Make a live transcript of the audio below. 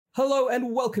Hello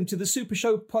and welcome to the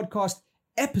SuperShow podcast,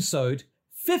 episode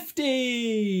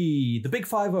 50. The big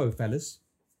 50, fellas.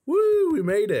 Woo, we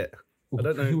made it. I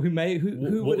don't know who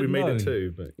what we made it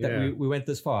to, but yeah. That we went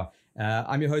this far.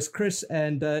 I'm your host, Chris,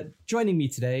 and joining me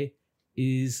today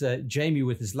is Jamie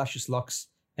with his luscious locks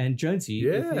and Jonesy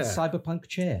with his cyberpunk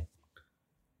chair.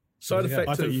 Side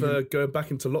effect of going back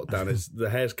into lockdown is the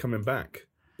hair's coming back.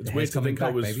 It's weird to think I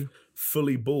was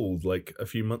fully bald like a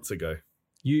few months ago.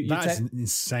 That's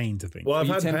insane to think. Well, I've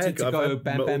had tempted to go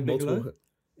Bam Bam Bigelow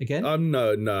again?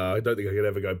 No, I don't think I could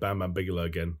ever go Bam Bam Bigelow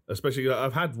again. Especially,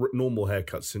 I've had normal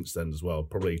haircuts since then as well,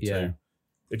 probably two.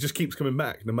 It just keeps coming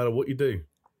back no matter what you do.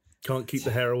 Can't keep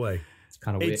the hair away. It's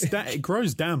kind of weird. It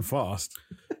grows down fast.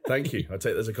 Thank you. I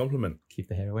take that as a compliment. Keep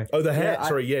the hair away. Oh, the hair.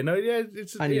 I need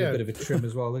a bit of a trim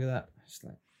as well. Look at that. It's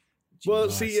like, well,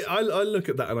 nice. See, I look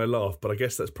at that and I laugh, but I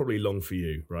guess that's probably long for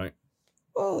you, right?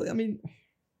 Well, I mean,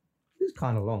 it's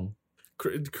kind of long.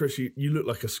 Chris, you look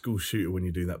like a school shooter when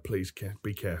you do that. Please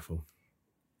be careful.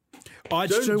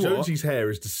 Josie's hair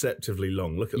is deceptively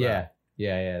long. Look at that.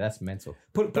 Yeah, that's mental.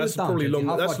 That's probably long.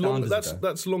 That's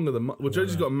longer than. Well,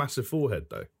 Josie's got a massive forehead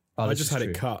though. Oh, I just had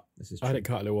it cut. I had it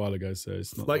cut a little while ago, so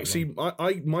it's not like. See,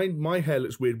 my hair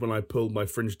looks weird when I pull my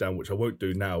fringe down, which I won't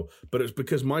do now. But it's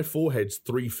because my forehead's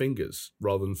 3 fingers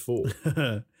rather than 4.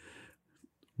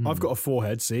 I've got a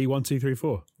forehead. See, 1, 2, 3,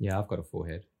 4. Yeah, I've got a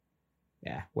forehead.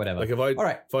 Yeah, whatever. Like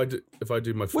if I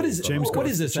do my what is it? What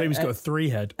is this? James got a 3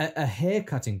 head. A hair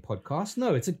cutting podcast?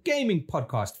 No, it's a gaming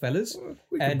podcast, fellas.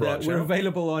 We're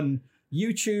available on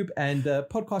YouTube and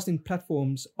podcasting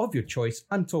platforms of your choice.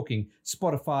 I'm talking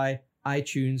Spotify,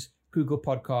 iTunes, Google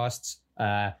Podcasts,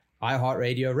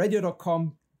 iHeartRadio,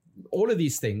 radio.com, all of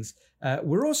these things.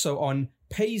 We're also on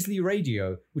Paisley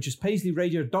Radio, which is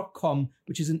paisleyradio.com,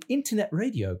 which is an internet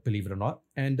radio, believe it or not.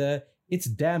 And it's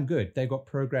damn good. They've got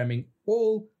programming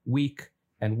all week,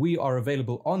 and we are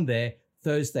available on there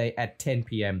Thursday at 10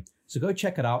 p.m. So go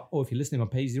check it out. Or if you're listening on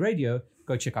Paisley Radio,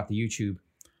 go check out the YouTube.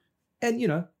 And,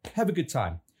 have a good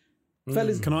time.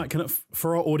 Fellas, can I,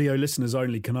 for our audio listeners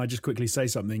only, can I just quickly say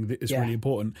something that is really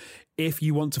important? If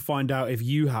you want to find out if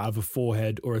you have a 4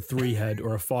 head or a 3 head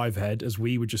or a 5 head, as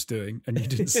we were just doing, and you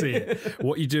didn't see it,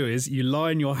 what you do is you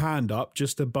line your hand up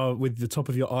just above with the top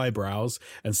of your eyebrows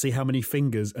and see how many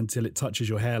fingers until it touches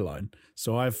your hairline.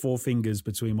 So I have 4 fingers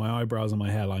between my eyebrows and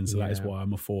my hairline, so that is why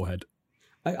I'm a 4 head.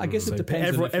 I guess it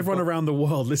depends. Everyone around the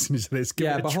world listening to this.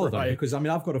 But hold on, because I've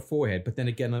got a forehead, but then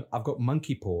again, I've got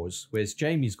monkey paws, whereas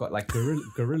Jamie's got like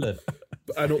gorilla.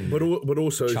 but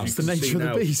also, as you the can nature see of the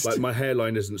now, beast. like my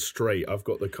hairline isn't straight. I've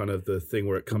got the kind of the thing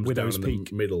where it comes Widow's down in peak.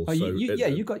 the middle. Oh,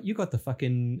 you got the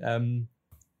fucking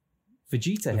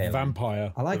Vegeta hairline.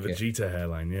 Vampire. I like the Vegeta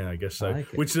hairline, yeah, I guess so. I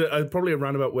like it. Which is probably a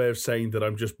roundabout way of saying that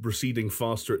I'm just receding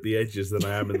faster at the edges than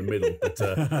I am in the middle. But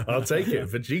I'll take it.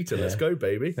 Vegeta, let's go,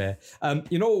 baby. Fair.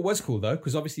 You know what was cool, though?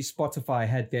 Because obviously Spotify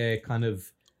had their kind of,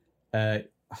 I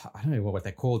don't know what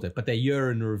they called it, but their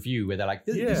year in review where they're like,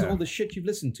 this is all the shit you've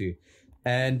listened to.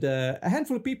 And a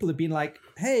handful of people have been like,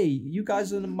 hey, you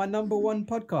guys are my number 1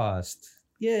 podcast.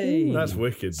 Yay. That's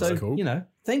wicked. So, That's cool.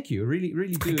 Thank you. Really,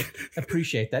 really do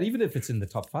appreciate that. Even if it's in the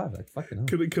top 5, like fucking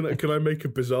hell. Can I make a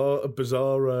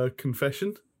bizarre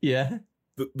confession? Yeah.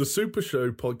 The Super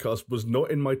Show podcast was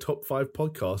not in my top 5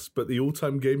 podcasts, but the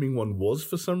all-time gaming one was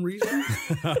for some reason.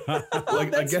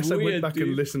 I guess weird, I went back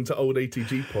and listened to old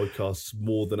ATG podcasts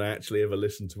more than I actually ever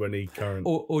listened to any current.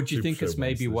 Or do you think it's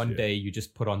maybe one day you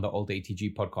just put on the old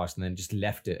ATG podcast and then just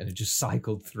left it and it just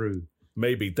cycled through?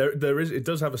 Maybe there is. It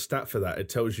does have a stat for that. It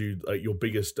tells you like your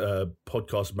biggest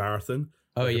podcast marathon.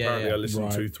 Oh, like, yeah. Apparently, I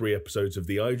listened to 3 episodes of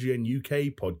the IGN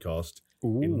UK podcast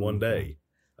in one day.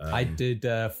 I did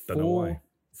 4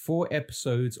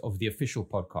 episodes of the official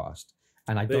podcast,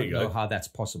 and I don't know how that's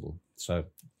possible. So,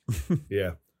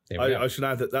 yeah. I should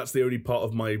add that that's the only part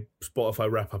of my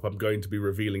Spotify wrap up I'm going to be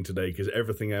revealing today, because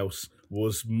everything else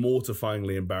was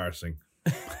mortifyingly embarrassing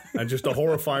and just a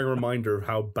horrifying reminder of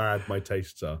how bad my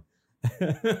tastes are.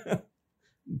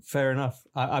 Fair enough.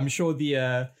 I'm sure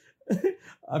the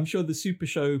Super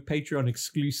Show Patreon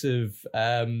exclusive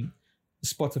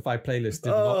Spotify playlist did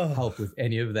not help with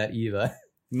any of that either.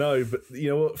 No, but you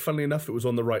know what? Funnily enough, it was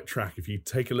on the right track. If you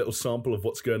take a little sample of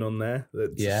what's going on there,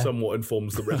 that somewhat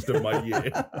informs the rest of my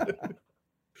year.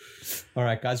 All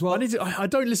right, guys. Well, I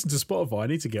don't listen to Spotify. I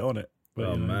need to get on it.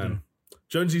 But, man.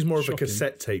 Jonesy's more of a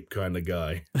cassette tape kind of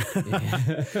guy.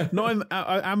 No, I'm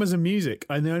Amazon Music.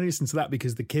 I only listen to that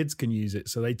because the kids can use it,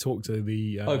 so they talk to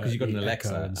the. Because you got an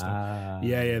Alexa and stuff.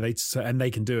 Yeah.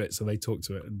 They can do it, so they talk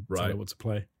to it and tell it what to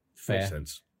play. Fair. Makes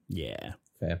sense. Yeah.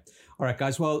 Fair. All right,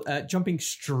 guys. Well, jumping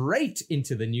straight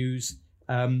into the news.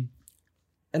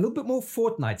 a little bit more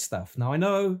Fortnite stuff. Now, I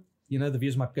know, the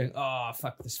viewers might be going, oh,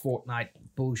 fuck this Fortnite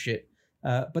bullshit.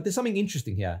 But there's something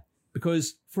interesting here,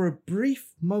 because for a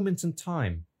brief moment in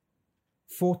time,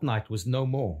 Fortnite was no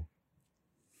more.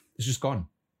 It's just gone.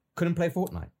 Couldn't play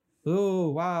Fortnite. Oh,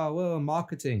 wow, well,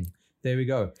 marketing. There we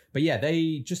go. But yeah,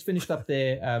 they just finished up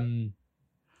their, I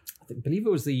believe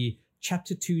it was the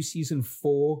Chapter 2 Season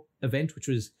 4 event, which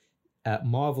was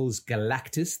Marvel's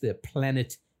Galactus, the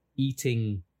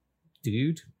planet-eating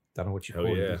dude. Don't know what you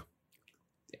call him.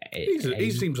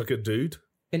 He seems like a dude.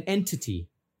 An entity.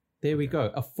 There we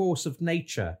go. A force of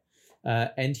nature.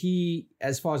 And he,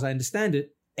 as far as I understand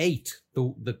it, ate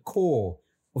the core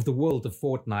of the world of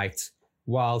Fortnite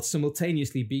while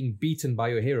simultaneously being beaten by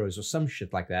your heroes or some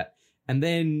shit like that. And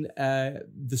then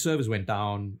the servers went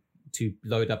down to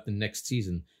load up the next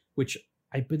season, which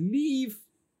I believe,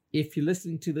 if you're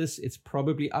listening to this, it's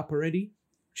probably up already,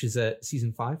 which is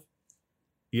season 5.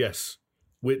 Yes,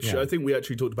 which I think we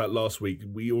actually talked about last week.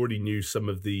 We already knew some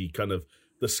of the kind of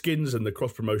the skins and the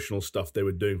cross-promotional stuff they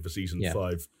were doing for season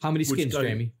 5. How many skins,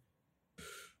 Jamie?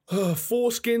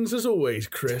 4 skins as always,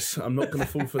 Chris. I'm not going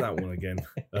to fall for that one again.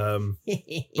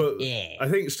 But I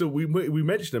think still, we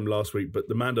mentioned him last week, but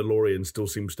the Mandalorian still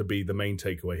seems to be the main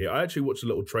takeaway here. I actually watched a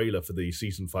little trailer for the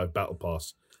season 5 battle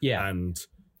pass. Yeah. And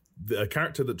the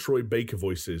character that Troy Baker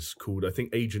voices, called, I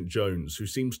think, Agent Jones, who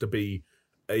seems to be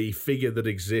a figure that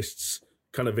exists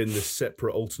kind of in this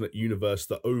separate alternate universe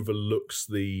that overlooks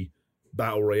the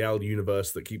Battle Royale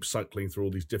universe that keeps cycling through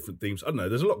all these different themes. I don't know,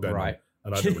 there's a lot going on.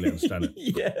 And I don't really understand it.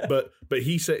 Yeah. But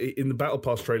he said in the Battle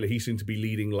Pass trailer, he seemed to be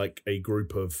leading like a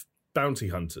group of bounty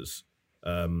hunters,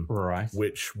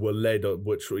 which were led,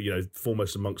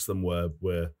 foremost amongst them were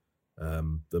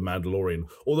the Mandalorian.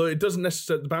 Although it doesn't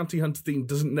necessarily, the bounty hunter theme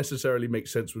doesn't necessarily make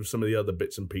sense with some of the other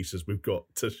bits and pieces we've got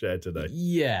to share today.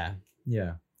 Yeah,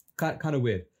 kind of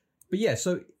weird. But yeah,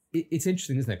 so it's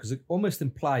interesting, isn't it? Because it almost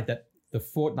implied that the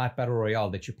Fortnite Battle Royale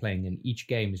that you're playing in each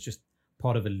game is just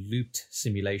part of a looped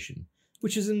simulation,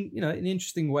 which is an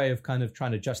interesting way of kind of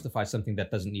trying to justify something that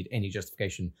doesn't need any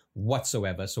justification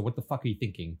whatsoever. So what the fuck are you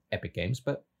thinking, Epic Games?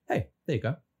 But hey, there you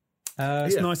go.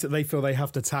 It's nice that they feel they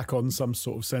have to tack on some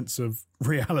sort of sense of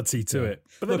reality to it,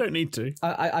 but they don't need to.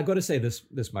 I got to say this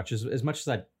much. As much as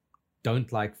I don't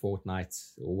like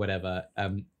Fortnite or whatever,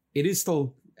 it is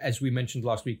still, as we mentioned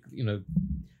last week,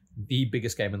 the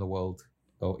biggest game in the world,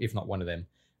 or if not one of them.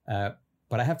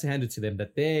 But I have to hand it to them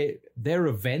that their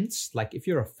events, like if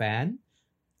you're a fan,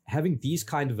 having these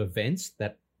kind of events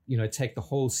that, take the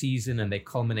whole season and they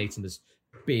culminate in this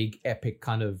big epic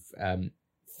kind of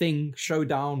thing,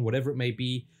 showdown, whatever it may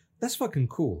be, that's fucking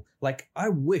cool. Like, I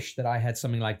wish that I had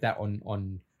something like that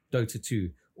on Dota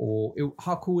 2. Or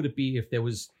how cool would it be if there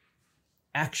was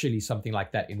actually something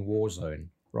like that in Warzone,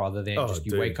 rather than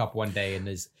you wake up one day and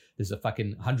there's a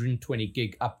fucking 120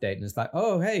 gig update and it's like,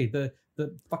 oh, hey,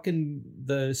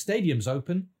 the stadium's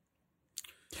open.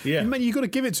 Yeah, man, you got to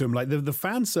give it to them. Like the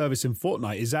fan service in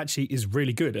Fortnite is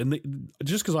really good, and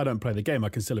just because I don't play the game, I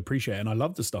can still appreciate it, and I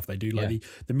love the stuff they do, like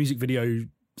the music video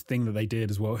thing that they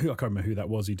did as well. I can't remember who that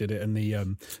was who did it, and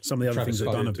the some of the other things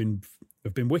they've done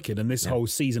have been wicked. And this whole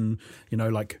season,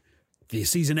 like the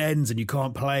season ends and you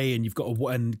can't play, and you've got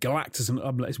and Galactus,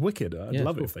 and it's wicked. I'd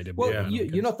love it if they did. Well,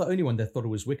 you're not the only one that thought it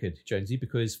was wicked, Jonesy,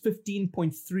 because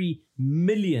 15.3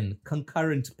 million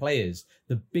concurrent players,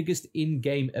 the biggest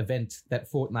in-game event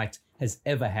that Fortnite has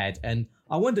ever had. And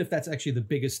I wonder if that's actually the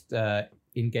biggest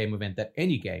in-game event that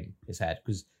any game has had,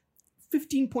 because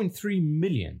 15.3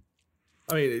 million.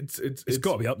 I mean, it's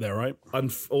got to be up there, right?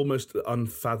 Almost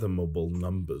unfathomable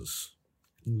numbers.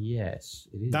 Yes,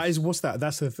 it is. That is, what's that?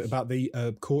 That's about the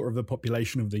quarter of the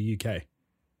population of the UK.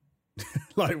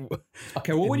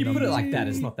 Okay, well, when you put it like that,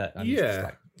 it's not that.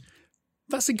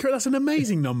 That's incredible. That's an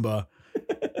amazing number.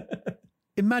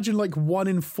 Imagine 1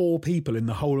 in 4 people in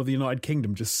the whole of the United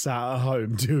Kingdom just sat at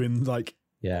home doing playing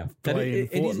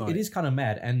Fortnite. It is kind of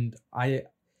mad, and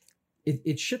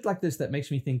it's shit like this that makes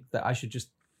me think that I should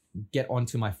just get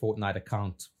onto my Fortnite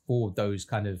account for those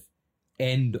kind of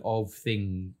end of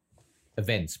thing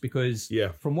events, because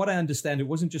from what I understand, it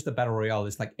wasn't just a battle royale.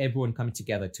 It's like everyone coming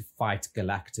together to fight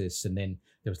Galactus, and then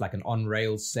there was like an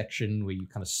on-rails section where you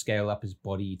kind of scale up his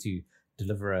body to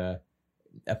deliver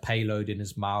a payload in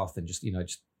his mouth, and just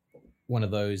one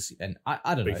of those. And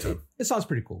I don't know, it sounds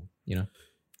pretty cool,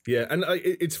 Yeah, and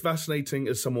it's fascinating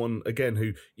as someone, again,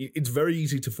 who it's very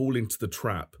easy to fall into the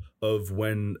trap of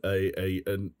when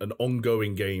an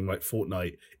ongoing game like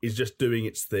Fortnite is just doing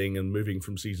its thing and moving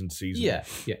from season to season. Yeah.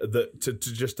 That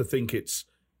to think it's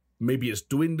maybe it's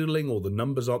dwindling or the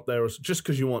numbers aren't there, or just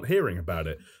because you aren't hearing about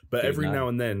it. But every now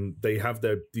and then they have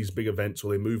these big events,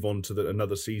 or they move on to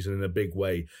another season in a big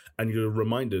way, and you're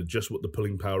reminded just what the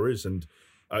pulling power is. And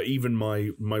even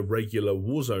my regular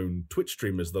Warzone Twitch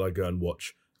streamers that I go and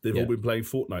watch, they've all been playing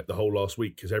Fortnite the whole last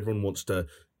week because everyone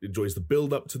enjoys the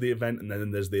build up to the event, and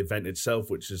then there's the event itself,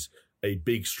 which is a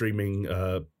big streaming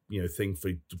thing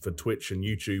for Twitch and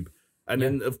YouTube. And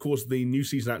then of course the new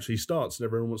season actually starts, and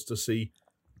everyone wants to see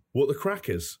what the crack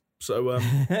is. So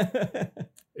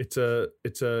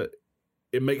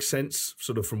it makes sense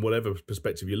sort of from whatever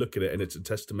perspective you look at it, and it's a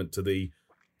testament to the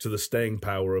staying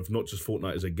power of not just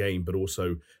Fortnite as a game, but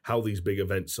also how these big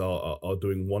events are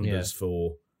doing wonders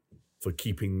for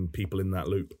keeping people in that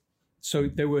loop. So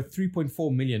there were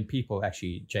 3.4 million people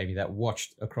actually, Jamie, that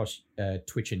watched across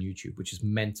Twitch and YouTube, which is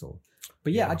mental.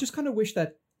 But I just kind of wish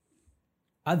that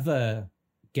other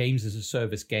games as a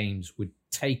service games would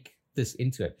take this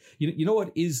into it. You know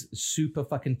what is super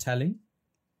fucking telling?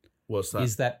 What's that?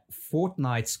 Is that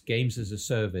Fortnite's games as a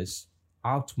service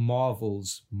out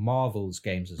Marvel's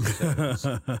games as a service.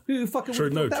 Who fucking true?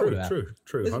 No, true,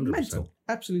 100%. Mental,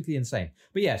 absolutely insane.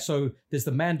 But so there's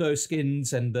the Mando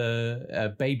skins and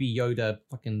the Baby Yoda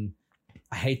fucking.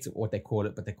 I hate what they call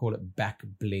it, but they call it back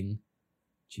bling.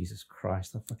 Jesus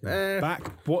Christ!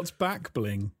 What's back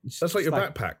bling? That's like your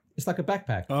backpack. It's like a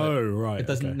backpack. Oh right. It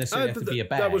doesn't necessarily have to be a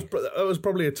bag. That was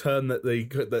probably a term that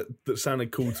that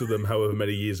sounded cool to them, however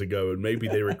many years ago, and maybe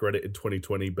they regret it in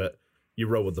 2020. But you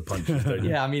roll with the punches, don't you?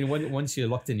 Yeah, I mean, once you're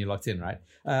locked in, right?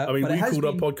 I mean, we called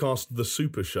our podcast the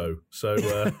Super Show. So,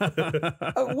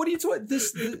 what are you talking?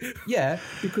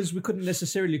 Because we couldn't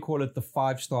necessarily call it the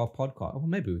 5-star podcast. Well,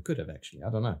 maybe we could have actually. I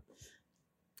don't know.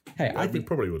 Hey, I think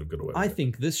probably would have got away. I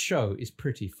think this show is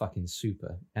pretty fucking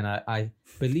super, and I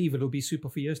believe it'll be super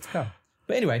for years to come.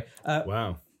 But anyway,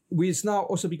 wow, it's now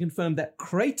also been confirmed that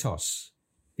Kratos,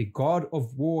 the god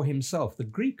of war himself, the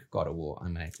Greek god of war, I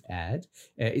might add,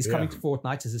 is coming to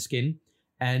Fortnite as a skin.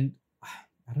 And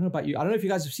I don't know about you. I don't know if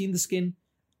you guys have seen the skin,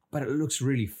 but it looks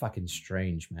really fucking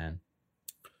strange, man.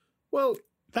 Well,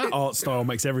 that art style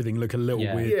makes everything look a little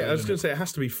weird. Yeah, I was going to say it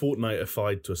has to be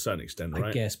Fortnite-ified to a certain extent, right?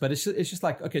 I guess, but it's just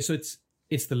like, okay, so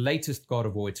it's the latest God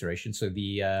of War iteration, so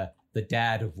the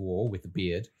dad of war with the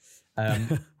beard.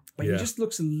 But he just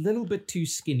looks a little bit too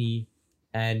skinny,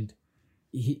 and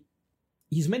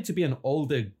he's meant to be an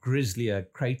older, grislier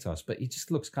Kratos, but he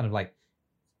just looks kind of like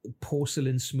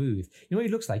porcelain smooth. You know what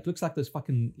he looks like? He looks like those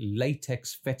fucking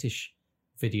latex fetish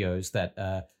videos that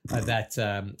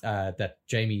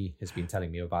Jamie has been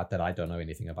telling me about that I don't know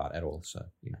anything about at all. So,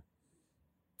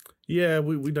 Yeah,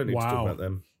 we don't need to talk about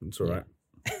them. It's all right.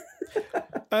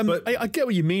 But I get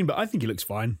what you mean, but I think he looks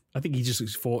fine. I think he just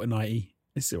looks Fortnite-y.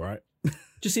 It's all right.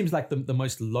 Just seems like the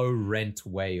most low rent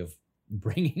way of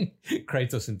bringing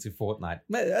Kratos into Fortnite.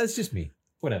 That's just me.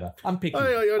 Whatever. I'm picking.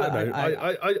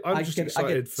 I'm just excited.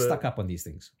 I get stuck up on these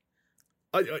things.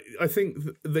 I think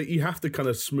that you have to kind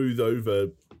of smooth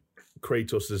over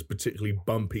Kratos' particularly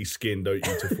bumpy skin, don't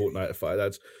you, to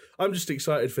Fortnite? I'm just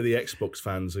excited for the Xbox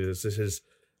fans. This is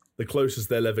the closest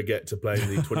they'll ever get to playing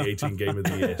the 2018 Game of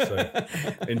the Year.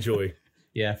 So enjoy.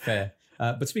 Yeah, fair.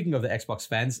 But speaking of the Xbox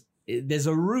fans, there's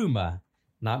a rumor.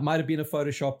 Now, it might have been a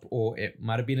Photoshop or it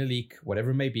might have been a leak, whatever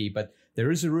it may be, but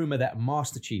there is a rumor that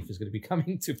Master Chief is going to be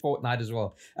coming to Fortnite as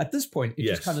well. At this point, it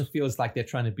just kind of feels like they're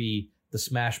trying to be the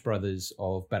Smash Brothers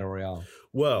of Battle Royale.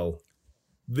 Well,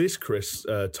 this, Chris,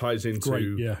 ties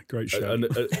into great show.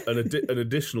 an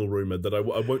additional rumor that I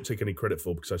won't take any credit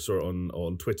for because I saw it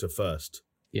on Twitter first.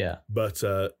 Yeah. But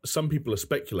some people are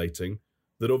speculating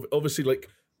that obviously, like,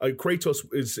 Kratos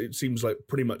it seems like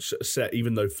pretty much set,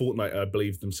 even though Fortnite, I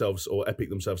believe themselves, or Epic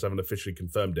themselves, haven't officially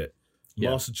confirmed it.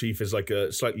 Yeah. Master Chief is like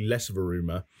a slightly less of a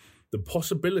rumor. The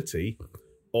possibility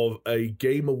of a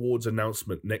Game Awards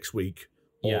announcement next week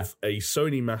of a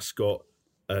Sony mascot,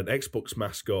 an Xbox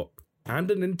mascot, and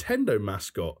a Nintendo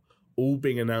mascot all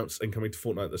being announced and coming to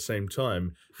Fortnite at the same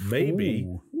time. Maybe.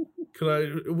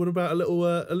 What about a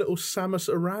little Samus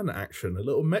Aran action, a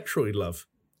little Metroid love?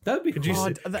 That would be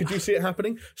hard. Could you see it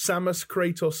happening? Samus,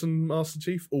 Kratos, and Master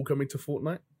Chief all coming to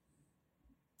Fortnite?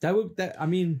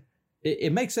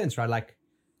 It makes sense, right? Like,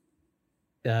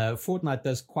 Fortnite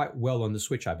does quite well on the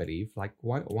Switch, I believe. Like,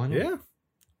 why not? Yeah.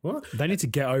 What? They need to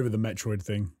get over the Metroid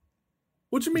thing.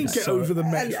 What do you mean over the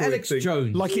Metroid Alex thing?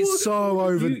 Jones. Like, it's so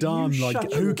overdone.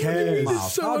 Who cares?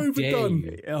 It's so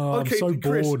overdone. I'm so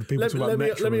bored. Chris,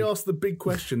 let me ask the big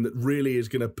question that really is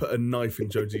going to put a knife in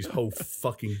Jonesy's whole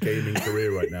fucking gaming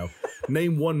career right now.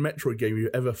 Name one Metroid game you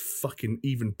ever fucking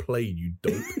even played, you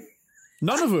dope.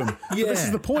 None of them. Yeah, this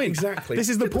is the point. Exactly. This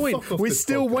is the point. We're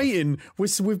still waiting.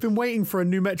 We've been waiting for a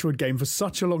new Metroid game for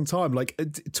such a long time. Like,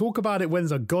 talk about it when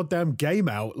there's a goddamn game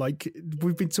out. Like,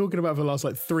 we've been talking about it for the last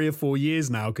 3 or 4 years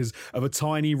now because of a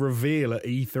tiny reveal at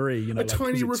E3. You know,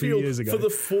 tiny reveal 2 years ago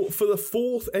for the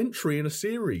fourth entry in a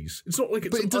series. It's not like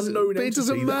it's an unknown entity. It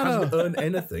doesn't matter. That hasn't earned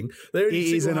anything. It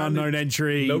is an unknown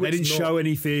entry. No, they didn't show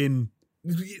anything.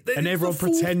 And everyone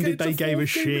pretended they gave a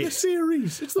shit. It's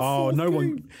the fourth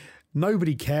game.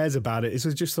 Nobody cares about it. This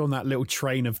was just on that little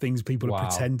train of things people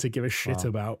pretend to give a shit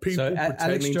about. People Alex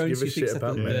pretending Jones, to give a shit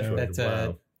about Metroid.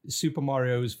 That Super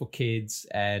Mario is for kids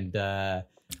and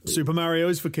Super Mario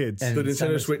is for kids. The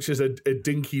Nintendo Switch is a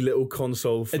dinky little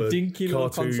console for cartoon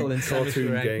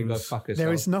games.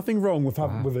 There is nothing wrong with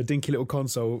a dinky little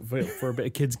console for a bit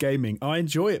of kids gaming. I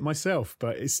enjoy it myself,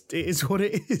 but it is what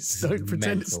it is. Don't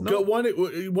pretend it's not. Why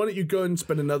don't you go and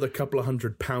spend another couple of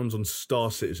 £100 on Star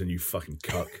Citizen, you fucking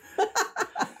cuck?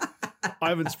 I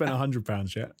haven't spent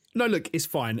 £100 yet. No, look, it's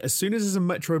fine. As soon as there's a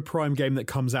Metroid Prime game that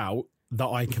comes out that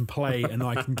I can play and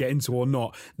I can get into or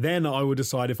not, then I will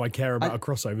decide if I care about a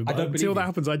crossover. But until that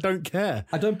happens, I don't care.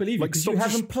 I don't believe you because you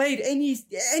haven't played any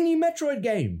Metroid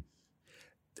game.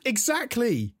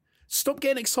 Exactly. Stop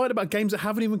getting excited about games that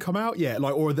haven't even come out yet,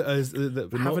 or that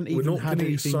haven't even had anything. We're not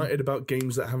getting excited about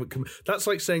games that haven't come. That's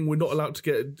like saying we're not allowed to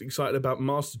get excited about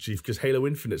Master Chief because Halo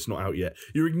Infinite's not out yet.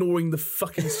 You're ignoring the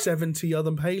fucking 70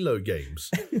 other Halo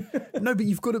games. No, but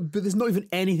you've got to. But there's not even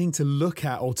anything to look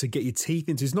at or to get your teeth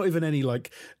into. There's not even any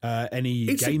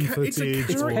game footage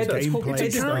or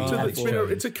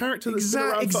gameplay. It's a character that's been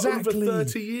around for over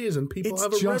 30 years and people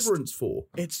have a reverence for.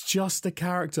 It's just a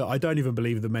character. I don't even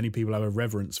believe that many people have a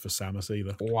reverence for Samus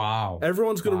either. Wow.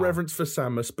 Everyone's got a reverence for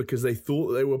Samus because they thought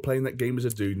that they were playing that game as a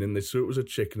dude and then they saw it was a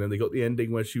chick and then they got the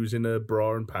ending where she was in a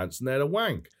bra and pants and they had a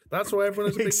wank. That's why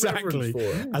everyone has a big reverence for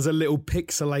it. As a little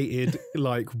pixelated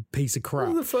piece of crap.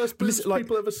 One of the first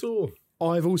people ever saw.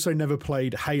 I've also never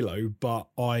played Halo, but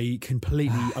I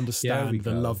completely understand the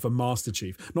love for Master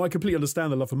Chief. No, I completely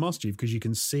understand the love for Master Chief because you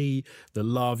can see the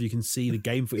love, you can see the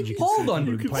game footage, you can see hold on.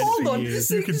 You can see the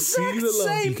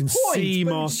love, you can see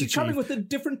Master Chief. You're coming with a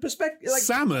different perspective. Like,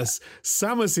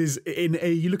 Samus is in.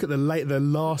 You look at the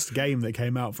last game that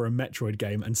came out for a Metroid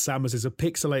game, and Samus is a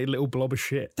pixelated little blob of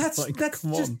shit. That's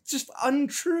just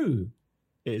untrue.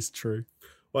 It is true.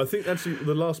 Well, I think actually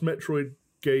the last Metroid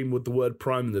game with the word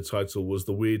Prime in the title was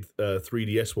the weird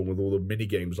 3DS one with all the mini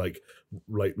games like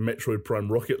Metroid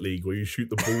Prime Rocket League where you shoot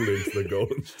the ball into the goal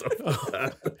and stuff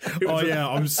like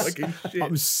that.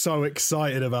 I'm so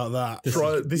excited about that.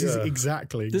 This is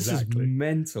exactly is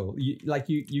mental.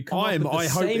 You come up with the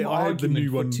same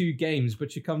argument for two games,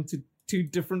 but you come to two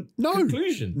different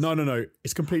conclusions. No.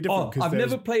 It's completely different. I've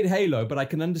never played Halo, but I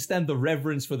can understand the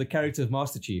reverence for the character of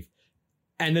Master Chief.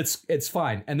 And it's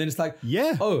fine. And then it's like,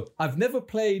 I've never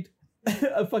played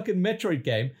a fucking Metroid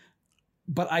game,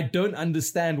 but I don't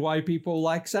understand why people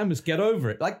like Samus. Get over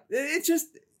it. Like, it's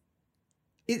just...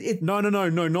 No. Not I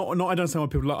don't understand why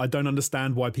people like... I don't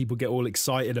understand why people get all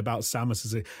excited about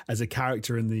Samus as a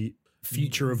character in the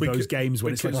future of those games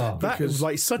when it's like... That was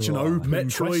like such an open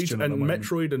question. And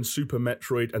Metroid and Super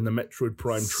Metroid and the Metroid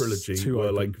Prime trilogy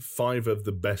were like 5 of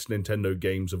the best Nintendo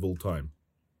games of all time.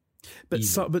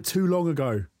 But too long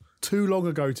ago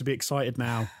to be excited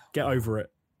now. Get over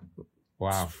it.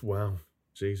 Wow.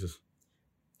 Jesus.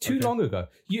 Too long ago.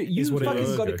 You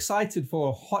fucking got excited for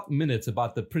a hot minute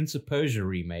about the Prince of Persia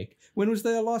remake. When was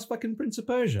their last fucking Prince of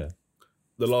Persia?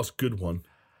 The last good one.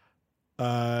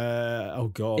 Oh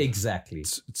God. Exactly.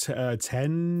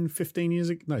 10, 15 years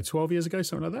ago? No, 12 years ago,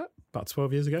 something like that. About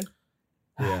 12 years ago.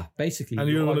 Yeah, basically. And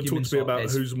you want to talk to me about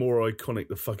who's more iconic,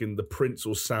 the Prince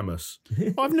or Samus?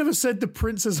 I've never said the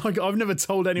Prince is like. I've never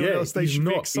told anyone else they should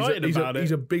be excited about it.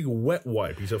 He's a big wet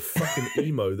wipe. He's a fucking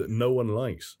emo that no one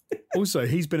likes. Also,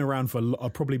 he's been around for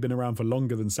probably been around for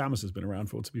longer than Samus has been around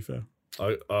for. To be fair,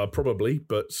 probably,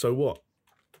 but so what?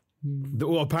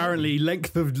 Well, apparently,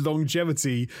 length of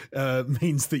longevity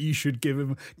means that you should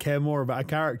care more about a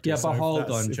character. Yeah, but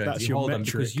hold on, Jonesy, hold on,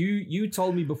 because you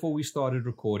told me before we started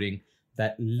recording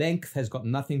that length has got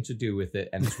nothing to do with it,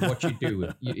 and it's what you do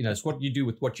with it's what you do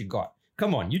with what you got.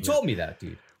 Come on, you told me that,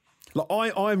 dude.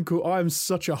 Like I'm cool. I am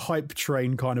such a hype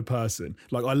train kind of person.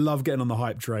 Like I love getting on the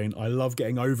hype train. I love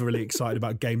getting overly excited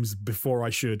about games before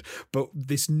I should. But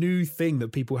this new thing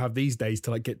that people have these days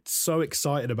to like get so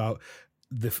excited about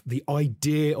the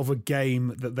idea of a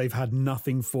game that they've had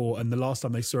nothing for, and the last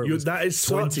time they saw it was that is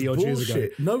 20 odd years ago.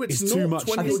 No, it's not too much.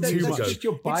 20 it's too much. Just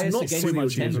your bias against too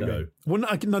much years ago. Well,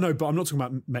 no, but I'm not talking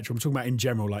about Metro. I'm talking about in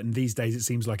general. Like in these days, it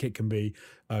seems like it can be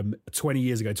 20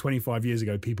 years ago, 25 years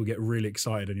ago. People get really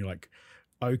excited, and you're like,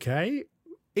 okay,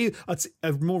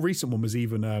 A more recent one was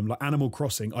even like Animal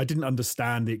Crossing. I didn't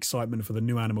understand the excitement for the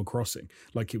new Animal Crossing.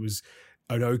 Like, it was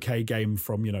an okay game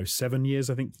from 7 years,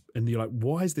 I think, and you're like,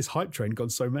 why has this hype train gone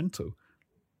so mental?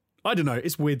 I don't know.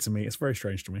 It's weird to me. It's very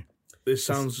strange to me. This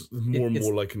sounds more and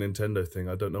more like a Nintendo thing.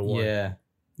 I don't know why.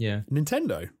 Yeah.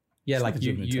 Nintendo. Yeah, like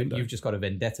you've just got a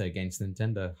vendetta against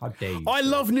Nintendo. How dare you? I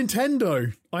love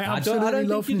Nintendo. I absolutely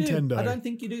love Nintendo. I don't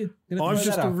think you do. I'm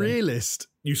just a realist.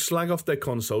 You slag off their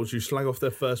consoles. You slag off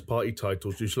their first-party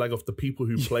titles. You slag off the people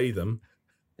who play them.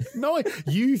 No,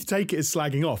 you take it as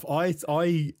slagging off. I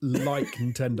like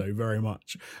Nintendo very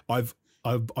much. I've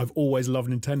always loved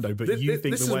Nintendo, but you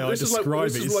think the way I describe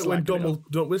it is like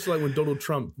this is like when Donald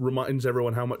Trump reminds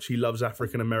everyone how much he loves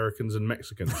African Americans and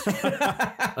Mexicans.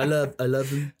 I love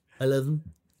them. I love them.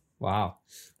 Wow.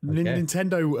 Okay.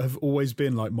 Nintendo have always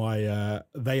been like my.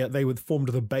 They formed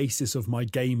the basis of my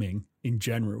gaming in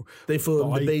general. They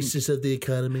formed the basis of the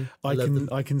economy.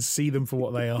 I can see them for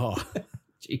what they are.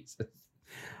 Jesus.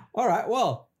 All right.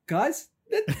 Well, guys.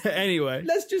 Anyway,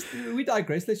 we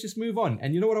digress. Let's just move on.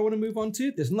 And you know what I want to move on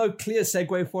to? There's no clear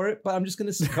segue for it, but I'm just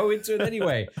going to go into it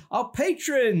anyway. Our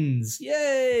patrons,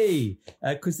 yay!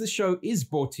 Because this show is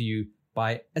brought to you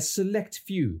by a select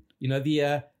few.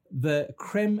 The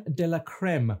creme de la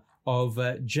creme of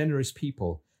generous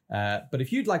people. But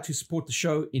if you'd like to support the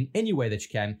show in any way that you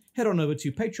can, head on over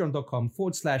to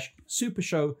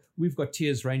patreon.com/SuperShow. We've got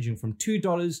tiers ranging from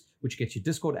 $2, which gets you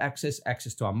Discord access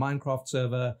to our Minecraft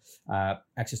server,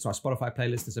 access to our Spotify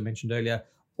playlist, as I mentioned earlier,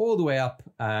 all the way up.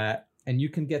 And you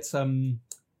can get some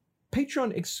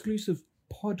Patreon exclusive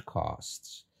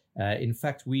podcasts. In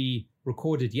fact, we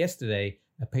recorded yesterday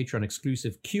a Patreon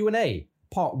exclusive Q&A,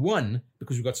 part 1,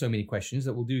 because we've got so many questions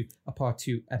that we'll do a part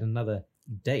 2 at another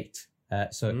date.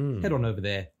 So head on over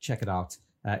there, check it out.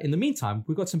 In the meantime,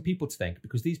 we've got some people to thank,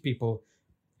 because these people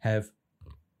have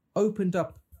opened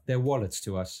up their wallets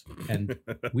to us, and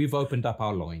we've opened up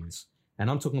our loins. And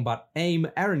I'm talking about AIM,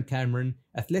 Aaron Cameron,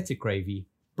 Athletic Gravy,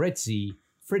 Brett Z,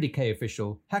 Freddie K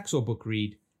Official, Hacksaw Book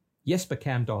Read, Jesper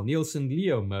Camdal Nielsen,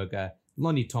 Leo Merger,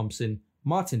 Lonnie Thompson,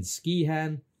 Martin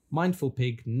Skihan, Mindful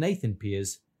Pig, Nathan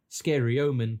Piers, Scary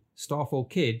Omen, Starfall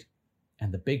Kid,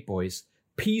 and the big boys,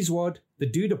 Peaswad, The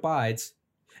Dude Abides,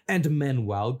 and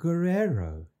Manuel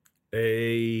Guerrero.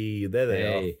 Hey, there they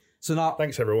are. So now,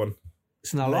 thanks everyone.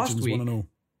 So now, last week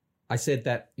I said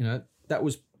that that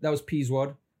was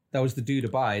Peaswad, that was The Dude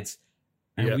Abides,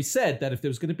 and we said that if there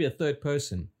was going to be a third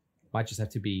person, it might just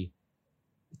have to be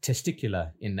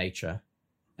testicular in nature.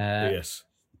 Yes.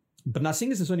 But now,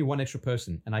 seeing as there's only one extra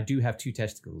person, and I do have 2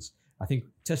 testicles, I think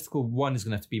testicle 1 is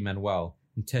going to have to be Manuel,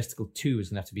 and testicle 2 is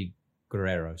going to have to be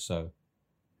Guerrero. So.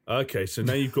 Okay, so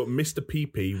now you've got Mr.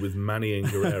 PP with Manny and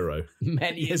Guerrero.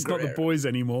 It's not the boys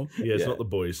anymore. Yeah, it's not the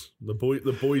boys. The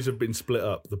boys have been split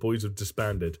up. The boys have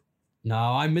disbanded. No,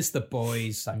 I miss the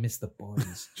boys.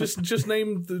 Just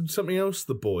name something else.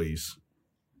 The boys.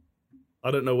 I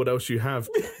don't know what else you have.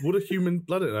 What a human.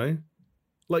 I don't know.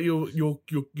 Like your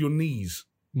knees.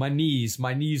 My knees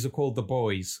are called the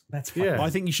boys. That's fine. Yeah. I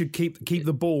think you should keep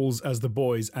the balls as the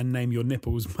boys and name your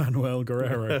nipples Manuel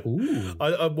Guerrero. Ooh.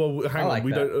 Well, hang on.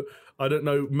 That. I don't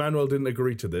know. Manuel didn't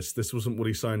agree to this. This wasn't what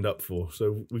he signed up for.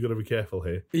 So we got to be careful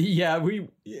here. Yeah,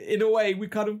 in a way, we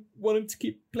kind of want him to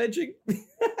keep pledging.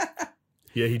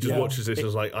 Yeah, he just watches this and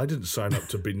is like, I didn't sign up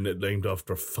to be named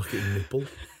after a fucking nipple.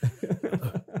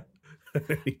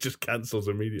 He just cancels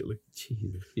immediately.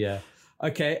 Jesus. Yeah.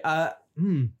 Okay.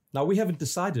 Now, we haven't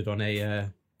decided on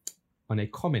a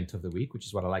comment of the week, which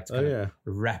is what I like to kind of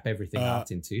wrap everything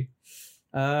out into.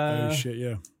 Oh shit!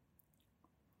 Yeah.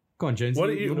 Go on, Jones.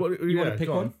 You want to pick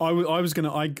one? I was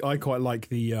gonna. I quite like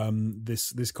the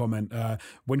this comment.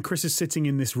 When Chris is sitting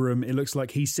in this room, it looks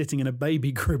like he's sitting in a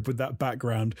baby crib with that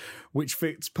background, which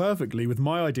fits perfectly with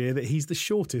my idea that he's the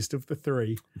shortest of the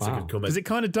 3. That's a good comment, because it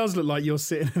kind of does look like you're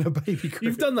sitting in a baby crib.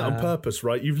 You've done that on purpose,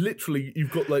 right? You've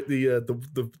got like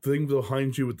the thing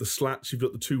behind you with the slats. You've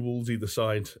got the 2 walls either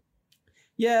side.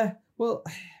 Yeah. Well,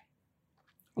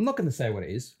 I'm not going to say what it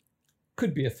is.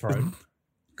 Could be a throne.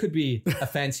 Could be a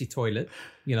fancy toilet,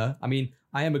 I mean,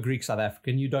 I am a Greek South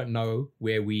African. You don't know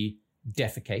where we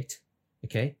defecate,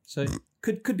 okay? So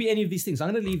could be any of these things.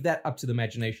 I'm going to leave that up to the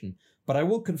imagination. But I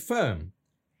will confirm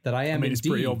that I am indeed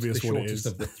the shortest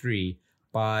of the 3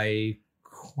 by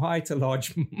quite a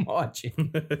large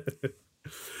margin.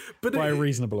 But by a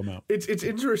reasonable amount. It's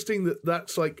interesting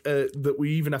that's like that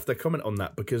we even have to comment on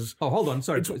that, because... Oh, hold on.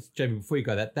 Sorry, Jamie, before you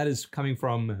go, that is coming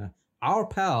from our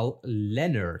pal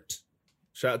Leonard.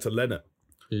 Shout out to Leonard.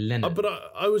 But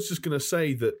I was just going to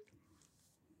say that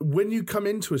when you come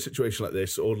into a situation like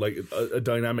this, or like a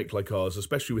dynamic like ours,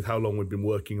 especially with how long we've been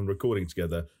working and recording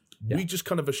together, we just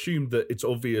kind of assumed that it's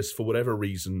obvious for whatever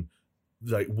reason,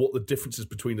 like what the differences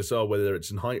between us are, whether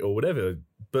it's in height or whatever.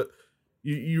 But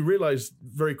you realize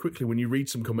very quickly when you read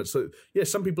some comments that,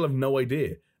 some people have no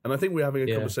idea. And I think we're having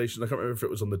a conversation, I can't remember if it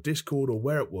was on the Discord or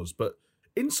where it was, but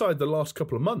inside the last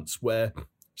couple of months where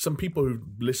some people who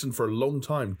listened for a long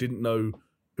time didn't know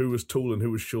who was tall and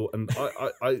who was short, and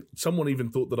I someone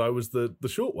even thought that I was the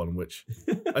short one, which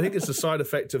I think is a side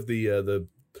effect of the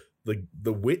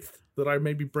width that I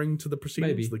maybe bring to the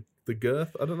proceedings, the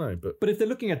girth. I don't know, but if they're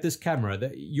looking at this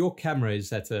camera, your camera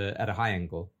is at a high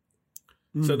angle.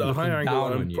 So the high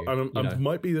angle, I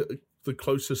might be the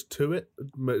closest to it.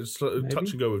 It's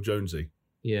touch and go with Jonesy.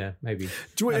 Yeah, maybe.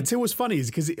 Do you know what's funny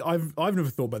is because I've never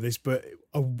thought about this, but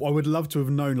I would love to have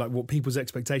known like what people's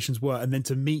expectations were, and then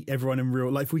to meet everyone in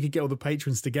real life. If we could get all the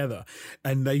patrons together,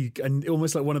 and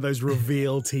almost like one of those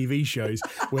reveal TV shows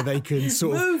where they can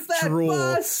sort of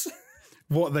draw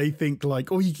what they think, like,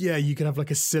 you can have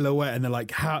like a silhouette, and they're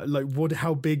like,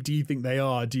 how big do you think they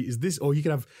are? Is this, or you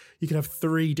could have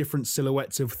 3 different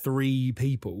silhouettes of 3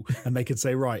 people, and they could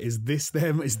say, right, is this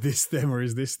them, or is this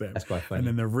them? That's quite funny. And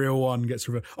then the real one gets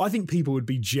revealed. I think people would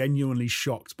be genuinely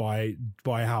shocked by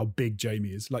how big Jamie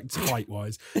is, like height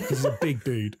wise, because he's a big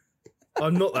dude.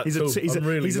 I'm not that tall.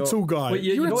 He's a tall guy. Well,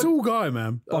 You're a tall guy,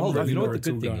 man. But hold on, you know what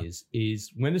the good thing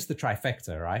is when it's the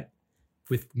trifecta, right?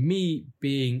 With me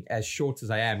being as short as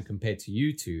I am compared to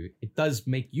you two, it does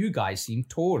make you guys seem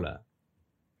taller.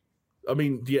 I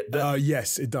mean,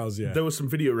 yes, it does. Yeah, there were some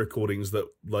video recordings that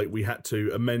like we had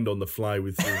to amend on the fly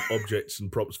with objects and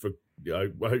props for. I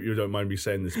hope you don't mind me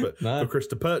saying this, but for Chris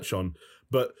to perch on.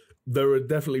 But there would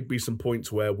definitely be some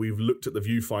points where we've looked at the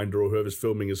viewfinder, or whoever's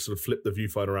filming has sort of flipped the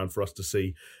viewfinder around for us to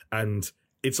see, and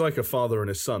it's like a father and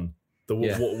his son.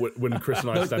 When Chris and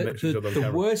I stand next to each other on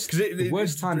camera. The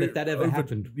worst time that ever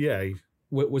happened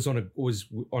was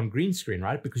on green screen,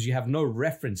 right? Because you have no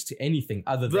reference to anything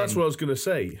other than... That's what I was going to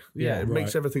say. It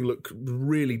makes everything look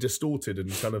really distorted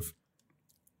and kind of...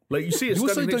 Like, you see it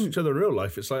standing next to each other in real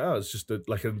life, it's like, it's just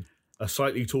a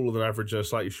slightly taller than average and a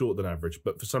slightly shorter than average.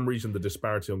 But for some reason, the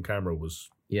disparity on camera was...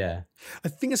 Yeah. I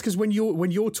think it's because when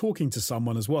you're talking to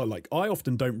someone as well, like I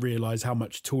often don't realise how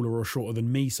much taller or shorter than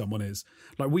me someone is.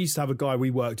 Like we used to have a guy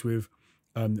we worked with,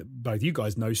 both you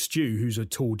guys know, Stu, who's a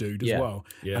tall dude as well.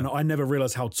 Yeah. And I never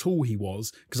realised how tall he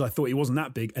was because I thought he wasn't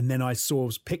that big. And then I saw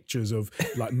pictures of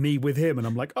like me with him and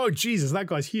I'm like, oh, Jesus, that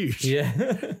guy's huge. Yeah.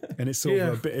 And it's sort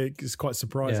of it's quite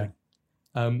surprising.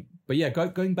 Yeah. But yeah,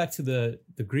 going back to the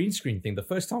green screen thing, the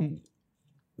first time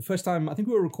I think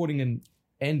we were recording an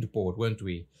end board, weren't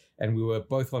we? And we were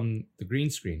both on the green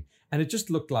screen, and it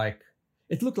just looked like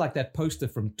that poster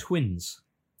from Twins.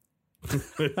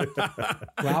 Where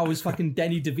I was fucking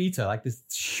Danny DeVito, like this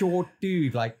short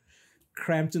dude, like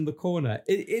cramped in the corner.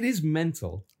 It is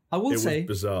mental. It was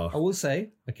bizarre. I will say,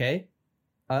 okay,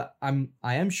 I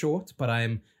am short, but I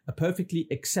am a perfectly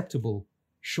acceptable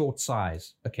short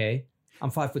size. Okay,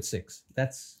 I'm 5'6".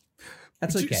 That's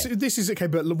okay. So this is okay,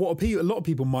 but what a lot of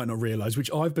people might not realise,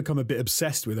 which I've become a bit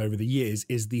obsessed with over the years,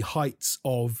 is the heights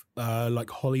of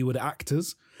like Hollywood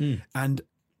actors, and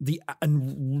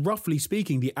roughly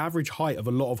speaking, the average height of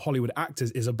a lot of Hollywood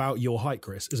actors is about your height,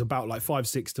 Chris. Is about like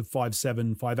 5'6" to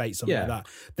 5'7", 5'8", something like that.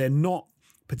 They're not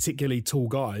particularly tall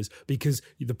guys because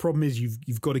the problem is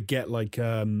you've got to get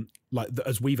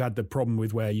as we've had the problem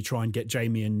with where you try and get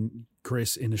Jamie and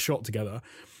Chris in a shot together.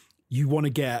 You want to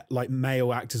get like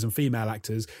male actors and female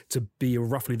actors to be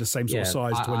roughly the same sort of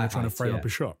size when you're trying to frame up a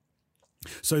shot.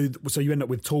 So you end up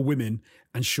with tall women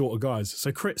and shorter guys.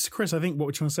 So Chris, I think what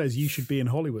we're trying to say is you should be in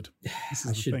Hollywood.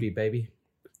 I should be, baby.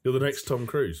 You're the next Tom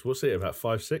Cruise. What's he, about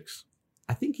 5'6"?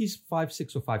 I think he's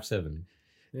 5'6" or 5'7".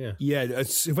 Yeah.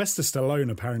 Sylvester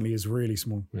Stallone apparently is really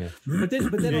small. Yeah, but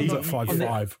then he's like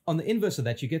 5'5". On the inverse of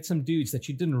that, you get some dudes that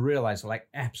you didn't realize are like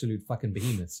absolute fucking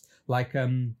behemoths. Like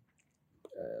I'm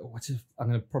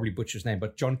going to probably butcher his name,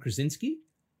 but John Krasinski.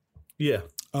 Yeah.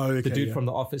 Oh, okay, the dude from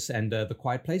The Office and The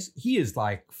Quiet Place. He is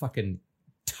like fucking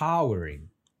towering.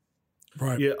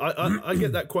 Right. Yeah, I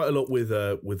get that quite a lot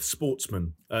with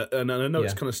sportsmen, and I know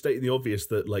it's kind of stating the obvious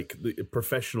that like the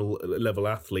professional level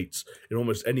athletes in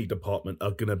almost any department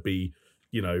are going to be,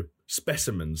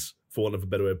 specimens, for want of a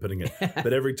better way of putting it.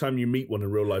 But every time you meet one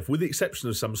in real life, with the exception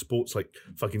of some sports like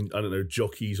fucking, I don't know,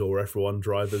 jockeys or F1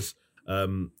 drivers,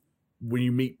 when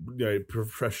you meet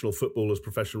professional footballers,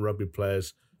 professional rugby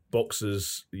players,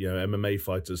 boxers, MMA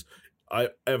fighters, I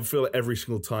feel like every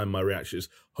single time my reaction is,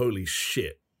 holy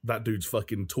shit, that dude's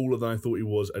fucking taller than I thought he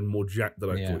was and more jacked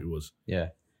than I thought he was. Yeah.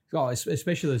 Oh,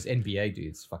 especially those NBA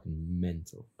dudes, fucking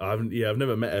mental. I've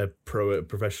never met a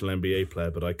professional NBA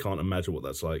player, but I can't imagine what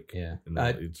that's like. Yeah.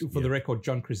 For the record,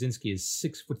 John Krasinski is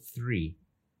 6'3".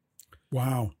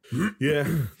 Wow. Yeah,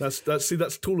 that's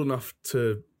tall enough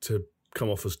to come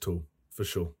off as tall for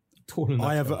sure. Tall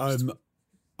enough.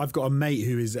 I've got a mate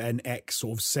who is an ex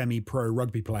sort of semi-pro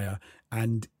rugby player,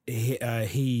 and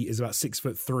he is about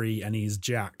 6'3" and he's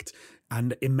jacked,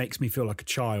 and it makes me feel like a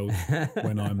child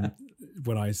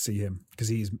when I see him, because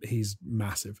he's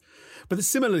massive. But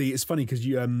similarly, it's funny because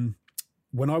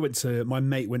when my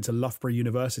mate went to Loughborough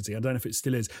University. I don't know if it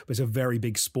still is, but it's a very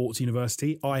big sports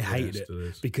university. I hated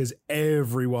it because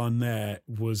everyone there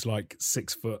was like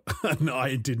 6 foot, and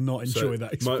I did not enjoy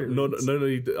that experience.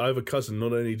 I have a cousin.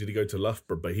 Not only did he go to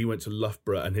Loughborough, but he went to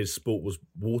Loughborough, and his sport was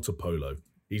water polo.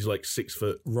 He's like 6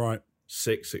 foot, right?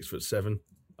 6'7".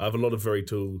 I have a lot of very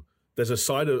tall. There's a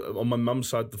side on my mum's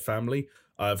side of the family.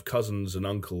 I have cousins and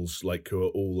uncles like who are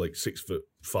all like 6'5",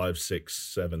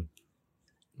 6'7".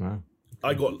 Wow.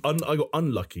 I got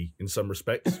unlucky in some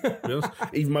respects. To be honest.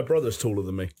 Even my brother's taller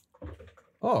than me.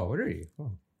 Oh, what are you?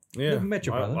 Oh. Yeah, You haven't met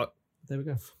your brother. There we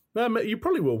go. No, you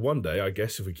probably will one day, I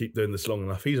guess, if we keep doing this long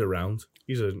enough. He's around.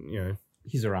 He's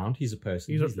around. He's a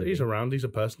person. He's around. He's a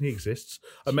person. He exists.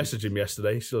 I messaged him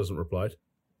yesterday. He still hasn't replied.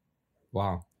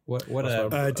 Wow.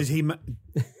 Did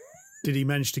he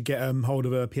manage to get hold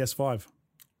of a PS5?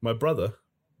 My brother.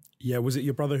 Yeah, was it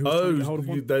your brother who was trying to get hold of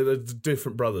one? They're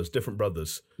different brothers.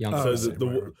 So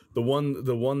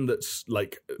the one that's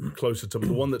like closer to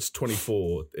the one that's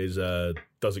 24 is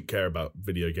doesn't care about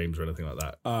video games or anything like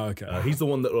that. Oh, okay. He's the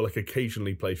one that will like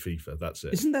occasionally play FIFA. That's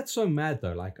it. Isn't that so mad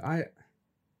though? Like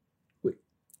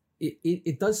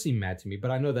it does seem mad to me,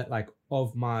 but I know that like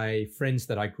of my friends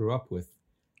that I grew up with,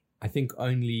 I think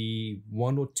only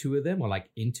 1 or 2 of them are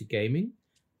like into gaming.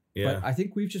 Yeah. But I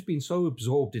think we've just been so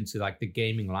absorbed into like the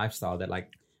gaming lifestyle that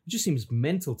like it just seems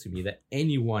mental to me that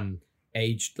anyone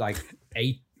aged like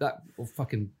 8 or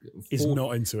fucking is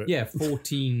not into it. Yeah,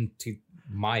 14 to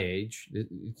my age it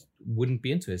wouldn't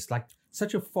be into it. It's like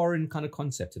such a foreign kind of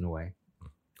concept in a way.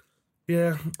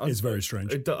 Yeah, it's very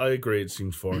strange. I agree. It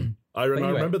seems foreign. I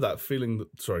remember that feeling.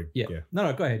 Sorry. Yeah.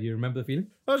 No, go ahead. You remember the feeling?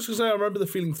 I was just going to say, I remember the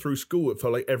feeling through school. It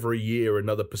felt like every year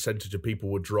another percentage of people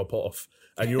would drop off.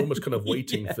 And you're almost kind of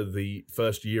waiting for the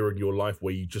first year in your life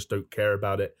where you just don't care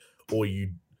about it, or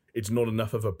it's not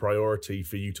enough of a priority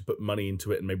for you to put money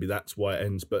into it, and maybe that's why it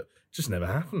ends. But it just never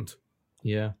happened.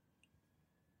 Yeah.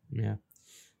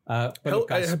 But look,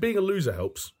 guys, being a loser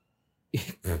helps.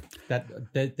 that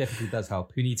definitely does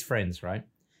help. Who needs friends, right?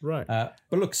 Right. But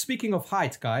look, speaking of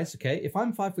height, guys, okay, if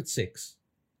I'm 5'6",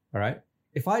 all right,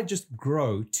 if I just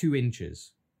grow 2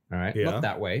 inches, all right, not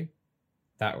that way,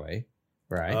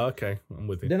 right? Okay, I'm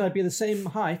with you. Then I'd be the same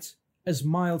height as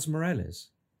Miles Morales.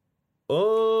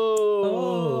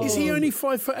 Oh. Is he only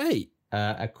 5'8"?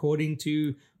 According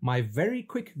to my very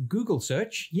quick Google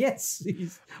search, yes.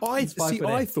 I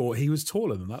thought he was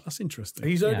taller than that. That's interesting.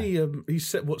 He's only he's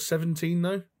 17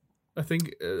 though. I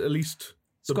think at least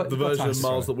the version of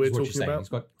Miles that we're talking about.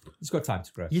 He's got time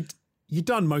to grow. You've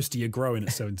done most of your growing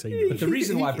at 17. But the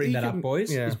reason why I bring that up,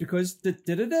 boys, is because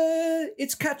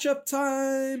it's catch-up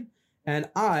time, and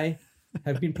I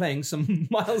have been playing some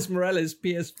Miles Morales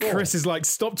PS4. Chris is like,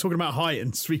 stop talking about height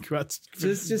and speak about...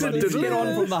 Just let's get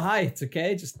on from the height,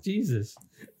 okay? Just Jesus.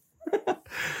 But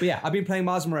yeah, I've been playing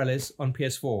Miles Morales on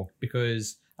PS4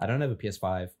 because I don't have a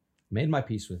PS5. Made my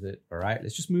peace with it, all right?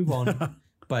 Let's just move on.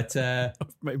 But I've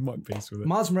made my peace with it.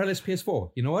 Miles Morales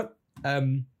PS4, you know what?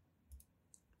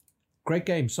 Great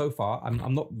game so far.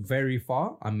 I'm not very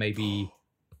far. I'm maybe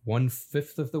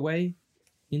 1/5 of the way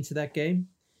into that game.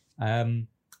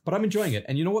 But I'm enjoying it.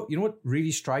 And you know what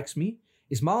really strikes me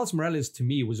is Miles Morales to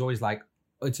me was always like,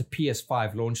 it's a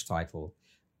PS5 launch title.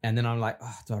 And then I'm like,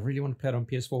 do I really want to play it on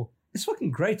PS4? It's fucking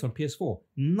great on PS4.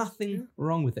 Nothing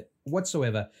wrong with it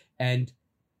whatsoever. And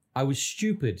I was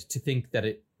stupid to think that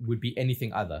it would be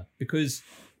anything other because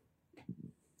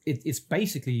it's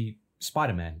basically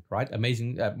Spider-Man, right?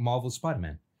 Amazing Marvel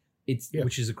Spider-Man.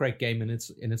 Which is a great game in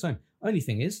its own. Only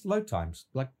thing is load times.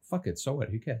 Like, fuck it. So what?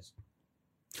 Who cares?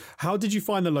 How did you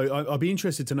find the load? I'd be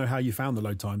interested to know how you found the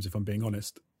load times, if I'm being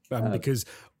honest, because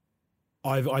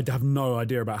I have no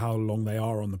idea about how long they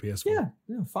are on the PS4.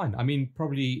 Yeah, fine. I mean,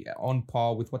 probably on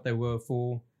par with what they were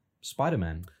for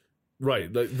Spider-Man. Right,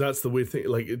 that's the weird thing.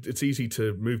 Like, it's easy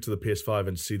to move to the PS5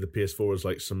 and see the PS4 as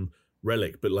like some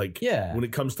relic, but like, when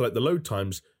it comes to like the load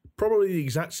times, probably the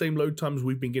exact same load times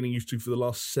we've been getting used to for the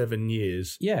last 7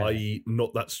 years. Yeah, i.e.,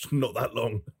 not that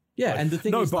long. Yeah, and the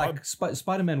thing is, like,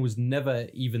 Spider-Man was never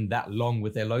even that long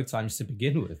with their load times to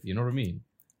begin with. You know what I mean?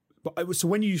 But so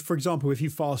when you, for example, if you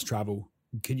fast travel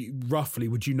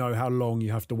would you know how long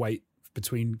you have to wait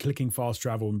between clicking fast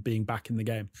travel and being back in the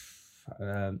game?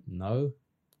 No,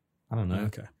 I don't know.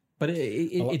 Okay. But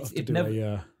it never.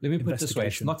 Let me put it this way: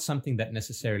 it's not something that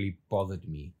necessarily bothered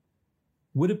me.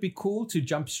 Would it be cool to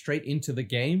jump straight into the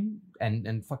game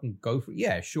and fucking go for it?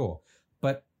 Yeah, sure.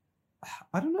 But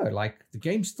I don't know. Like, the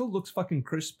game still looks fucking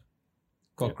crisp.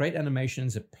 Got great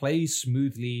animations. It plays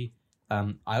smoothly.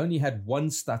 I only had one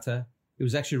stutter. It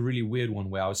was actually a really weird one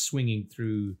where I was swinging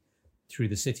through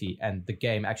the city and the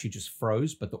game actually just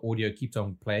froze, but the audio kept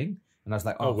on playing. And I was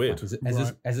like, oh weird. Fuck,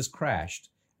 has this crashed?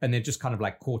 And then just kind of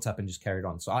like caught up and just carried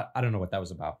on. So I don't know what that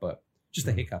was about, but just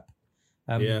a hiccup.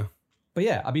 But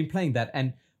yeah, I've been playing that.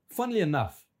 And funnily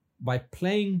enough, by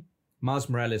playing Miles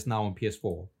Morales now on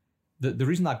PS4, the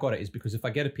reason I got it is because if I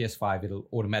get a PS5, it'll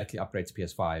automatically upgrade to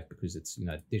PS5 because it's, you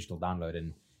know, digital download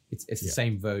and it's the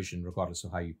same version regardless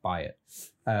of how you buy it.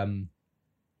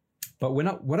 But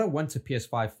what I went to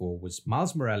PS5 for was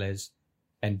Miles Morales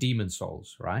and Demon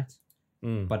Souls, right?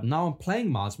 But now I'm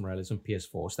playing Miles Morales on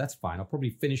PS4, so that's fine. I'll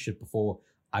probably finish it before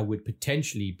I would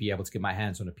potentially be able to get my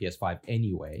hands on a PS5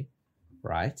 anyway,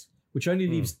 right? Which only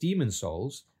leaves Demon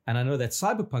Souls, and I know that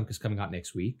Cyberpunk is coming out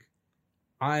next week.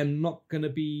 I'm not going to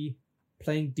be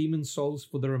playing Demon Souls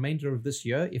for the remainder of this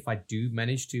year if I do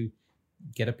manage to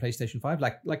get a PlayStation 5.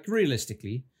 Like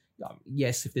realistically,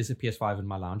 yes, if there's a PS5 in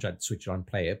my lounge, I'd switch it on and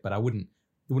play it, but it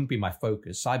wouldn't be my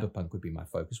focus. Cyberpunk would be my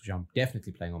focus, which I'm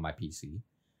definitely playing on my PC.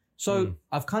 So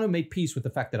I've kind of made peace with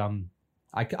the fact that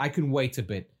I can wait a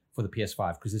bit for the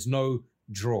PS5 because there's no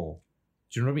draw.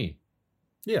 Do you know what I mean?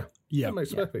 Yeah. That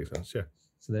makes perfect sense. Yeah.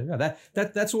 So there we go.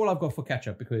 That's all I've got for catch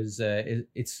up because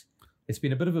it's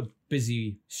been a bit of a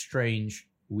busy, strange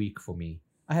week for me.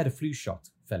 I had a flu shot,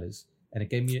 fellas, and it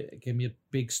gave me a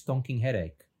big stonking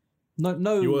headache. No,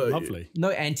 lovely. No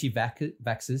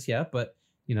anti-vaxxers here, but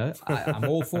you know I'm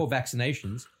all for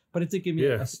vaccinations. But it did give me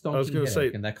a stonking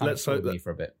headache, and that kind of slowed me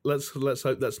for a bit. Let's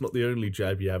hope that's not the only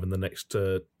jab you have in the next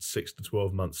 6 to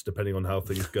 12 months, depending on how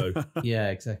things go.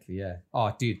 Yeah, exactly. Yeah.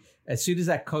 Oh, dude, as soon as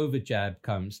that COVID jab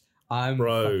comes, I'm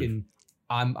going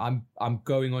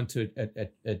onto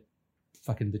a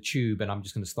fucking the tube, and I'm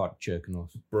just going to start jerking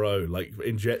off. Bro, like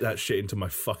inject that shit into my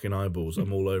fucking eyeballs.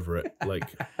 I'm all over it. Like,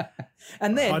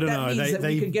 and then that means that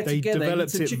we can get together and eat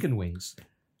some chicken wings.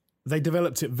 They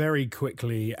developed it very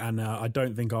quickly, and I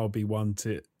don't think I'll be one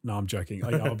to. No, I'm joking.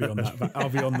 I'll be on that. I'll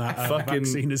be on that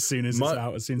vaccine as soon as it's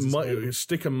out. As soon as it's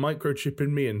stick a microchip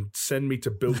in me and send me to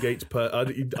Bill Gates.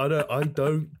 I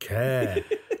don't care.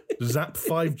 Zap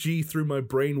 5G through my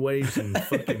brain waves and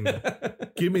fucking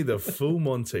give me the full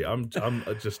Monty. I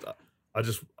just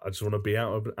want to be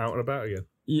out and about again.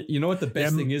 You know what the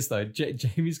best thing is though?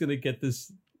 Jamie's going to get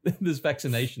this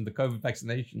vaccination, the COVID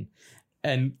vaccination.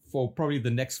 And for probably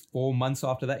the next 4 months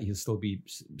after that, he'll still be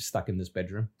stuck in this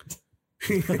bedroom.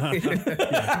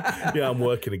 Yeah, I'm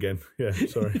working again. Yeah,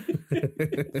 sorry.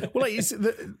 Well, like,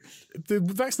 the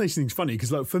vaccination thing's funny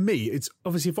because, like, for me, it's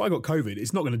obviously if I got COVID,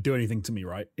 it's not going to do anything to me,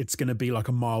 right? It's going to be like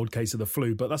a mild case of the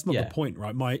flu, but that's not the point,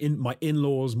 right? My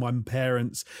in-laws, my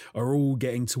parents are all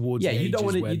getting towards the ages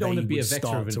where they would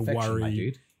start to worry. My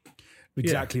dude.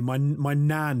 Exactly. Yeah. My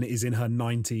nan is in her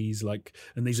 90s, like,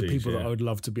 and these are people that I would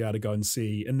love to be able to go and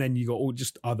see. And then you got all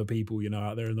just other people, you know,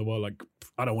 out there in the world. Like,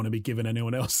 I don't want to be giving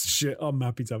anyone else shit. I'm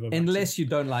happy to have a vaccine. Unless you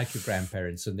don't like your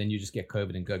grandparents, and then you just get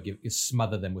COVID and go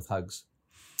smother them with hugs.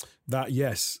 That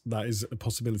is a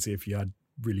possibility if you had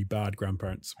really bad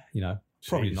grandparents. You know,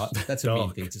 probably not. That's a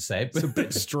mean thing to say. But it's a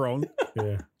bit strong.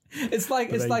 Yeah, it's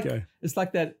like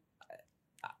that.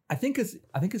 I think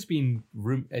it's been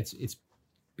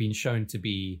been shown to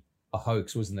be a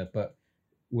hoax, wasn't it? But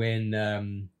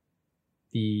when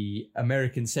the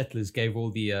American settlers gave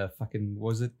all the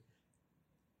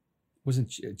wasn't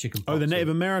chicken pox? Oh, the Native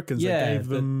Americans. Yeah, they gave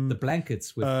them the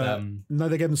blankets with no,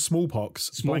 they gave them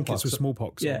smallpox. Blankets with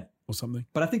smallpox. Yeah, or something.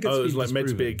 But I think it's it was like meant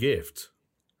to be a gift.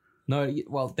 No,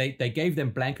 well, they gave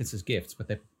them blankets as gifts, but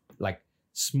they like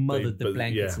smothered the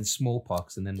blankets in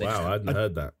smallpox, and then they I hadn't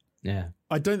heard that. Yeah,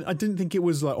 I didn't think it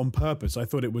was like on purpose. I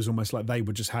thought it was almost like they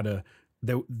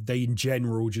they in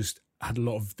general just had a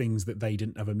lot of things that they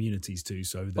didn't have immunities to.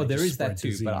 So there is that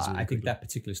too. But I think that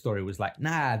particular story was like,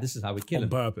 nah, this is how we kill on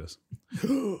them on purpose.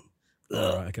 All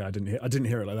right, okay, I didn't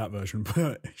hear it like that version,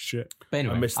 but shit. But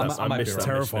anyway, I missed that. I missed that.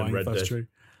 Terrifying. If that's true.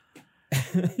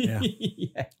 Yeah.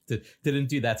 Didn't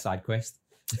do that side quest.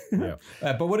 Yeah.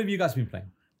 But what have you guys been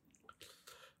playing?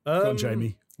 Go on,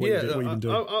 Jamie. What have you been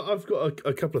doing? I've got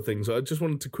a couple of things. I just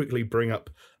wanted to quickly bring up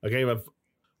a game I've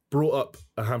brought up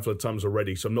a handful of times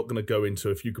already, so I'm not going to go into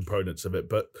a few components of it.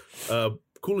 But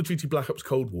Call of Duty Black Ops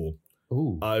Cold War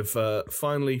Ooh. I've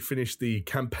finally finished the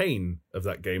campaign of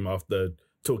that game after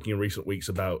talking in recent weeks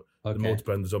about the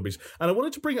multiplayer and the zombies. And I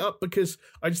wanted to bring it up because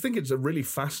I just think it's a really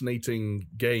fascinating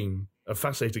game, a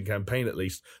fascinating campaign at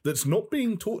least, that's not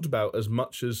being talked about as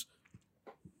much as,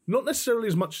 not necessarily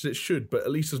as much as it should, but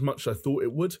at least as much as I thought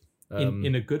it would.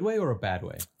 In a good way or a bad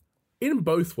way? In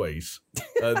both ways.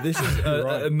 This is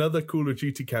another Call of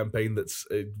Duty campaign that's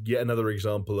yet another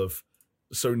example of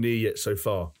so near yet so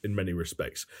far in many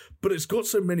respects. But it's got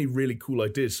so many really cool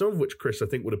ideas, some of which, Chris, I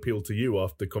think would appeal to you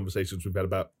after conversations we've had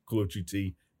about Call of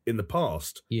Duty in the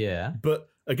past. Yeah. But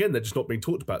again, they're just not being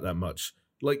talked about that much.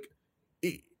 Like,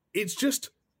 it's just,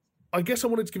 I guess I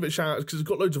wanted to give it a shout out because it's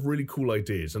got loads of really cool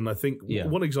ideas. And I think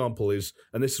one example is,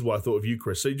 and this is why I thought of you,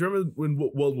 Chris. So do you remember when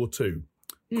World War II?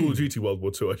 Call of Duty World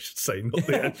War II, I should say, not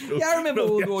the actual. Yeah, I remember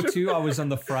World War II. I was on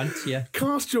the front, yeah.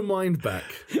 Cast your mind back.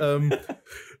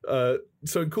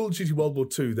 So in Call of Duty World War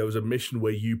II, there was a mission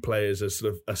where you play as a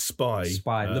sort of a spy.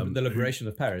 The liberation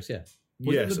of Paris, yeah.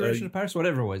 Was it Liberation of Paris?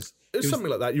 Whatever it was. It's something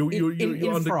like that. You're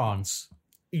in France.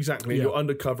 Exactly. Yeah. You're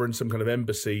undercover in some kind of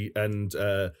embassy, and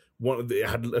it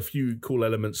had a few cool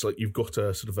elements, like you've got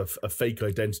a sort of a fake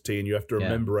identity, and you have to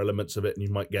remember elements of it, and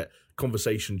you might get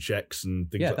conversation checks and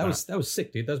things like that. That was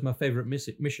sick, dude. That was my favorite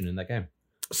mission in that game.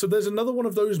 So there's another one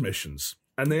of those missions,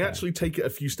 and they actually take it a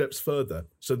few steps further.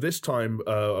 So this time,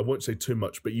 I won't say too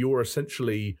much, but you're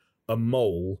essentially a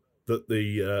mole that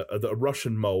a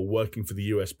Russian mole working for the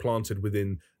US planted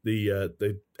within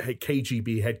the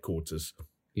KGB headquarters.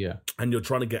 Yeah. And you're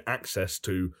trying to get access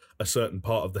to a certain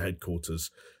part of the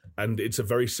headquarters. And it's a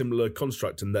very similar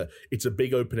construct in that it's a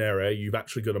big open area. You've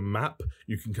actually got a map.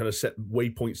 You can kind of set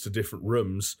waypoints to different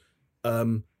rooms.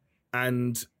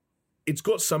 And it's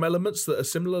got some elements that are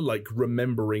similar, like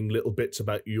remembering little bits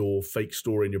about your fake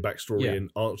story and your backstory and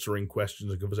answering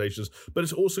questions and conversations. But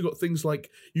it's also got things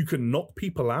like you can knock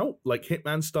people out, like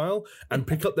Hitman style, and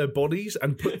pick up their bodies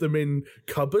and put them in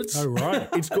cupboards. Oh, right.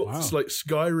 It's got like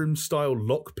Skyrim style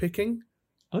lock picking.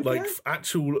 Okay. Like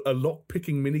a lock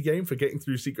picking minigame for getting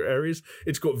through secret areas.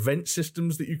 It's got vent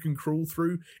systems that you can crawl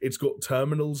through. It's got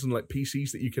terminals and like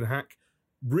PCs that you can hack.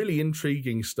 Really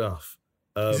intriguing stuff.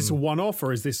 Is this a one-off,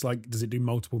 or is this like, does it do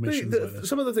multiple missions?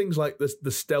 Some of the things like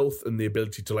the stealth and the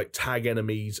ability to like tag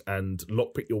enemies and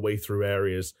lockpick your way through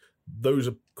areas, those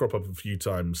crop up a few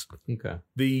times. Okay.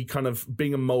 The kind of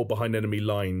being a mole behind enemy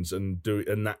lines and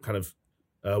that kind of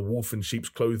wolf in sheep's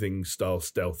clothing style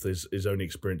stealth is only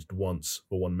experienced once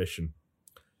for one mission.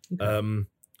 Okay.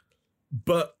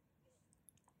 But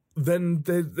then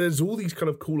there's all these kind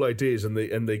of cool ideas, and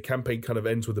the campaign kind of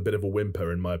ends with a bit of a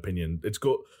whimper, in my opinion. It's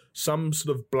got some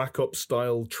sort of Black Ops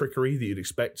style trickery that you'd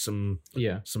expect, some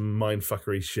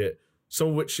mindfuckery shit, some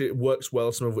of which it works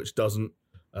well, some of which doesn't.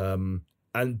 But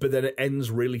then it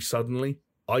ends really suddenly.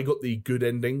 I got the good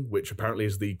ending, which apparently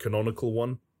is the canonical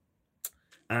one,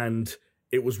 and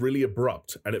it was really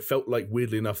abrupt, and it felt like,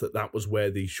 weirdly enough, that was where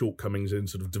the shortcomings in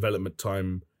sort of development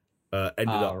time ended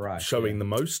up showing the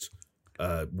most.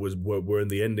 Were in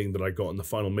the ending that I got in the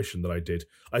final mission that I did.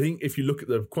 I think if you look at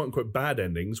the quote-unquote bad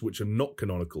endings, which are not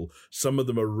canonical, some of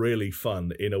them are really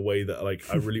fun in a way that like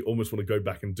I really almost want to go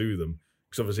back and do them,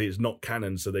 because obviously it's not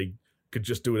canon, so they could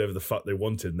just do whatever the fuck they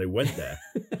wanted and they went there.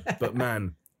 But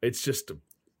man, it's just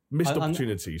missed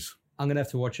opportunities. I'm going to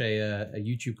have to watch a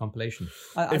YouTube compilation.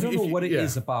 I don't know what it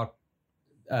is about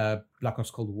Black Ops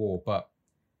Cold War, but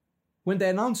when they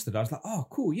announced it, I was like, oh,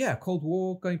 cool, yeah, Cold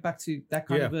War, going back to that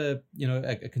kind of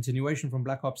a continuation from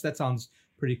Black Ops. That sounds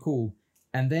pretty cool.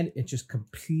 And then it just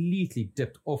completely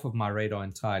dipped off of my radar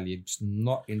entirely. Just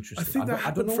not interested. I think that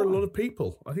happened for a lot of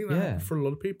people.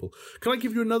 Can I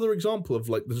give you another example of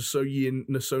like the so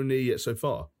near yet so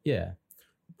far? Yeah.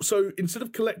 So instead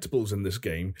of collectibles in this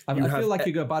game, I feel like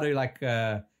you're about to like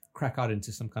crack out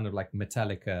into some kind of like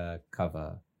Metallica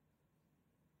cover.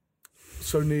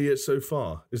 So near yet so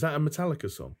far. Is that a Metallica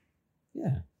song?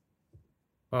 Yeah.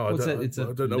 Oh, it's a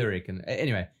lyric. And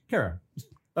anyway, Kara.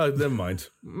 Oh, never mind.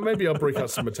 Maybe I'll break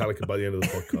out some Metallica by the end of the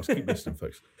podcast. Keep listening,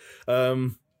 folks.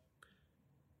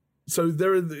 So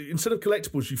instead of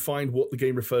collectibles, you find what the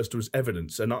game refers to as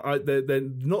evidence, and they're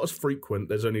not as frequent.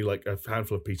 There's only like a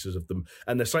handful of pieces of them,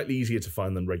 and they're slightly easier to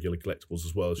find than regular collectibles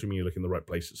as well, assuming you look in the right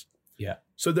places. Yeah.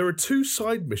 So there are 2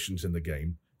 side missions in the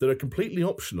game that are completely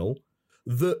optional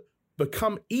that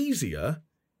become easier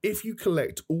if you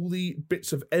collect all the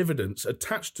bits of evidence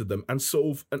attached to them and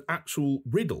solve an actual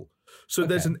riddle. So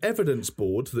there's an evidence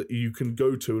board that you can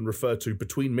go to and refer to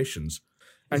between missions.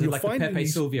 And you'll like find the Pepe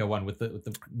Sylvia one with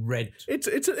the red. It's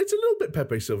a little bit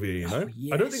Pepe Sylvia, you know.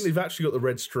 Yes. I don't think they've actually got the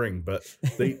red string, but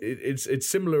it's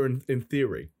similar in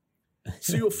theory.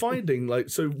 So you're finding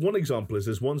so one example is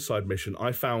there's one side mission.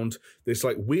 I found this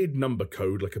weird number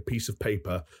code, like a piece of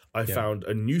paper. I found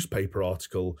a newspaper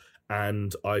article,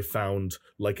 and I found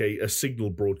a signal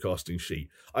broadcasting sheet.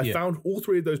 I found all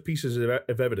three of those pieces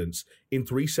of evidence in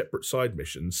three separate side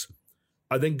missions.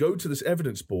 I then go to this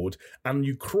evidence board and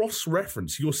you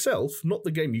cross-reference yourself, not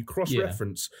the game, you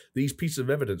cross-reference these pieces of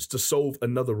evidence to solve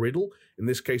another riddle. In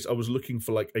this case, I was looking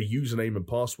for a username and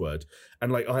password,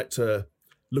 and I had to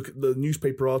look at the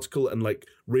newspaper article and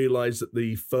realize that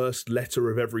the first letter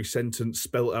of every sentence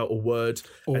spelled out a word.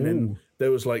 Ooh. And then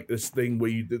there was this thing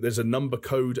where there's a number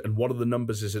code and one of the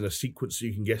numbers is in a sequence so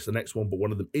you can guess the next one, but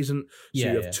one of them isn't. So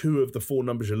you have two of the four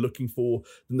numbers you're looking for.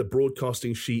 Then the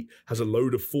broadcasting sheet has a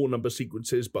load of 4 number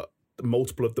sequences, but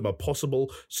multiple of them are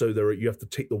possible. So you have to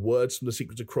take the words from the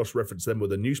sequence and cross-reference them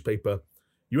with a newspaper.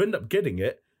 You end up getting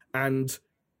it, and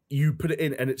you put it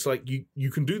in, and it's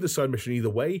you can do the side mission either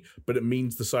way, but it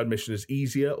means the side mission is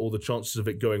easier, or the chances of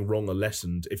it going wrong are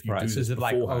lessened if you do this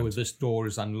beforehand. This door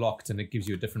is unlocked and it gives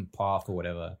you a different path or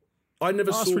whatever. I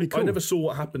never saw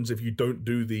what happens if you don't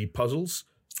do the puzzles,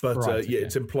 but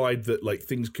it's implied that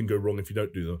things can go wrong if you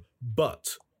don't do them.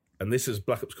 But, and this is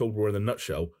Black Ops Cold War in a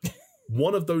nutshell,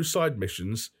 one of those side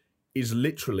missions is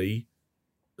literally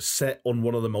set on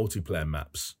one of the multiplayer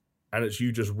maps, and it's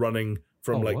you just running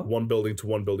from one building to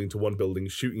one building to one building,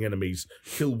 shooting enemies,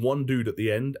 kill one dude at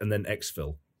the end, and then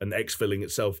exfil. And exfilling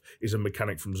itself is a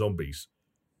mechanic from Zombies.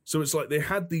 So it's they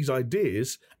had these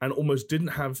ideas and almost didn't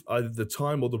have either the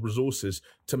time or the resources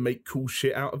to make cool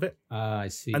shit out of it. I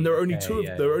see. And there are only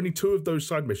there are only 2 of those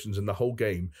side missions in the whole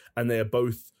game, and they are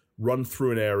both run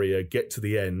through an area, get to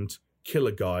the end, kill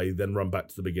a guy, then run back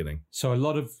to the beginning. So a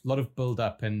lot of build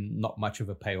up and not much of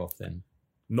a payoff then.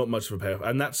 Not much of a payoff,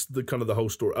 and that's the kind of the whole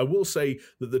story. I will say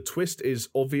that the twist is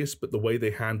obvious, but the way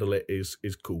they handle it is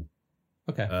cool.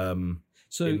 Okay.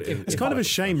 So it's kind of a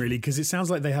shame, really, because it sounds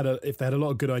like they had a lot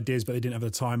of good ideas, but they didn't have the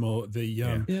time or the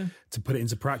to put it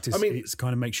into practice. I mean, it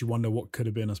kind of makes you wonder what could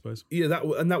have been, I suppose. Yeah,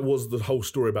 that was the whole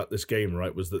story about this game,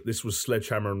 right? Was that this was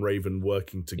Sledgehammer and Raven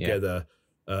working together.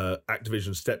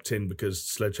 Activision stepped in because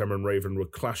Sledgehammer and Raven were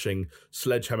clashing.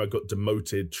 Sledgehammer got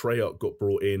demoted. Treyarch got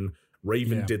brought in.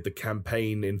 Raven did the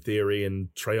campaign in theory, and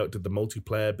Treyarch did the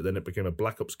multiplayer, but then it became a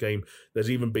Black Ops game. There's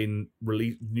even been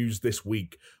news this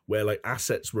week where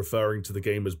assets referring to the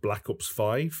game as Black Ops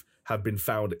 5 have been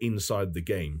found inside the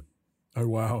game. Oh,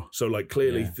 wow. So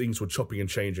clearly things were chopping and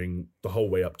changing the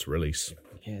whole way up to release.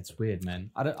 Yeah, it's weird,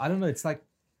 man. I don't know. It's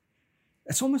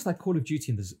it's almost like Call of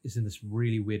Duty is in this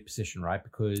really weird position, right?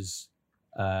 Because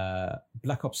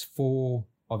Black Ops 4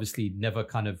 obviously never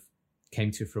kind of came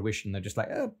to fruition. They're just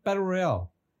Battle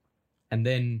Royale. And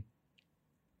then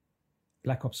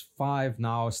Black Ops 5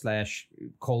 now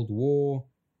 / Cold War,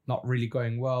 not really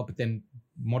going well, but then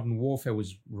Modern Warfare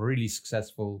was really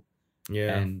successful.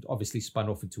 Yeah. And obviously spun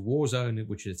off into Warzone,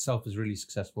 which itself is really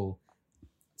successful.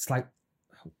 It's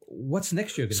what's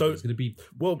next year going to be? It's going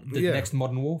to be the next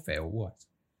Modern Warfare or what?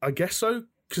 I guess so.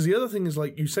 Because the other thing is,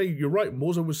 you say, you're right,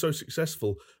 Warzone was so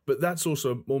successful, but that's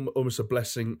also almost a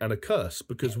blessing and a curse,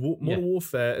 because Modern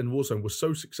Warfare and Warzone were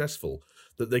so successful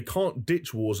that they can't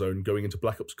ditch Warzone going into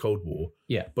Black Ops Cold War.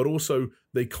 Yeah. But also,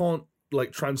 they can't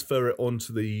transfer it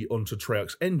onto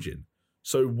Treyarch's engine.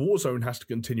 So Warzone has to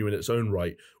continue in its own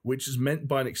right, which is meant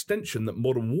by an extension that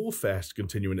Modern Warfare has to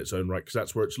continue in its own right, because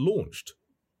that's where it's launched.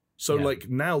 So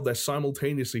now they're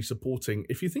simultaneously supporting,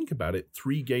 if you think about it,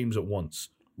 3 games at once,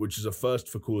 which is a first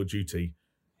for Call of Duty.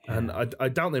 Yeah. And I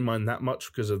doubt they mind that much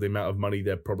because of the amount of money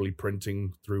they're probably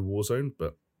printing through Warzone,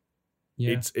 but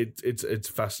it's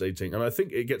fascinating. And I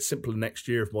think it gets simpler next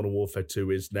year if Modern Warfare 2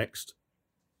 is next.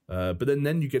 But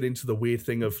then you get into the weird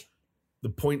thing of the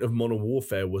point of Modern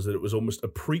Warfare was that it was almost a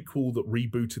prequel that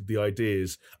rebooted the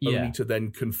ideas only to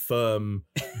then confirm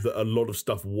that a lot of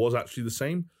stuff was actually the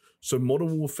same. So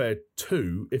Modern Warfare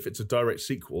 2, if it's a direct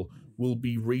sequel, will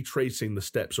be retracing the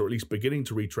steps, or at least beginning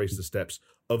to retrace the steps,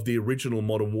 of the original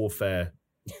Modern Warfare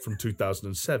from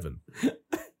 2007.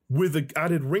 With the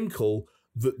added wrinkle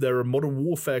that there are Modern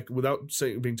Warfare, without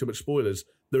being too much spoilers,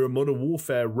 there are Modern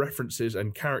Warfare references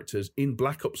and characters in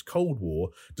Black Ops Cold War,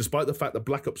 despite the fact that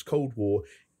Black Ops Cold War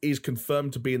is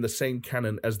confirmed to be in the same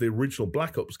canon as the original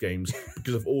Black Ops games,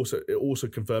 because it also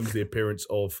confirms the appearance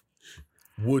of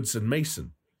Woods and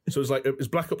Mason. So it's is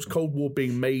Black Ops Cold War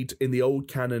being made in the old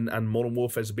canon and Modern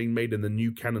Warfare is being made in the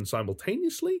new canon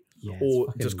simultaneously? Yeah,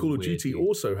 or does Call of Duty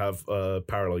also have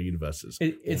parallel universes?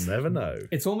 We'll never know.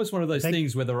 It's almost one of those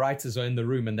things where the writers are in the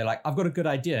room and they're like, I've got a good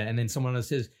idea. And then someone else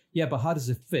says, yeah, but how does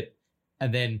it fit?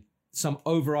 And then some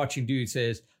overarching dude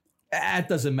says, It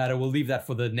doesn't matter. We'll leave that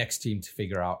for the next team to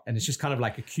figure out. And it's just kind of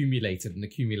like accumulated.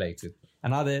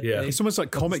 And now it's almost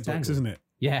like comic books, isn't it?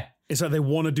 Yeah. It's like they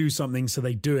want to do something, so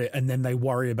they do it, and then they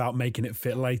worry about making it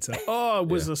fit later. Oh, it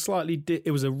was a slightly,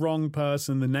 it was a wrong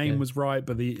person. The name was right,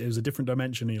 but it was a different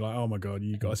dimension. And you're like, oh my God,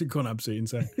 you guys have gone absolutely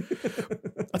insane.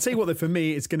 I'll tell you what, though, for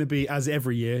me, it's going to be, as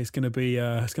every year, it's going to be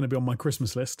on my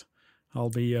Christmas list. I'll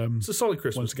be. It's a solid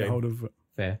Christmas game.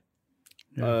 Fair.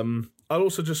 Yeah. I'll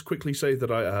also just quickly say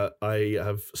that I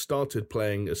have started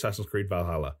playing Assassin's Creed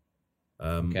Valhalla.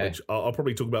 Which I'll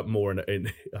probably talk about more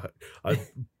in I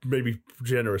maybe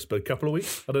generous, but a couple of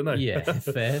weeks. I don't know. Yeah,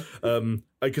 fair.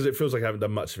 Because it feels like I haven't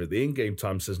done much of it. The in-game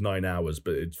time says 9 hours,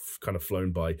 but it's kind of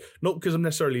flown by. Not because I'm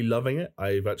necessarily loving it.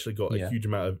 I've actually got a huge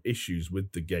amount of issues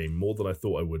with the game, more than I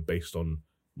thought I would, based on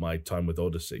my time with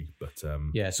Odyssey. But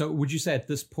So would you say at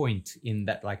this point in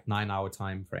that 9-hour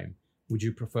time frame, would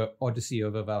you prefer Odyssey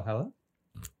over Valhalla?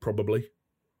 Probably.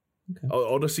 Okay.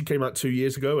 Odyssey came out 2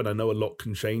 years ago, and I know a lot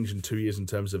can change in 2 years in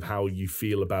terms of how you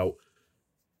feel about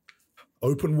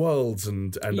open worlds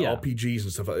and RPGs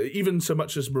and stuff like that. Even so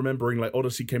much as remembering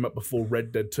Odyssey came up before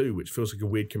Red Dead 2, which feels like a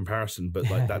weird comparison, but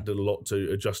that did a lot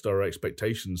to adjust our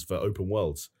expectations for open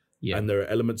worlds. Yeah. And there are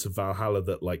elements of Valhalla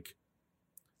that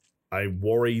I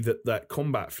worry that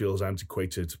combat feels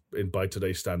antiquated by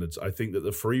today's standards. I think that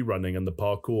the free running and the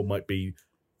parkour might be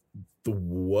the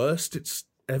worst it's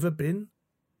ever been.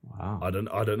 Wow. I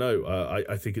don't know.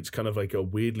 I think it's kind of like a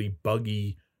weirdly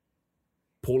buggy,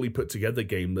 poorly put together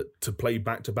game that to play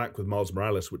back to back with Miles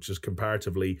Morales, which is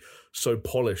comparatively so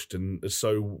polished and is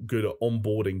so good at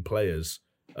onboarding players,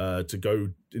 to go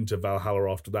into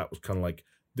Valhalla after that was kind of like,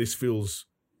 this feels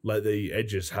like the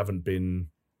edges haven't been,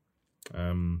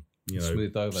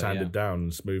 smoothed over, sanded down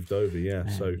and smoothed over. Yeah.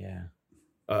 Man, so yeah.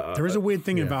 There is a weird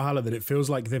thing in Valhalla that it feels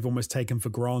like they've almost taken for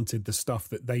granted the stuff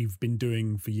that they've been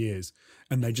doing for years,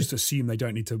 and they just assume they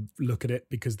don't need to look at it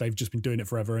because they've just been doing it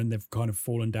forever, and they've kind of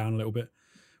fallen down a little bit.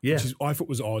 Yeah, which I thought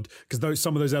was odd because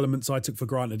some of those elements I took for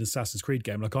granted in Assassin's Creed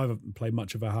game. I haven't played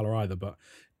much of Valhalla either, but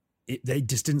they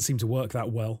just didn't seem to work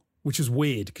that well, which is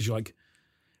weird because you're like,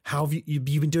 how have you've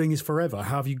been doing this forever?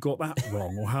 How have you got that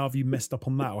wrong, or how have you messed up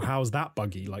on that, or how's that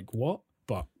buggy? Like what?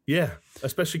 But yeah,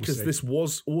 especially because this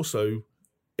was also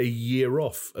a year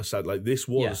off.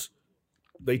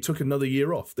 They took another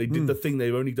year off. They did the thing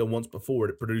they've only done once before,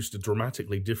 and it produced a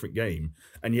dramatically different game.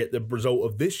 And yet the result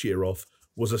of this year off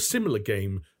was a similar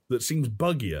game that seems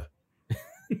buggier.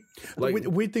 The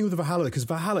weird thing with Valhalla, because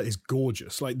Valhalla is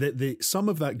gorgeous. Like the some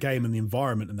of that game and the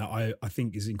environment and that I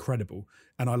think is incredible,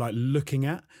 and I like looking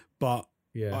at. But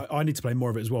I need to play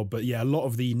more of it as well. But yeah, a lot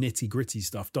of the nitty gritty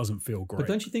stuff doesn't feel great. But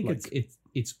don't you think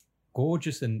it's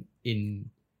gorgeous in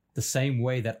the same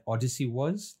way that Odyssey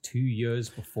was 2 years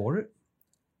before it?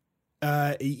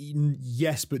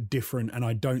 Yes, but different. And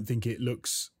I don't think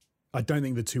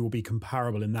the two will be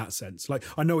comparable in that sense. Like,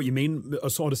 I know what you mean.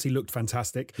 Odyssey looked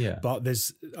fantastic. Yeah. But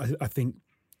I think,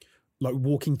 like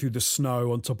walking through the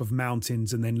snow on top of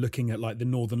mountains and then looking at the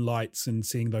Northern Lights and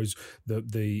seeing those,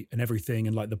 the and everything,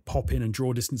 and the pop in and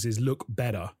draw distances look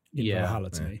better in Valhalla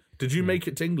to me. Did you make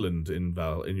it to England in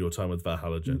your time with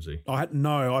Valhalla, Jonesy?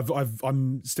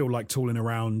 I'm still tooling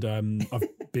around. I've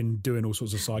been doing all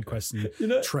sorts of side quests and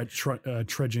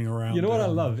trudging around. You know what I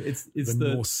love? It's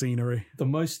the Norse scenery. The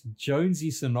most Jonesy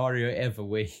scenario ever,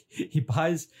 where he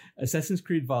buys Assassin's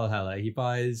Creed Valhalla, he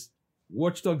buys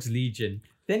Watch Dogs Legion,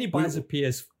 then he buys a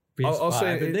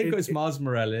PS5, and then goes Miles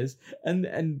Morales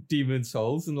and Demon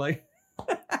Souls, and I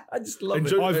just love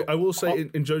it. I will say,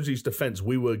 in Jonesy's defense,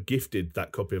 we were gifted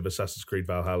that copy of Assassin's Creed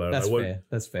Valhalla.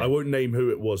 That's fair. I won't name who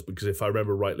it was because if I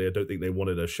remember rightly, I don't think they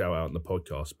wanted a shout out in the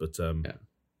podcast, but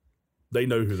they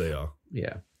know who they are.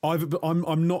 Yeah.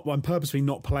 I'm purposely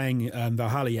not playing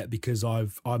Valhalla yet because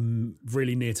I'm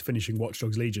really near to finishing Watch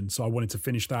Dogs Legion, so I wanted to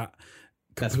finish that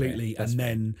completely and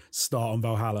then start on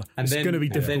Valhalla. And it's going to be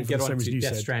difficult. And then get on to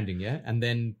Death Stranding, and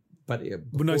then. But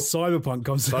no, Cyberpunk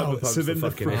comes out. So then the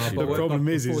problem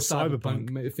is Cyberpunk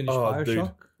finished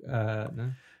Bioshock.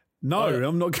 No,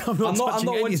 I'm not touching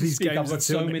any of these games. I've got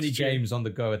so many games on the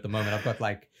go at the moment. I've got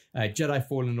Jedi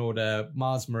Fallen Order,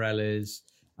 Miles Morales.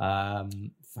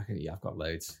 I've got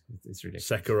loads. It's ridiculous.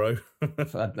 Sekiro.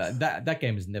 that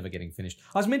game is never getting finished.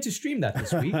 I was meant to stream that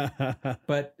this week,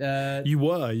 but you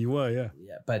were, yeah.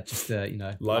 Yeah, but just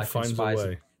life finds a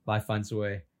way. Life finds a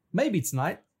way. Maybe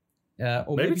tonight.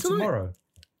 Or maybe tomorrow.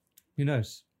 Who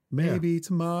knows? Maybe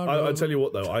tomorrow. I'll tell you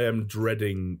what, though. I am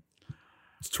dreading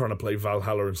trying to play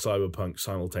Valhalla and Cyberpunk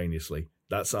simultaneously.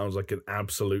 That sounds like an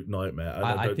absolute nightmare.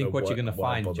 I think what you're going to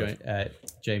find,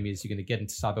 Jamie, is you're going to get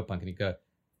into Cyberpunk and you go,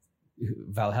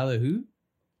 Valhalla who?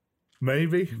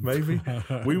 Maybe.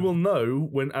 We will know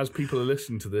when, as people are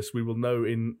listening to this, we will know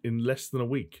in less than a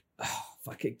week. Oh,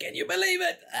 fuck it. Can you believe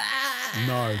it?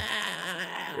 No.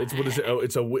 It's what is it? Oh,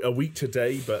 it's a week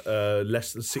today, but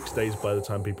less than 6 days by the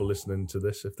time people listening to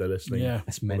this, if they're listening on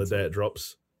the day it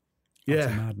drops.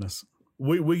 That's madness.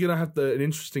 We're going to have an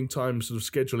interesting time sort of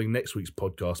scheduling next week's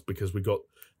podcast because we got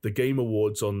the Game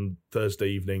Awards on Thursday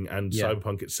evening and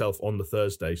Cyberpunk itself on the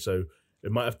Thursday. So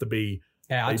it might have to be...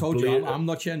 Yeah, I told you I'm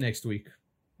not here next week.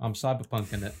 I'm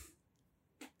Cyberpunking it.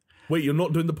 Wait, you're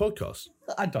not doing the podcast?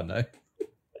 I don't know.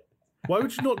 Why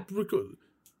would you not record...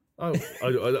 Oh,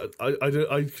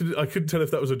 I couldn't tell if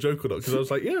that was a joke or not because I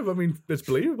was like, yeah, I mean, it's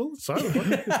believable. It's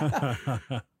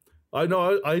Cyberpunk. I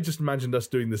know. I just imagined us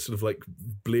doing this sort of like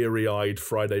bleary-eyed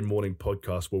Friday morning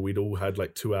podcast where we'd all had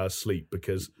like 2 hours sleep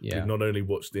because we'd not only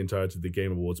watched the entirety of the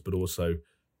Game Awards but also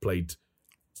played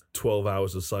 12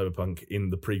 hours of Cyberpunk in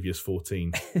the previous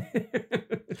 14.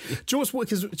 What's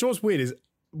weird is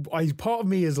part of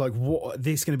me is like, what?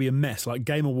 This is going to be a mess. Like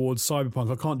Game Awards,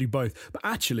 Cyberpunk. I can't do both. But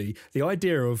actually, the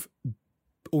idea of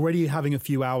already having a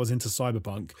few hours into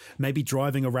Cyberpunk, maybe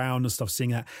driving around and stuff,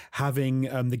 seeing that, having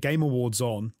the Game Awards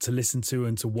on to listen to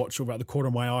and to watch about the corner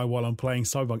of my eye while I'm playing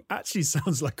Cyberpunk actually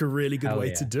sounds like a really good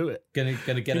way to do it. Gonna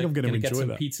get some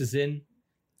pizzas in,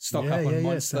 stock up on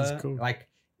Monster. Cool. Like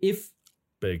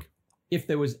if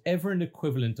there was ever an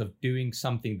equivalent of doing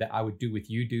something that I would do with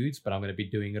you dudes, but I'm going to be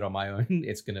doing it on my own,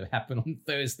 it's going to happen on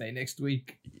Thursday next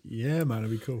week. Yeah, man,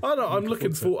 it'd be cool. I know. I'm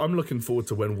looking forward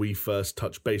to when we first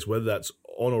touch base, whether that's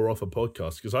on or off a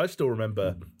podcast, because I still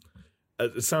remember.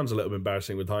 It sounds a little bit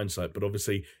embarrassing with hindsight, but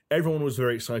obviously everyone was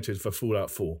very excited for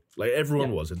Fallout 4. Like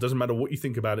everyone was. It doesn't matter what you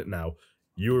think about it now.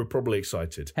 You were probably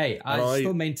excited. Hey, I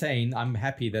still maintain I'm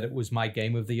happy that it was my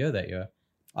game of the year that year.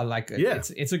 I like it. Yeah.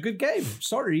 It's a good game.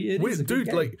 Sorry, it is a good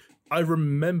game. Like I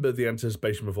remember the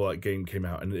anticipation before that game came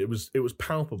out, and it was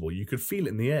palpable. You could feel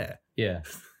it in the air. Yeah.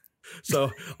 So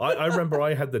I remember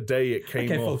I had the day it came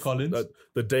off. Phil Collins.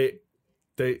 The day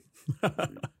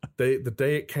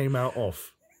it came out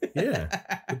off. Yeah,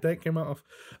 the day it came out off.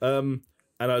 And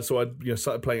I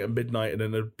started playing at midnight, and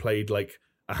then I played like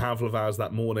a handful of hours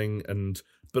that morning,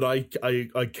 but I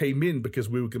came in because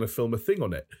we were going to film a thing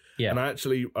on it. Yeah. And I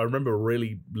remember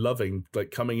really loving like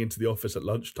coming into the office at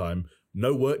lunchtime,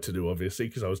 no work to do, obviously,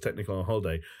 because I was technically on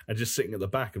holiday, and just sitting at the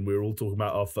back, and we were all talking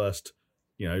about our first,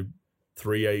 2,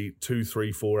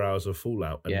 3, 4 hours of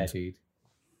Fallout. And dude.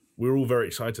 We were all very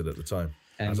excited at the time,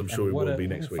 as I'm sure we will be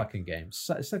next week. Fucking game.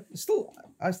 So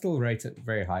I still rate it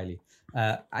very highly.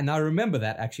 And I remember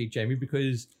that actually, Jamie,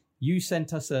 because you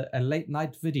sent us a late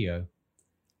night video.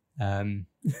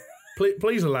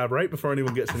 Please elaborate before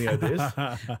anyone gets any ideas.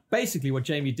 Basically, what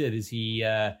Jamie did is he...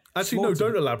 Actually, no,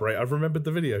 don't elaborate. I've remembered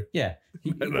the video. Yeah.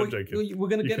 I'm joking. We're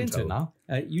going to get into it now.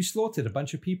 You slaughtered a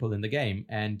bunch of people in the game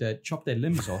and chopped their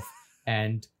limbs off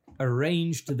and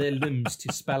arranged their limbs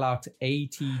to spell out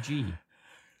ATG.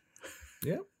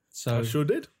 Yeah, so I sure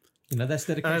did. That's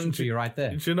dedication for you right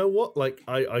there. Do you know what? Like,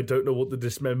 I don't know what the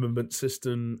dismemberment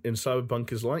system in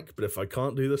Cyberpunk is like, but if I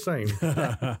can't do the same,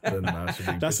 then I should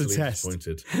be that's a test.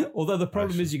 Disappointed. Although the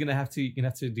problem is you're gonna have to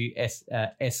do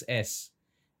SS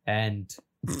and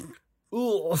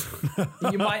you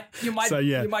might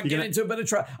get into a bit of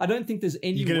trouble. I don't think there's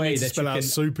any way that spell you out can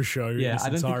SuperShow. Yeah, I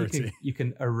don't think you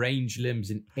can arrange limbs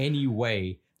in any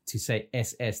way to say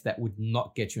SS that would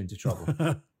not get you into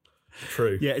trouble.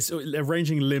 True. Yeah, it's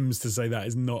arranging limbs to say that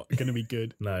is not going to be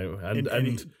good. No, and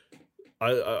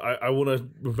I want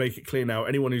to make it clear now.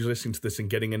 Anyone who's listening to this and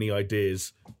getting any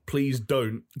ideas, please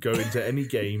don't go into any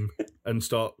game and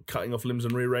start cutting off limbs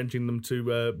and rearranging them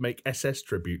to make SS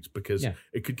tributes because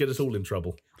it could get us all in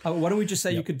trouble. Why don't we just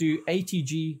say you could do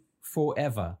ATG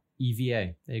forever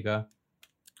EVA? There you go.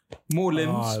 More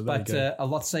limbs, but a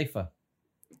lot safer.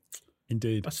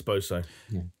 Indeed, I suppose so.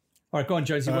 Yeah. All right, go on,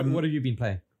 Josie. What have you been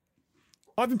playing?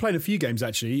 I've been playing a few games,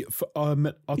 actually. I'll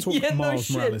talk Miles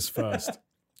Morales first.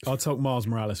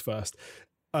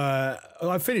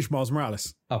 I finished Miles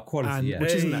Morales. Oh, quality,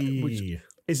 which isn't which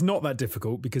is not that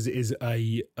difficult because it is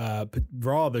a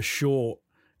rather short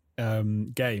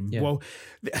game. Yeah. Well,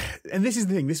 and this is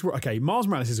the thing. Miles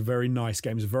Morales is a very nice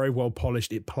game. It's very well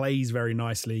polished. It plays very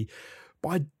nicely. But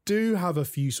I do have a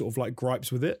few sort of like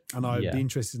gripes with it, and I'd be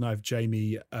interested to know if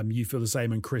Jamie, you feel the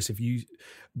same, and Chris,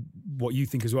 what you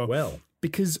think as well. Well,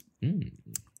 because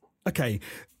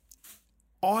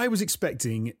I was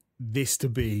expecting this to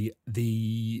be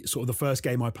the sort of the first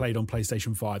game I played on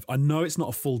PlayStation 5. I know it's not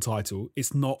a full title,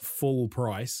 it's not full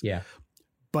price,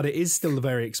 but it is still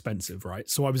very expensive, right?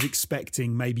 So I was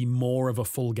expecting maybe more of a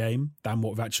full game than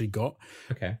what we've actually got.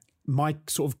 Okay, my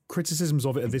sort of criticisms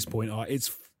of it at this point are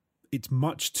it's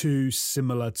much too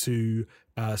similar to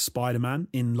Spider-Man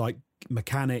in like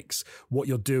mechanics, what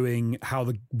you're doing, how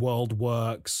the world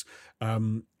works.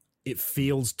 It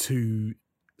feels too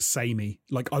samey.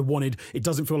 Like it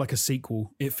doesn't feel like a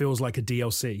sequel. It feels like a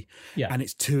DLC. Yeah. And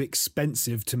it's too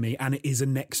expensive to me. And it is a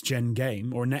next gen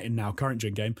game, or now current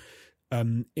gen game.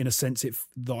 In a sense,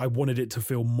 that I wanted it to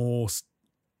feel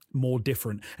more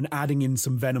different, and adding in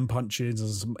some venom punches and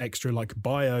some extra like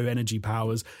bio energy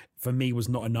powers for me was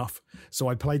not enough. So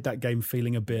I played that game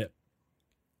feeling a bit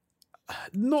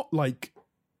not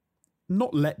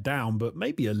let down, but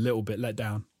maybe a little bit let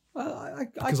down. I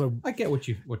get what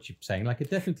you're saying. Like, it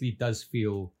definitely does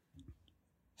feel,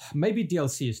 maybe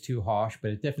DLC is too harsh,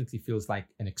 but it definitely feels like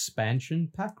an expansion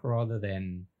pack rather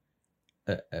than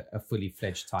a fully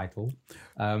fledged title.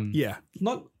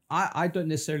 I don't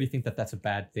necessarily think that that's a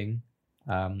bad thing,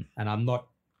 and I'm not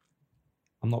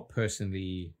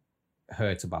personally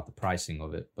hurt about the pricing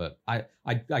of it, but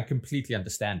I completely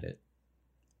understand it.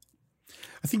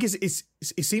 I think it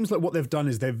seems like what they've done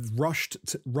is they've rushed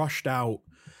out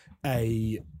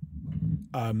and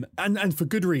for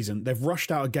good reason. They've rushed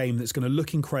out a game that's going to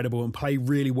look incredible and play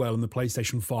really well on the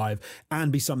PlayStation 5 and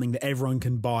be something that everyone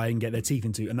can buy and get their teeth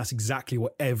into. And that's exactly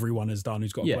what everyone has done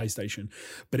who's got a PlayStation.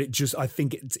 But I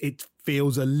think it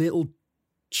feels a little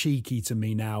cheeky to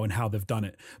me now in how they've done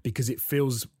it, because it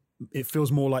feels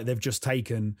more like they've just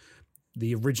taken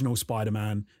the original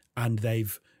Spider-Man and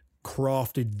they've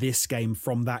crafted this game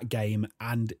from that game,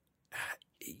 and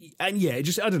yeah, it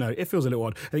just, I don't know, it feels a little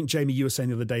odd. I think, Jamie, you were saying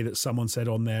the other day that someone said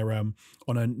on their on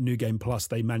a New Game Plus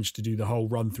they managed to do the whole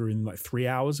run through in like 3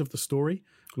 hours of the story.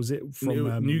 Was it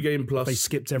from New Game Plus? They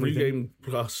skipped everything. New Game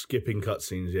Plus skipping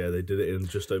cutscenes. Yeah, they did it in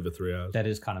just over 3 hours. That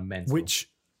is kind of mental. Which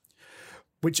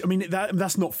I mean,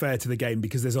 that's not fair to the game,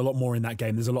 because there's a lot more in that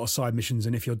game. There's a lot of side missions,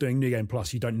 and if you're doing New Game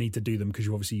Plus, you don't need to do them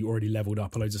because you already leveled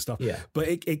up loads of stuff. Yeah. But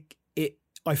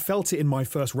I felt it in my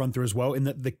first run through as well, in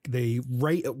that the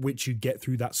rate at which you get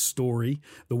through that story,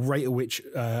 the rate at which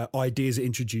ideas are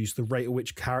introduced, the rate at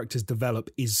which characters develop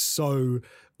is so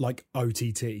like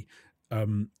OTT.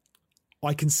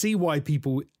 I can see why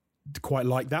people quite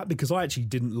like that, because I actually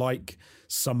didn't like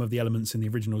some of the elements in the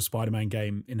original Spider-Man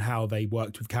game in how they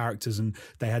worked with characters, and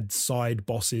they had side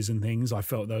bosses and things. I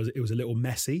felt it was a little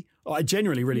messy. I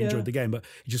genuinely really enjoyed the game, but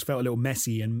it just felt a little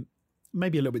messy and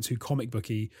maybe a little bit too comic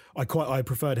booky. I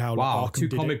preferred how Arkham too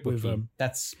did comic it booky. with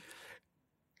That's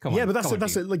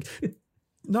like.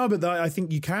 No, but I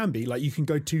think you can be like, you can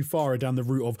go too far down the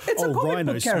route of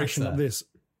Rhino smashing up this.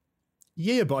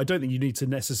 Yeah, but I don't think you need to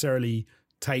necessarily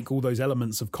take all those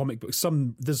elements of comic books.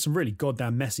 There's some really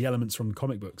goddamn messy elements from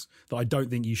comic books that I don't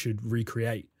think you should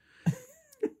recreate.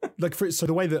 So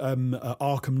the way that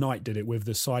Arkham Knight did it with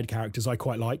the side characters, I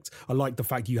quite liked. I liked the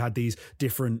fact you had these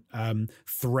different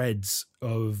threads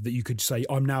of that you could say,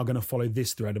 I'm now going to follow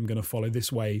this thread, I'm going to follow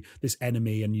this way, this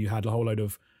enemy, and you had a whole load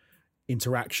of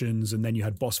interactions, and then you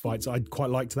had boss fights. I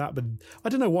quite liked that, but I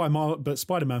don't know why. But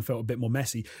Spider-Man felt a bit more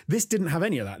messy. This didn't have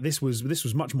any of that. This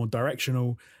was much more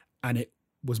directional, and it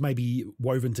was maybe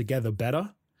woven together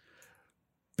better,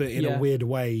 but in a weird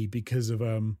way because of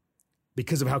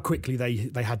how quickly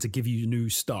they had to give you new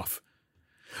stuff.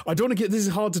 I don't want to this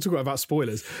is hard to talk about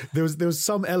spoilers. There was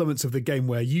some elements of the game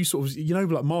where you sort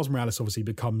of, like Miles Morales obviously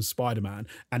becomes Spider-Man,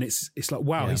 and it's like,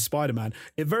 wow, he's Spider-Man.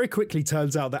 It very quickly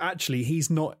turns out that actually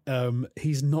he's not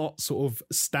sort of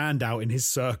standout in his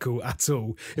circle at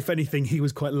all. If anything, he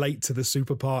was quite late to the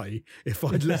super party,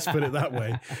 let's put it that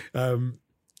way.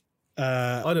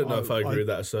 I don't know if I agree with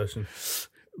that assertion.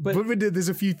 But there's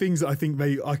a few things that I think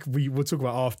we will talk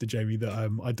about after, Jamie, that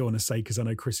I don't want to say because I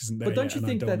know Chris isn't there. But don't yet, you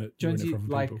think that, Jonesy,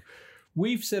 like,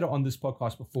 we've said it on this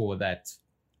podcast before that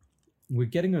we're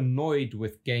getting annoyed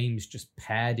with games just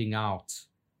padding out.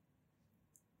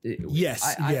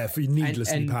 Yes, for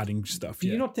needlessly padding stuff. Do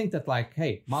you not think that, like,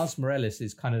 hey, Miles Morales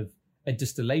is kind of a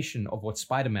distillation of what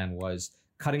Spider-Man was,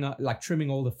 cutting out, like, trimming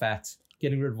all the fat,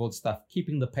 getting rid of all the stuff,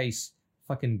 keeping the pace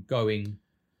fucking going.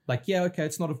 Like, yeah, okay,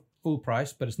 it's not a full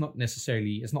price, but it's not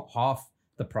half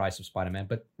the price of Spider-Man.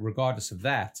 But regardless of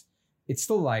that, it's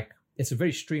still like, it's a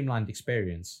very streamlined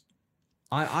experience.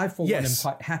 I for one, am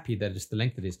quite happy that it's the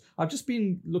length it is. I've just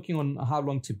been looking on how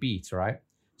long to beat, right?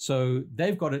 So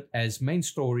they've got it as main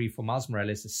story for Miles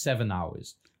Morales is 7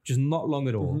 hours, which is not long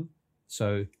at all. Mm-hmm.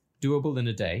 So doable in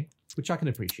a day, which I can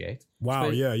appreciate. Wow,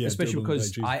 especially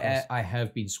because I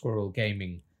have been squirrel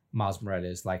gaming Miles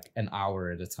Morales like an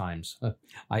hour at a time. So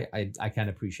I can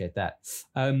appreciate that.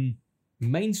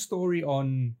 Main story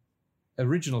on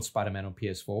original Spider-Man on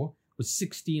PS4 was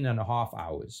 16 and a half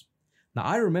hours. Now,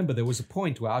 I remember there was a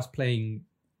point where I was playing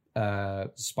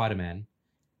Spider-Man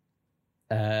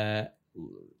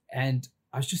And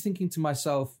I was just thinking to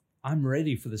myself, I'm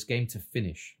ready for this game to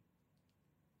finish.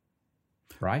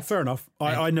 Right? Fair enough.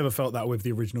 I never felt that with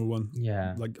the original one.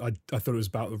 Yeah. Like, I thought it was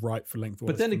about the right for length.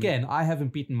 But then again, I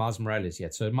haven't beaten Miles Morales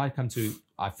yet. So it might come to,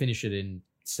 I finish it in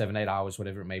 7-8 hours,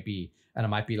 whatever it may be. And I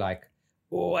might be like,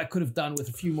 oh, I could have done with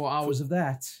a few more hours of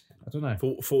that. I don't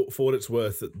know. For what it's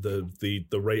worth,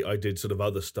 the rate I did sort of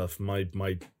other stuff, my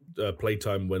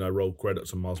playtime when I rolled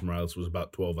credits on Miles Morales was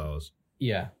about 12 hours.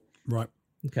 Yeah. Right.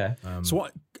 Okay.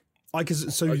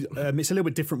 It's a little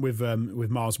bit different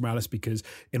with Miles Morales, because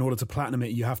in order to platinum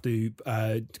it, you have to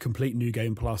complete New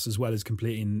Game Plus as well as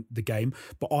completing the game.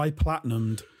 But I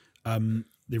platinumed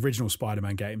the original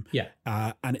Spider-Man game. Yeah.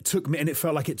 And it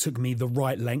felt like it took me the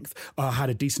right length. I had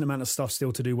a decent amount of stuff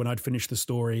still to do when I'd finished the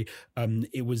story.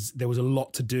 There was a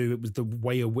lot to do. It was the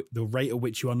rate at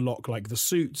which you unlock like the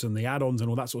suits and the add-ons and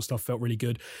all that sort of stuff felt really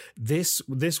good. This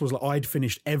was like I'd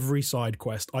finished every side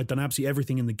quest. I'd done absolutely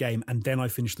everything in the game, and then I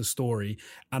finished the story,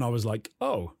 and I was like,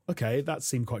 oh, okay, that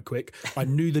seemed quite quick. I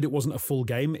knew that it wasn't a full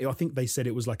game. I think they said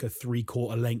it was like a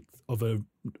 3/4 length of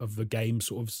the game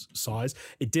sort of size.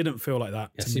 It didn't feel like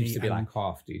that. It seems to be like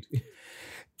half, dude.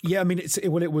 Yeah, I mean,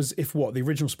 it was the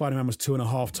original Spider-Man was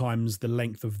 2.5 times the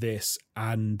length of this,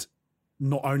 and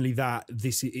not only that,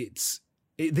 this is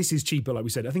cheaper, like we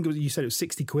said. I think you said it was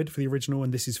 60 quid for the original,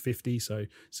 and this is 50, so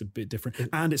it's a bit different.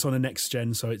 And it's on a next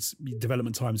gen, so its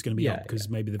development time is going to be up because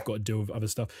maybe they've got to deal with other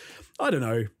stuff. I don't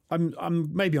know.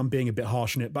 I'm being a bit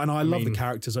harsh on it, but I love the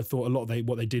characters. I thought a lot of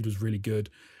what they did was really good.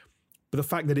 But the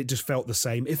fact that it just felt the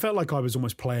same, it felt like I was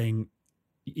almost playing,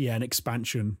 an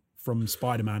expansion from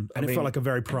Spider-Man, and it felt like a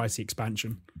very pricey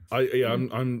expansion. I'm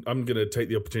going to take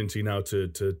the opportunity now to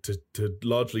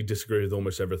largely disagree with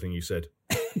almost everything you said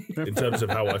in terms of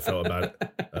how I felt about it.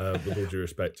 With all due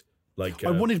respect, like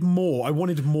I wanted more.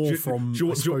 from. Do you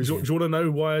want to know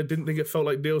why I didn't think it felt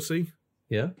like DLC?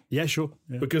 Yeah, sure.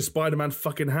 Yeah. Because Spider-Man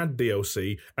fucking had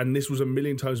DLC, and this was a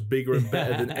million times bigger and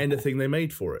better than anything they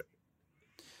made for it.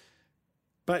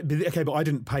 But I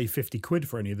didn't pay 50 quid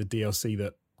for any of the DLC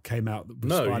that came out.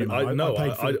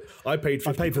 I paid 50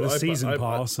 I paid for the season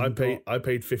pass. I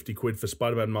paid 50 quid for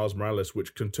Spider-Man Miles Morales,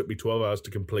 which took me 12 hours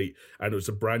to complete, and it was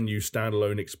a brand new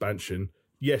standalone expansion.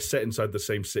 Yes, set inside the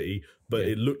same city, but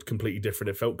it looked completely different.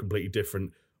 It felt completely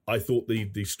different. I thought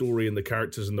the story and the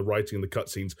characters and the writing and the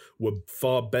cutscenes were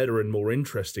far better and more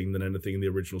interesting than anything in the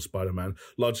original Spider-Man,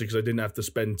 largely because I didn't have to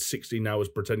spend 16 hours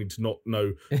pretending to not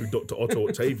know who Dr. Otto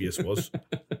Octavius was.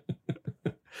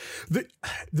 The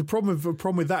problem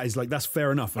with that is, like, that's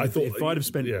fair enough. If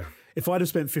I'd have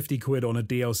spent 50 quid on a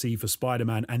DLC for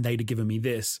Spider-Man and they'd have given me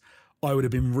this, I would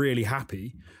have been really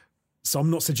happy. So I'm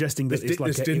not suggesting that it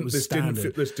was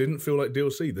standard. This didn't feel like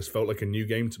DLC. This felt like a new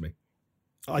game to me.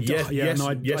 Not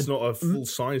a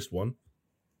full-sized one.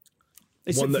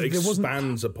 One that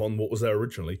expands upon what was there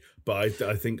originally. But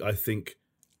I think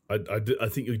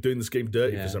you're doing this game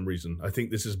dirty for some reason. I think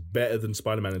this is better than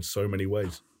Spider-Man in so many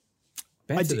ways.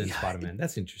 Better than Spider-Man.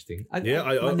 That's interesting. I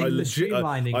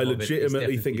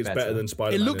legitimately think it's better than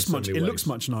Spider-Man. It looks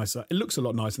much nicer. It looks a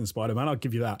lot nicer than Spider-Man. I'll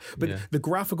give you that. But the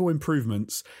graphical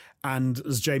improvements, and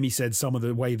as Jamie said, some of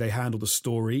the way they handle the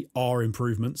story are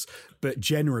improvements. But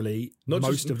generally,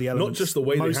 most of the elements, not just the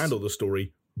way they handle the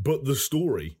story, but the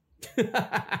story.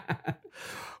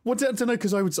 Well, I don't know,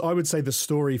 because I would say the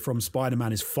story from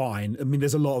Spider-Man is fine. I mean,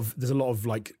 there's a lot of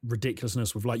like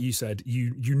ridiculousness with, like you said,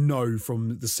 you know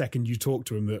from the second you talk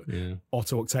to him that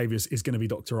Otto Octavius is going to be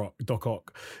Doc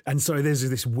Ock, and so there's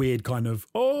this weird kind of,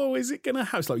 oh, is it going to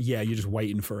happen? It's like, yeah, you're just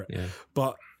waiting for it. Yeah.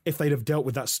 But if they'd have dealt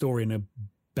with that story in a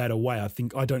better way,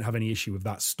 I don't have any issue with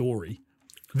that story.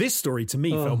 This story to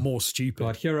me felt more stupid.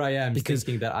 God, here I am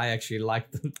thinking that I actually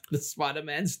liked the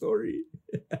Spider-Man story.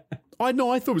 I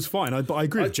thought it was fine, but I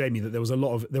agree with Jamie that there was a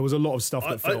lot of stuff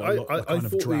that felt kind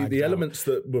of dragged out. The elements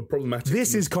that were problematic.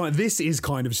 This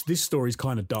story's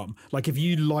kind of dumb. Like, if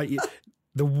you like it,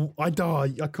 I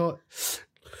can't.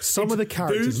 Some of the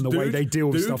characters and the way they deal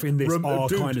with stuff in this are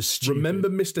kind of stupid. Remember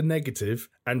Mr. Negative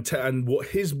and what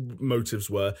his motives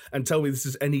were, and tell me this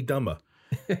is any dumber.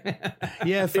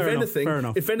 Yeah, fair enough.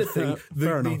 If anything,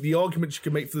 the arguments you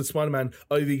can make for the Spider-Man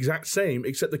are the exact same,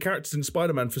 except the characters in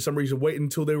Spider-Man for some reason waited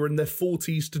until they were in their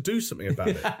 40s to do something about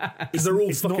it. Because they're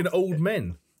all fucking old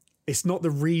men. It's not the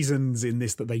reasons in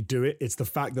this that they do it; it's the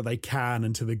fact that they can,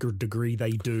 and to the degree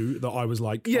they do, that I was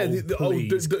like, please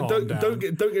calm down.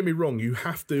 Don't get me wrong. You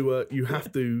have to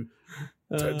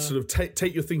sort of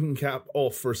take your thinking cap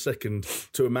off for a second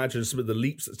to imagine some of the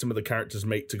leaps that some of the characters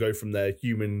make to go from their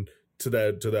human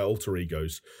their alter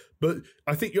egos. But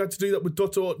I think you had to do that with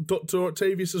Dr.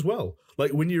 Octavius as well.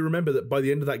 Like, when you remember that by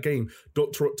the end of that game,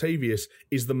 Dr. Octavius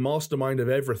is the mastermind of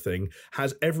everything,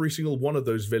 has every single one of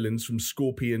those villains from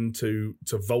Scorpion to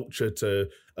Vulture to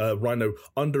Rhino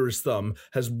under his thumb,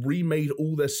 has remade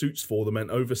all their suits for them and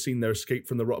overseen their escape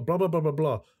from the rock, blah, blah, blah, blah,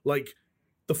 blah. Like,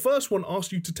 the first one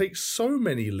asked you to take so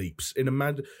many leaps in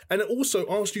and it also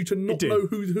asked you to not know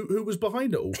who was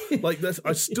behind it all. Like,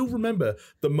 I still remember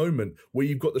the moment where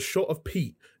you've got the shot of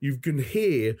Pete. You can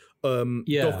hear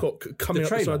Doc Ock coming up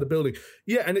beside the building.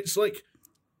 Yeah, and it's like,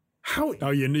 how? Oh,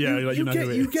 you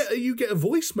get a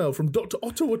voicemail from Dr.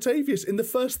 Otto Octavius in the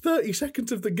first 30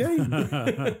 seconds of the game.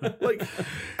 Like,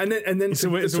 and then to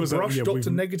brush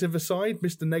Dr. Negative aside,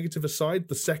 Mr. Negative aside,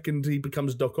 the second he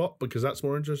becomes Doc Ock, because that's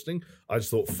more interesting. I just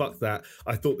thought, fuck that.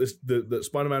 I thought that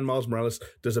Spider-Man Miles Morales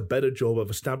does a better job of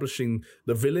establishing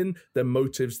the villain, their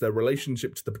motives, their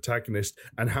relationship to the protagonist,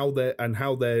 and how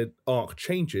their arc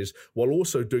changes, while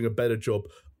also doing a better job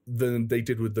than they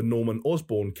did with the Norman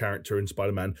Osborn character in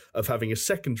Spider-Man, of having a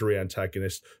secondary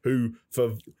antagonist who,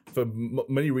 for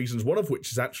many reasons, one of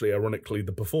which is actually, ironically,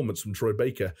 the performance from Troy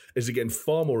Baker, is again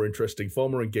far more interesting, far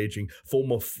more engaging,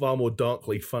 far more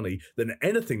darkly funny than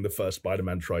anything the first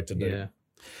Spider-Man tried to do. Yeah.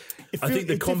 I think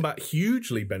the combat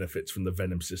hugely benefits from the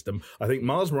Venom system. I think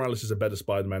Miles Morales is a better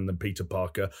Spider-Man than Peter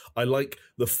Parker. I like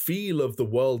the feel of the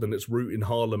world and its root in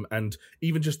Harlem, and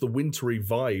even just the wintry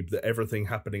vibe that everything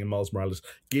happening in Miles Morales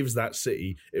gives that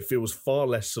city. It feels far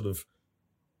less sort of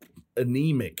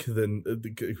anemic than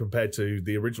compared to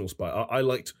the original Spider. I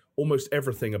liked almost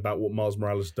everything about what Miles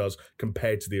Morales does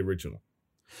compared to the original.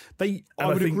 I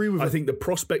think the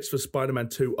prospects for Spider-Man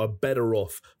 2 are better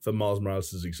off for Miles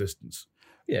Morales' existence.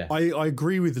 Yeah, I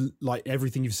agree with like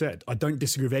everything you've said. I don't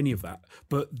disagree with any of that.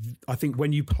 But I think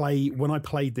when I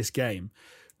played this game,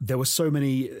 there were so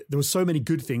many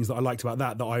good things that I liked about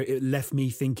that it left me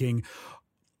thinking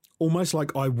almost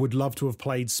like I would love to have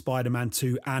played Spider-Man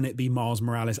 2 and it be Miles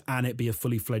Morales and it be a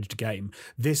fully fledged game.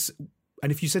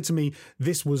 And if you said to me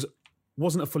this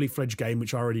wasn't a fully fledged game,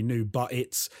 which I already knew, but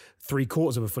it's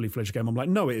 3/4 of a fully fledged game, I'm like,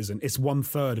 no, it isn't. It's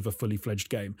 1/3 of a fully fledged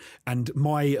game. And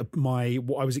my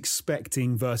what I was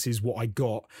expecting versus what I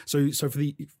got. So for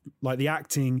the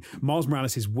acting, Miles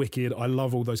Morales is wicked. I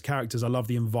love all those characters. I love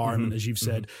the environment, as you've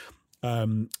said.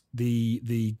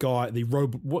 The guy, the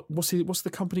robot, what's the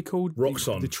company called?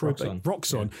 Roxxon.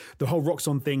 Roxxon. Yeah. The whole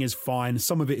Roxxon thing is fine.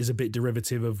 Some of it is a bit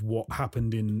derivative of what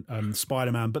happened in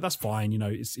Spider-Man, but that's fine. You know,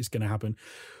 it's going to happen.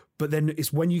 But then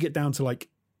it's when you get down to like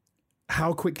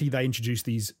how quickly they introduce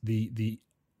the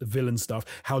villain stuff,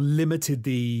 how limited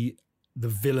the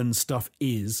villain stuff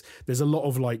is. There's a lot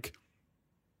of like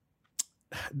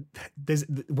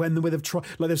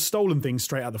they've stolen things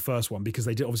straight out the first one because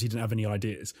they obviously didn't have any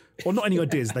ideas, or not any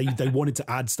ideas. They wanted to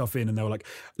add stuff in, and they were like,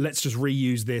 let's just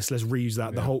reuse this, let's reuse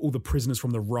that. Yeah. All the prisoners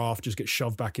from the raft just get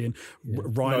shoved back in. Yeah.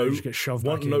 Rhino just gets shoved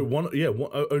back in.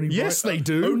 Only yes, they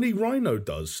do. Only Rhino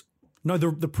does. No,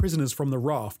 the prisoners from the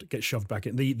raft get shoved back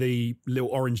in. The little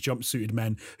orange jumpsuited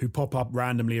men who pop up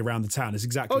randomly around the town. It's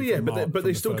exactly. Oh yeah, but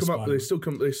they still come up. They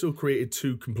still created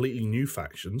two completely new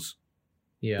factions.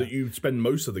 Yeah, that you spend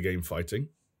most of the game fighting.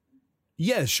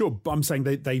 Yeah, sure, but I'm saying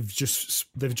they've just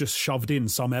shoved in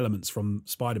some elements from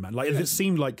Spider-Man. Like it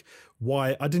seemed like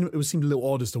it seemed a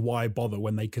little odd as to why bother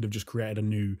when they could have just created a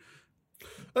new.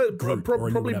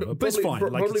 Probably, but it's fine.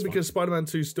 Probably because Spider-Man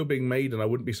 2 is still being made, and I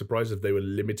wouldn't be surprised if they were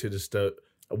limited as to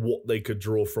what they could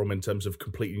draw from in terms of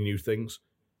completely new things.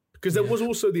 Because there was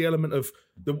also the element of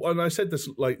and I said this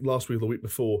like last week or the week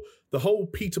before, the whole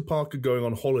Peter Parker going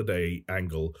on holiday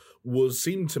angle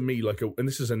seemed to me like and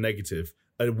this is a negative,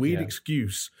 a weird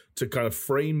excuse to kind of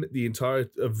frame the entire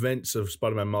events of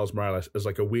Spider-Man Miles Morales as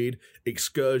like a weird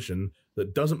excursion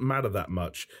that doesn't matter that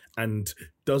much and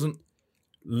doesn't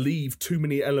leave too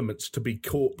many elements to be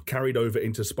carried over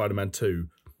into Spider-Man 2.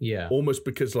 Yeah. Almost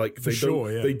because like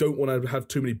they don't want to have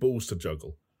too many balls to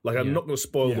juggle. Like I'm not going to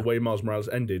spoil the way Miles Morales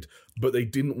ended, but they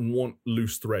didn't want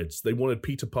loose threads. They wanted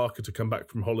Peter Parker to come back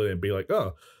from holiday and be like,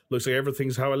 "Oh, looks like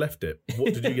everything's how I left it.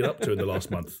 What did you get up to in the last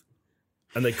month?"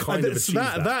 And they kind of achieved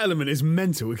that. That element is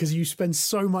mental because you spend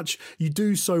so much, you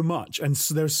do so much, and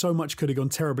so there's so much could have gone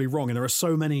terribly wrong, and there are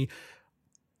so many.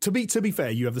 To be fair,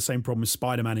 you have the same problem with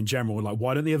Spider-Man in general. Like,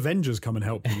 why don't the Avengers come and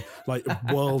help you? Like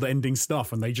world-ending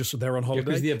stuff, and they're on holiday.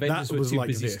 Because the Avengers were too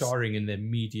busy starring in their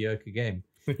mediocre game.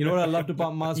 You know what I loved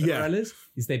about Miles Morales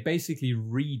is they basically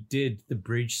redid the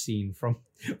bridge scene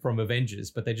from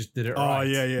Avengers, but they just did it right. Oh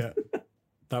yeah.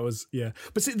 That was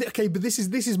But see, okay, but this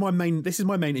is my main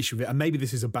issue with it, and maybe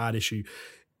this is a bad issue.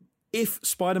 if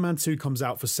Spider-Man 2 comes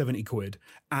out for 70 quid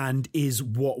and is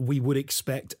what we would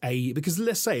expect because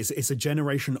let's say it's a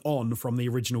generation on from the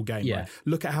original game. Yeah. Right?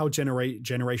 Look at how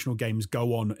generational games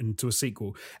go on into a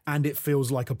sequel, and it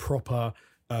feels like a proper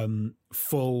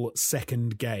full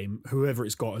second game, whoever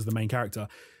it's got as the main character.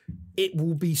 It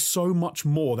will be so much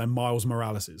more than Miles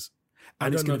Morales's.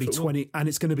 And it's going to be 20, and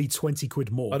it's going to be 20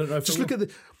 quid more. I don't know if just it look will. at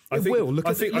the. It will. Look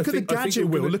at the gadget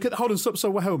wheel. Look at hold on, stop.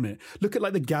 So hold a minute. Look at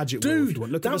like the gadget wheel. Dude,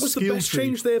 Look that at was the best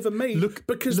change they ever made.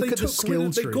 Because look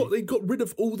they got rid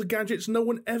of all the gadgets no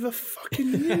one ever fucking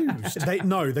used.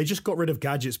 They just got rid of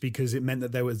gadgets because it meant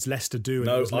that there was less to do. And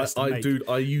there was less to make.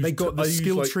 They got the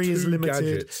skill tree is limited.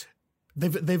 Gadgets.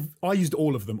 I used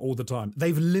all of them all the time.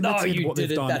 They've limited what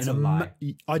they've done. That's a lie.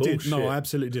 I did. No, I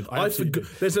absolutely did. I forgot.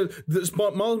 There's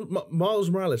Miles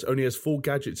Morales only has 4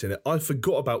 gadgets in it. I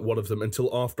forgot about one of them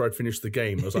until after I'd finished the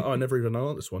game. I was like, I never even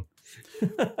know this one.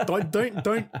 Don't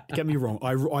get me wrong.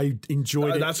 I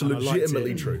enjoyed it. That's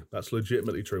legitimately true. That's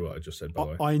legitimately true. What I just said. By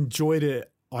the way, I enjoyed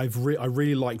it. I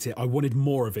really liked it. I wanted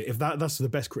more of it. If that's the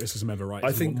best criticism ever, right?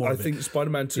 I think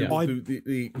Spider-Man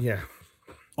 2. Yeah.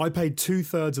 I paid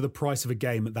 2/3 of the price of a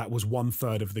game that was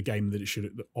 1/3 of the game that it should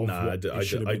have.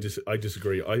 I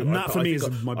disagree. That for me is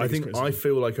my biggest criticism. I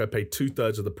feel like I paid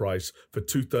 2/3 of the price for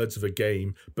 2/3 of a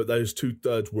game, but those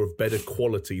 2/3 were of better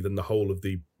quality than the whole of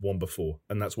the one before,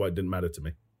 and that's why it didn't matter to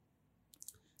me.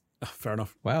 Fair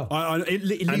enough. Wow. It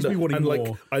leaves me wanting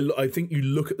more. I think you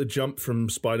look at the jump from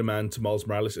Spider-Man to Miles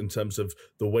Morales in terms of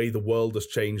the way the world has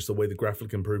changed, the way the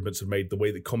graphic improvements have made, the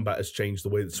way that combat has changed, the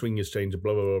way that swing has changed,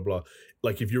 blah, blah, blah, blah.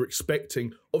 Like, if you're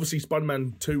expecting... Obviously,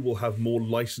 Spider-Man 2 will have more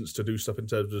license to do stuff in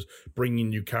terms of bringing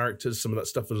new characters. Some of that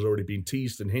stuff has already been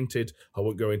teased and hinted. I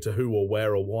won't go into who or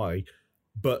where or why.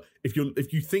 But if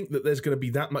you think that there's going to be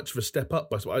that much of a step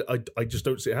up, I just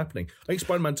don't see it happening. I think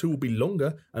Spider-Man 2 will be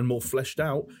longer and more fleshed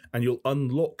out, and you'll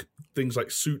unlock things like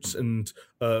suits and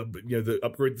the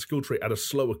upgrade the skill tree at a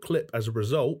slower clip as a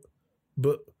result.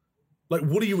 But like,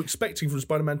 what are you expecting from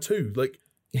Spider-Man 2? Like,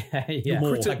 you're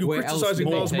criticizing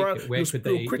Miles Morales.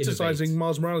 You're criticizing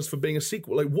Miles Morales for being a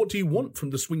sequel. Like, what do you want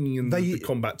from the swinging and the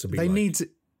combat to be?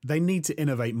 They need to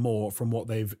innovate more from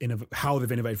how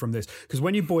they've innovated from this. Because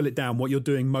when you boil it down, what you're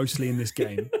doing mostly in this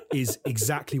game is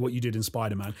exactly what you did in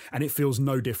Spider-Man, and it feels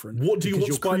no different. What do you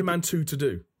want Spider-Man 2 to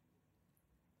do?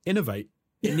 Innovate.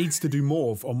 It needs to do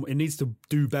more. It needs to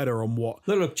do better on what...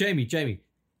 Look, Jamie,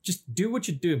 just do what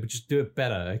you're doing, but just do it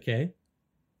better, okay?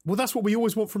 Well, that's what we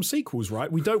always want from sequels,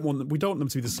 right? We don't want them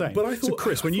to be the same. But I thought, so,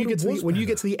 Chris, when you get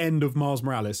to the end of Miles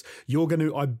Morales, you're going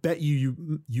to. I bet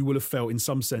you will have felt in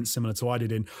some sense similar to I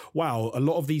did. Wow, a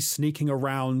lot of these sneaking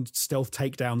around stealth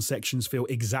takedown sections feel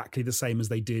exactly the same as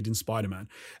they did in Spider-Man,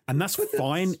 and that's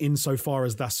fine insofar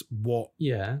as that's what.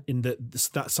 Yeah.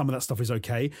 That some of that stuff is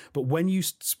okay, but when you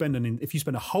if you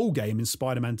spend a whole game in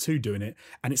Spider-Man 2 doing it,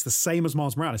 and it's the same as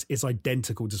Miles Morales, it's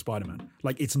identical to Spider-Man.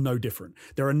 Like, it's no different.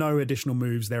 There are no additional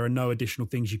moves. There are no additional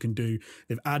things you can do.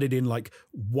 They've added in like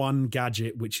one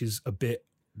gadget, which is a bit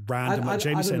random. Like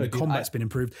Jamie said, the combat's been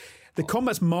improved. The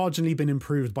combat's marginally been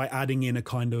improved by adding in a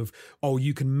kind of,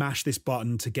 you can mash this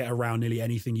button to get around nearly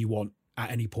anything you want at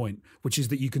any point, which is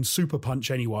that you can super punch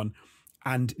anyone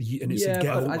and it's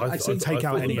take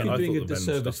out any enemy. Doing a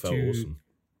disservice to.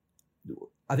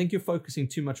 I think you're focusing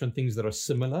too much on things that are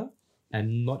similar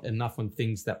and not enough on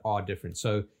things that are different.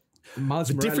 So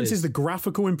the difference is the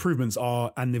graphical improvements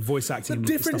and the voice acting. The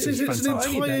difference is it's an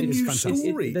entire new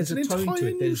story. There's a tone to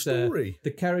it. There's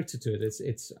the character to it.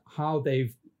 It's how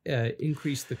they've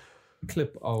increased the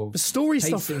clip of story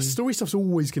stuff. Story stuff's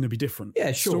always going to be different.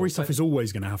 Yeah, sure. Story stuff is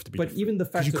always going to have to be. But different. Even the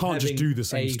fact you can't just do the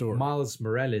same story. Miles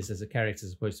Morales as a character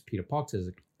as opposed to Peter Parker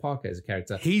as a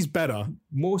character, he's better,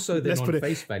 more so than on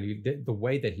face value. The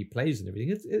way that he plays and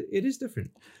everything, it is different.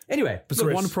 Anyway,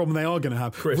 but one problem they are going to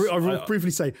have, Chris, I'll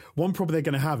briefly say one problem they're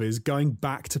going to have is going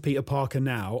back to Peter Parker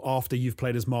now after you've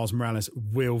played as Miles Morales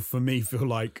will, for me, feel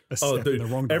like a step in the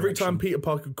wrong direction. Every time Peter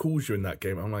Parker calls you in that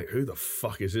game, I'm like, who the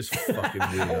fuck is this fucking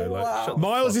weirdo? Like,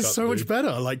 Miles is so much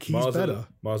better. Like, he's better.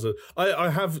 I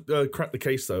have cracked the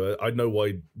case though. I know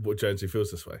why Jonesy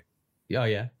feels this way. Oh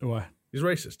yeah, why? He's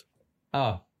racist.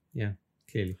 Oh. Yeah,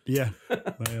 clearly. Yeah.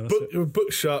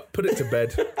 Book shut, put it to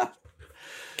bed.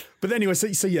 But anyway,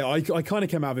 so yeah, I kind of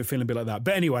came out of it feeling a bit like that.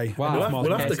 But anyway,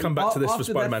 we'll have to come back to this for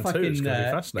Spider-Man 2. It's going to be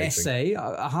fascinating. Essay,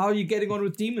 how are you getting on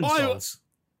with Demon Souls?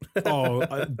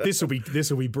 This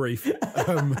will be brief.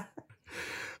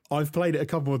 I've played it a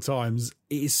couple more times.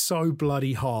 It is so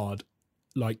bloody hard.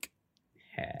 Like,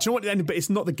 do you know what? But it's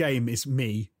not the game; it's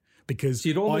me, because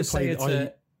you'd almost say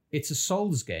it's a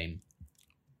Souls game.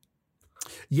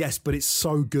 Yes, but it's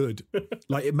so good.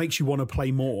 Like, it makes you want to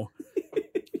play more.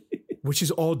 Which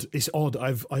is odd. It's odd.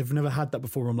 I've never had that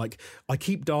before. I'm like, I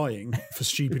keep dying for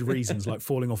stupid reasons, like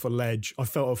falling off a ledge. I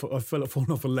felt like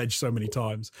falling off a ledge so many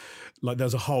times. Like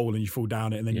there's a hole and you fall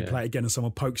down it, and then you play it again and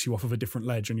someone pokes you off of a different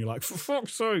ledge and you're like, for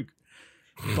fuck's sake.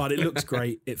 But it looks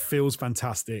great. It feels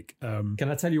fantastic. Can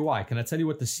I tell you why? Can I tell you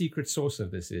what the secret source of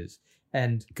this is?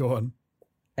 And go on.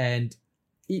 And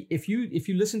if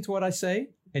you listen to what I say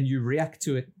and you react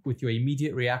to it with your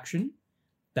immediate reaction,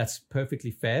 that's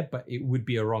perfectly fair, but it would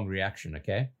be a wrong reaction,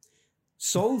 okay?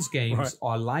 Souls games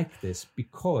are like this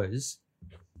because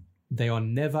they are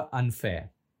never unfair.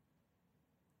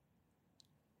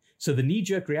 So the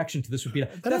knee-jerk reaction to this would be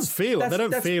like, they don't feel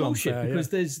bullshit, unfair,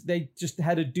 because they just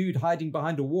had a dude hiding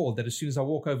behind a wall that as soon as I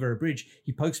walk over a bridge,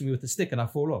 he pokes me with a stick and I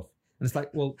fall off. And it's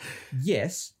like, well,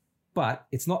 yes, but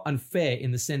it's not unfair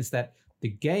in the sense that the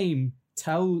game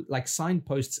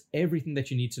signposts everything that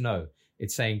you need to know.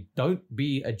 It's saying, don't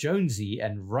be a Jonesy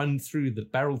and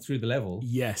barrel through the level.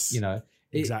 Yes.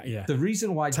 Exactly. Yeah. The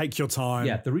reason why... Take your time.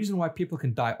 Yeah. The reason why people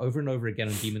can die over and over again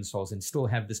on Demon Souls and still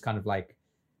have this kind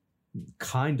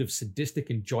of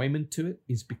sadistic enjoyment to it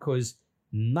is because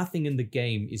nothing in the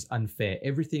game is unfair.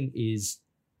 Everything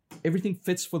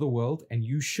fits for the world, and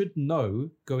you should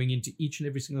know going into each and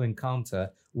every single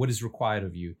encounter what is required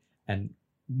of you. And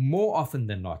more often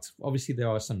than not, obviously there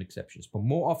are some exceptions, but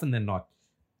more often than not,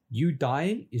 you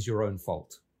dying is your own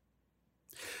fault.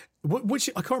 Which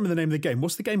I can't remember the name of the game.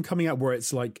 What's the game coming out where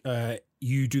it's like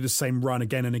you do the same run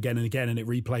again and again and again, and it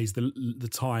replays the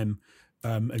time,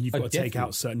 and you've got to take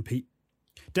out certain people.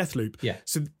 Deathloop. Yeah.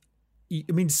 So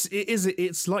I mean,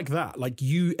 it's like that. Like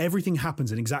everything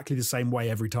happens in exactly the same way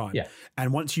every time. Yeah.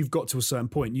 And once you've got to a certain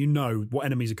point, you know what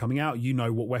enemies are coming out, you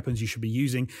know what weapons you should be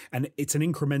using, and it's an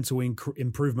incremental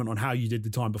improvement on how you did the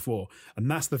time before.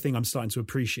 And that's the thing I'm starting to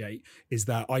appreciate, is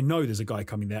that I know there's a guy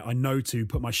coming there. I know to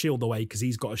put my shield away because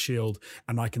he's got a shield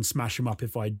and I can smash him up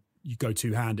if you go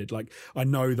two-handed. Like, I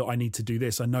know that I need to do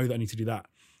this. I know that I need to do that.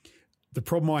 The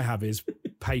problem I have is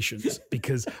patience,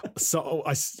 because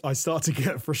I start to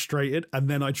get frustrated and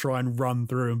then I try and run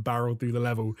through and barrel through the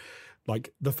level.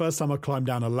 Like the first time I climbed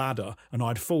down a ladder and I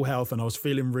had full health and I was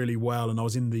feeling really well and I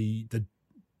was in the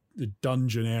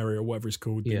dungeon area or whatever it's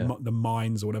called, the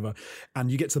mines or whatever.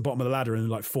 And you get to the bottom of the ladder and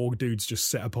like 4 dudes just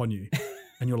set upon you.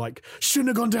 And you're like, shouldn't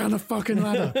have gone down the fucking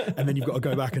ladder. And then you've got to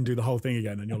go back and do the whole thing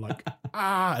again. And you're like,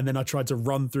 And then I tried to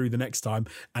run through the next time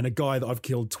and a guy that I've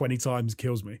killed 20 times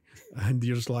kills me. And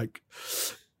you're just like,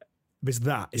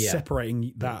 it's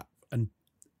separating that. And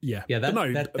that's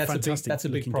a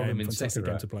big problem in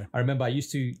Sekiro. I remember I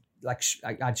used to,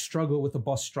 I'd struggle with the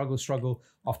boss, struggle.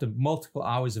 After multiple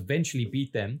hours, eventually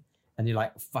beat them. And you're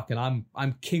like, fucking, I'm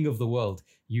king of the world.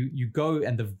 You go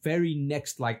and the very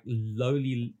next low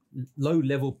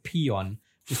level peon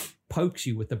just pokes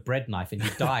you with the bread knife and you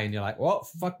die and you're like, well,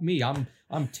 fuck me, I'm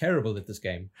terrible at this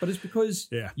game. But it's because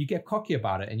you get cocky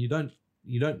about it and you don't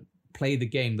play the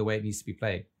game the way it needs to be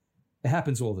played. It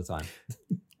happens all the time.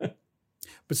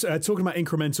 But talking about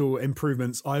incremental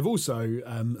improvements, I've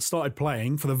also started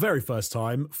playing for the very first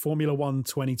time Formula 1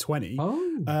 2020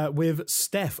 with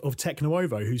Steph of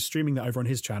Techno-Ovo, who's streaming that over on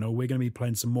his channel. We're going to be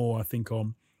playing some more, I think,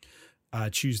 on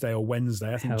Tuesday or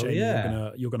Wednesday. I think, Jamie,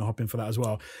 you're going to hop in for that as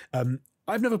well.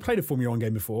 I've never played a Formula 1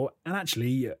 game before and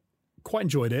actually quite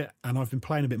enjoyed it. And I've been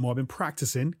playing a bit more. I've been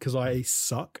practicing because I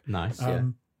suck. Nice,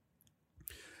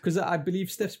 because I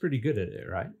believe Steph's pretty good at it,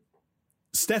 right?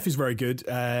 Steph is very good.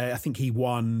 I think he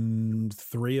won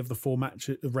 3 of the 4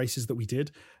 races that we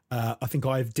did. I think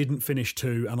I didn't finish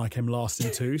 2 and I came last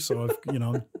in 2. So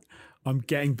I'm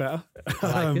getting better.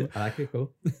 I like it.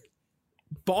 Cool.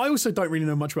 But I also don't really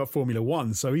know much about Formula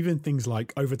 1. So even things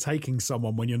like overtaking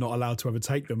someone when you're not allowed to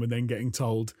overtake them and then getting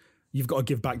told you've got to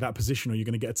give back that position or you're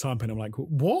going to get a time penalty. I'm like,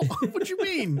 what? What do you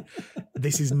mean?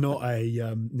 This is not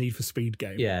a Need for Speed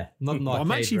game. Yeah.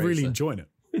 I'm actually really enjoying it.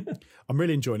 I'm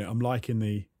really enjoying it. I'm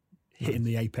liking hitting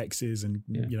the apexes and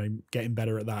getting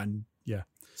better at that. And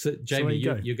So Jamie,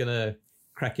 you're gonna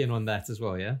crack in on that as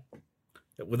well, yeah?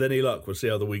 With any luck, we'll see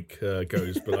how the week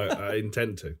goes, but I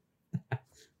intend to.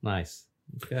 Nice.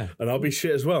 Okay. And I'll be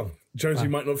shit as well. Jonesy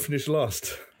might not finish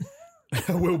last.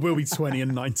 we'll be 20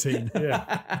 and 19.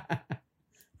 Yeah.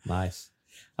 Nice.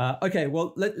 Okay,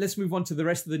 well let's move on to the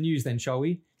rest of the news then, shall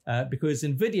we? Because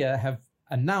Nvidia have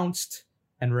announced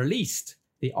and released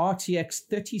the RTX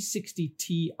 3060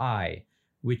 Ti,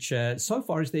 which so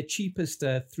far is their cheapest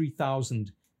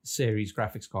 3000 series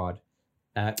graphics card.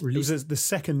 It was the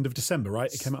 2nd of December,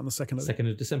 right? It came out on the 2nd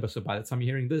of December. So by the time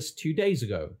you're hearing this, 2 days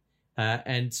ago.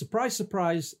 And surprise,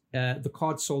 surprise, the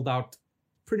card sold out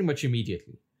pretty much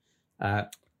immediately.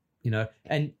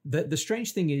 And the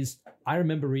strange thing is, I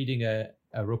remember reading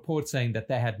a report saying that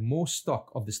they had more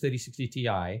stock of this 3060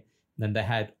 Ti than they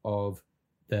had of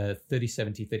the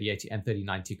 3070, 3080, and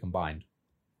 3090 combined,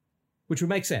 which would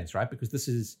make sense, right? Because this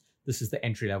is the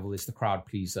entry level, it's the crowd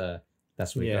pleaser.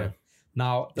 That's where you go.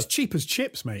 Now, it's cheap as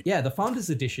chips, mate. Yeah, the Founders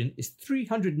Edition is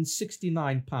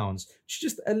 £369, which is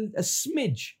just a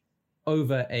smidge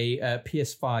over a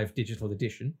PS5 digital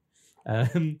edition.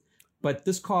 But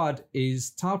this card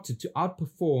is touted to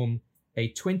outperform a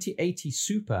 2080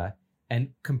 Super and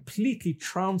completely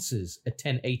trounces a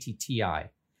 1080 Ti.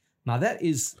 Now that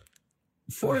is,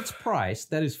 for its price,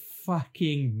 that is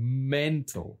fucking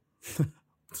mental.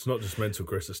 It's not just mental,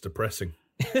 Chris, it's depressing.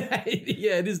 Yeah,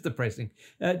 it is depressing.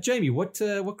 Jamie, what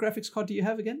graphics card do you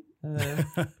have again? We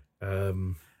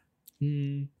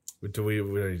don't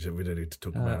need to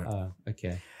talk about it.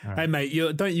 Okay. All right. Hey mate,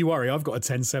 don't you worry. I've got a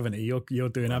 1070. You're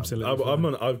doing absolutely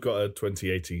fine. I've got a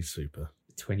 2080 Super.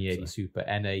 2080 Super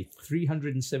and a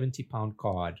 £370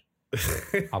 card.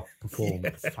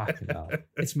 Outperformed. Fucking hell.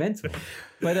 It's mental.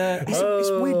 But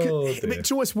it's weird. Do you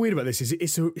know what's weird about this is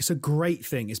it's a great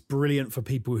thing. It's brilliant for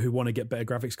people who want to get better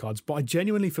graphics cards. But I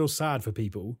genuinely feel sad for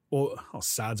people, or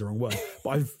sad's the wrong word.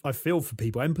 But I feel for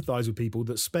people, empathise with people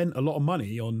that spent a lot of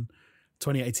money on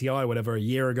 2080 Ti, whatever, a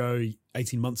year ago,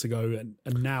 18 months ago,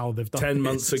 and now they've done 10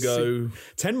 months ago.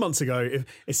 10 months ago,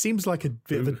 it seems like a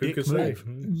bit of a dick move.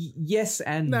 Yes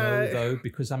and no, though,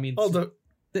 because I mean,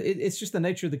 it's just the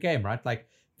nature of the game, right? Like,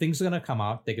 things are going to come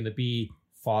out, they're going to be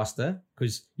faster,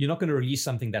 because you're not going to release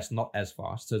something that's not as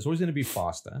fast. So it's always going to be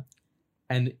faster.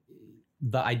 And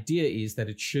the idea is that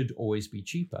it should always be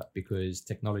cheaper, because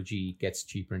technology gets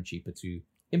cheaper and cheaper to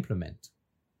implement.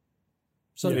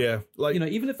 So, like,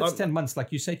 even if it's 10 months,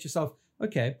 like you say to yourself,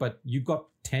 okay, but you got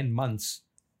 10 months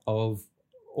of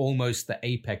almost the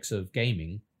apex of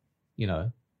gaming,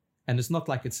 and it's not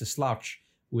like it's a slouch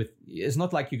it's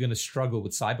not like you're going to struggle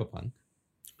with Cyberpunk.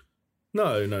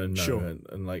 No. Sure.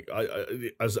 And like, I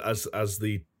as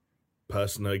the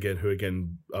person who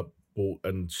bought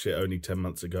and shit only 10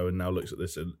 months ago and now looks at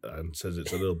this and says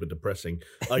it's a little bit depressing.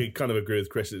 I kind of agree with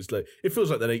Chris. It's like, it feels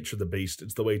like the nature of the beast.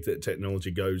 It's the way that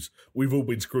technology goes. We've all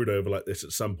been screwed over like this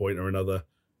at some point or another.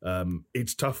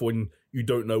 It's tough when you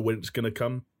don't know when it's going to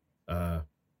come.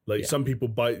 Some people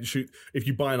if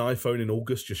you buy an iPhone in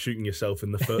August, you're shooting yourself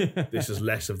in the foot. This is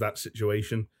less of that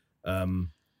situation. To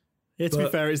be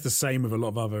fair, it's the same with a lot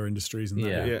of other industries. And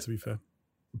to be fair.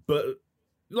 But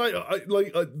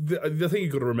the thing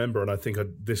you've got to remember, and I think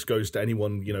this goes to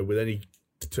anyone, with any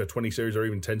 20 series or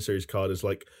even 10 series card, is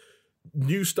like,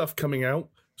 new stuff coming out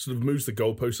sort of moves the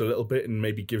goalposts a little bit and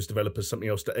maybe gives developers something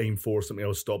else to aim for, something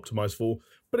else to optimize for,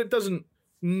 but it doesn't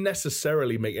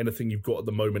necessarily make anything you've got at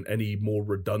the moment any more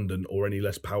redundant or any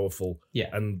less powerful. Yeah.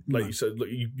 And like you said,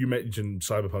 you mentioned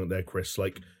Cyberpunk there, Chris,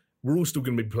 like, we're all still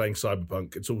going to be playing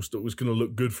Cyberpunk. It's going to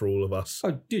look good for all of us.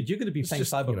 Oh, dude, you're going to be playing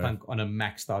Cyberpunk on a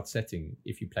maxed out setting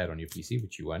if you play it on your PC,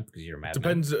 which you won't because you're a madman.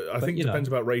 Depends. I think it depends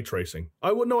about ray tracing. I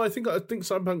think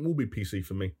Cyberpunk will be PC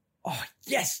for me. Oh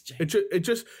yes, James.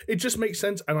 It just makes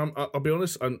sense. And I'll be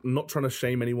honest, I'm not trying to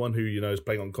shame anyone who is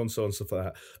playing on console and stuff like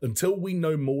that. Until we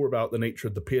know more about the nature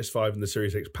of the PS5 and the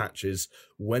Series X patches,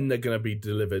 when they're going to be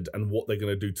delivered and what they're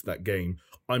going to do to that game,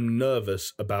 I'm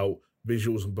nervous about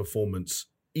visuals and performance,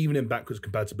 even in backwards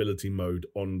compatibility mode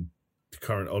on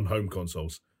home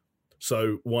consoles.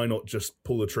 So why not just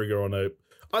pull the trigger on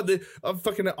I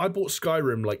bought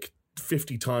Skyrim like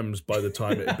 50 times by the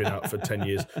time it had been out for 10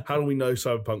 years. How do we know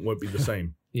Cyberpunk won't be the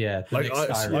same? Yeah. Like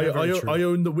I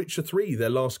own The Witcher 3, their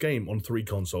last game, on 3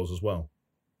 consoles as well.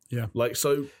 Yeah. Like,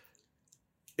 so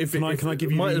can I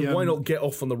give you why not get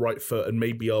off on the right foot, and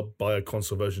maybe I'll buy a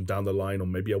console version down the line, or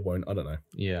maybe I won't. I don't know.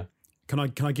 Yeah. Can I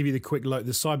give you the quick the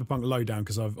Cyberpunk lowdown,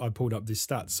 because I pulled up this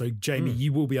stats. So Jamie,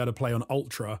 you will be able to play on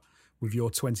Ultra with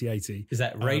your 2080. Is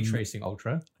that ray tracing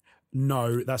Ultra?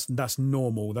 No, that's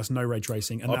normal. That's no ray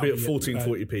tracing. And I'll be at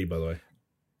 1440p, by the way.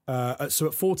 So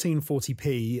at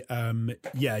 1440p,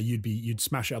 you'd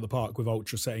smash it out of the park with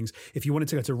Ultra settings. If you wanted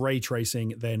to go to ray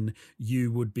tracing, then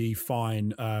you would be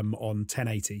fine on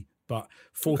 1080. But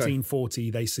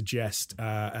 1440, they suggest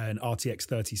an RTX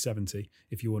 3070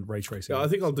 if you want ray tracing. Yeah, I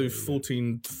think I'll do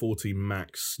 1440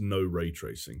 max, no ray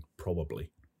tracing,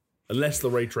 probably. Unless the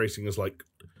ray tracing is like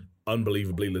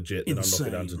unbelievably legit, then I'll knock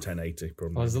it down to 1080.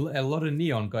 Probably. There's a lot of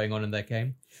neon going on in that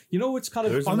game. You know what's kind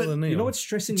of you know what's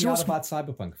stressing me out about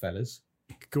Cyberpunk, fellas?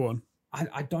 Go on.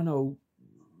 I don't know.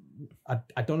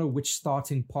 I don't know which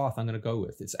starting path I'm going to go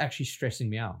with. It's actually stressing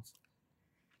me out.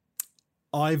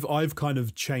 I've kind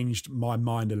of changed my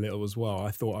mind a little as well.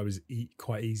 I thought I was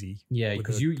quite easy. Yeah,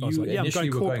 because you initially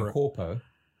were going corpo.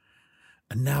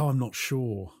 And now I'm not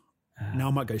sure. Now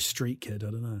I might go Street Kid.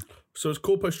 I don't know. So it's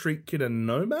Corpo, Street Kid, and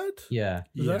Nomad? Yeah.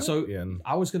 So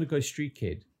I was going to go Street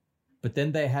Kid, but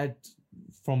then they had,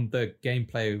 from the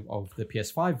gameplay of the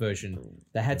PS5 version,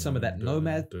 they had some of that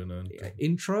Nomad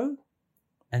intro,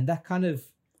 and that kind of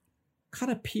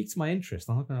piqued my interest.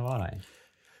 I'm not going to lie.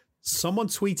 Someone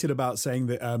tweeted about saying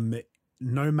that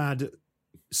Nomad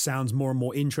sounds more and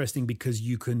more interesting because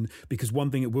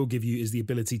one thing it will give you is the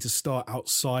ability to start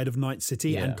outside of Night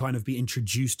City and kind of be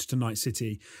introduced to Night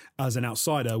City as an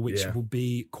outsider, which will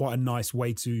be quite a nice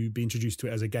way to be introduced to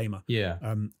it as a gamer. Yeah.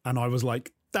 And I was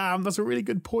like, damn, that's a really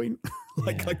good point.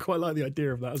 I quite like the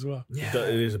idea of that as well. Yeah.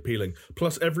 It is appealing.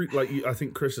 Plus, I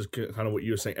think Chris is kind of what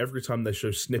you were saying. Every time they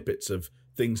show snippets of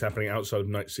things happening outside of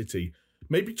Night City,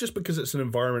 maybe just because it's an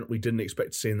environment we didn't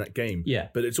expect to see in that game. Yeah.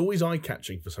 But it's always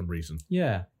eye-catching for some reason.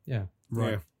 Yeah.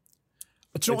 Right.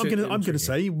 Do you know what I'm going to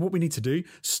say? What we need to do,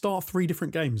 start 3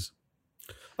 different games.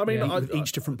 I mean,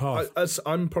 each different path.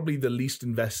 I'm probably the least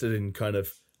invested in kind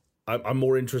of... I'm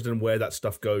more interested in where that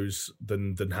stuff goes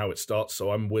than how it starts,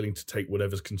 so I'm willing to take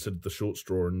whatever's considered the short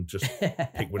straw and just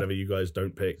pick whatever you guys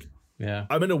don't pick. Yeah.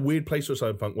 I'm in a weird place with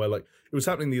Cyberpunk where, like, it was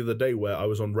happening the other day where I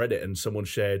was on Reddit and someone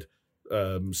shared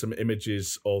some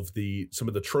images of some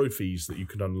of the trophies that you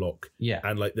can unlock,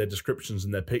 and like their descriptions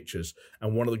and their pictures.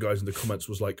 And one of the guys in the comments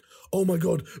was like, "Oh my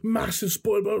god, massive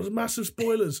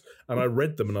spoilers!" And I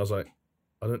read them and I was like,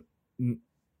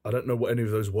 I don't know what any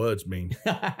of those words mean.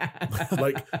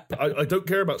 Like, I don't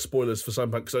care about spoilers for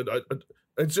Cyberpunk because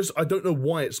it's just I don't know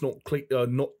why it's not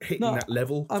hitting that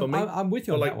level for me. I'm with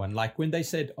you on that one. Like when they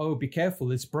said, "Oh, be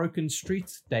careful, it's broken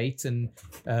street date," and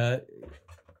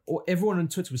or everyone on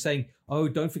Twitter was saying, "Oh,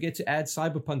 don't forget to add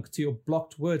Cyberpunk to your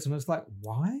blocked words," and I was like,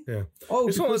 "Why?" Yeah. Oh,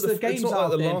 it's because the game's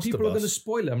out there and people are going to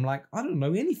spoil it. I'm like, I don't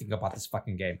know anything about this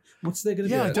fucking game. What's there going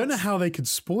to be? Yeah, I don't know how they could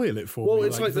spoil it for me. Well,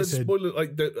 it's like they spoil it.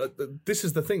 Like this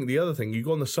is the thing. The other thing, you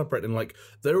go on the subreddit and like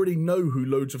they already know who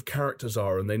loads of characters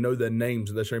are and they know their names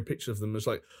and they're showing pictures of them. It's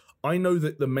like I know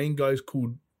that the main guy's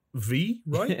called V,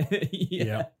 right?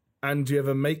 Yeah. And you have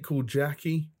a mate called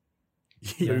Jackie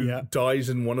who dies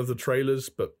in one of the trailers,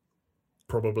 but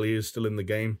probably is still in the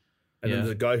game. And then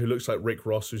there's a guy who looks like Rick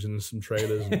Ross who's in some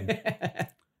trailers. And,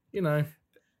 you know.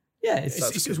 Yeah,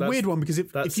 it's a weird one because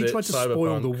if you tried to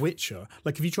spoil The Witcher,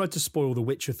 like if you tried to spoil The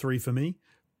Witcher 3 for me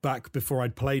back before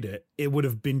I'd played it, it would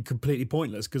have been completely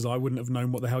pointless because I wouldn't have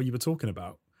known what the hell you were talking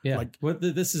about. Yeah, like, well,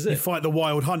 this is it. You fight the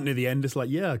Wild Hunt near the end, it's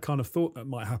like, yeah, I kind of thought that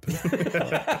might happen.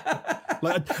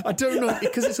 Like, I don't know,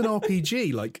 because it's an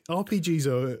RPG. Like, RPGs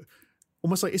are...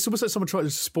 It's almost like someone tried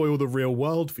to spoil the real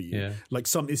world for you. Yeah. Like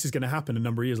this is going to happen in a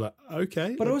number of years. Like,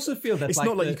 okay. But I also feel that it's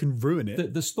not like you can ruin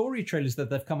it. The story trailers that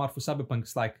they've come out for Cyberpunk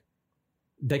is like,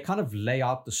 they kind of lay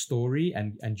out the story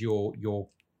and your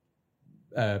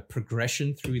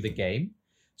progression through the game.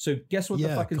 So guess what the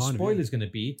fucking spoiler is going to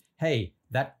be? Hey,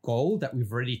 that goal that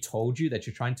we've already told you that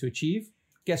you're trying to achieve,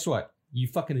 guess what? You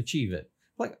fucking achieve it.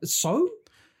 Like, so?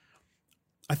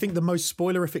 I think the most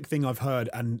spoilerific thing I've heard,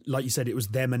 and like you said, it was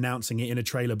them announcing it in a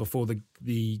trailer before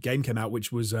the game came out,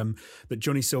 which was that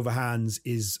Johnny Silverhands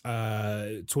is,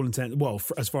 to all intent,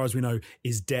 as far as we know,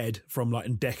 is dead from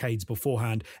like decades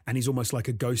beforehand, and he's almost like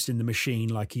a ghost in the machine,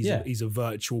 like he's a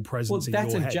virtual presence in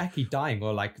your head. Jackie dying,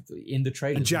 or like in the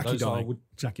trailers. And Jackie dying.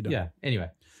 Yeah, anyway,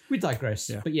 we digress.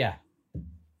 Yeah. But yeah,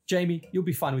 Jamie, you'll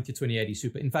be fine with your 2080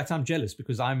 Super. In fact, I'm jealous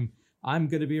because I'm going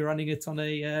to be running it on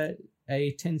a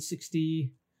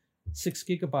 1060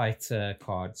 6GB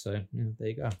card. So there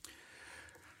you go.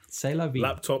 C'est la vie.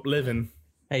 Laptop living.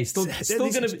 Hey, still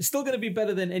gonna be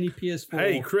better than any PS4.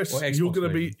 Hey, Chris, you're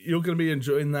gonna be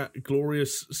enjoying that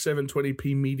glorious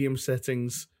 720p medium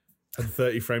settings at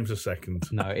 30 frames a second.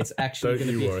 No, it's actually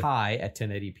going to be high at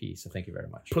 1080p. So thank you very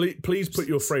much. Please put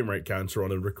your frame rate counter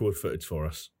on and record footage for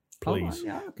us. Please. Oh,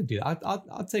 yeah, I can do that.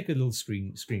 I'll take a little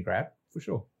screen grab for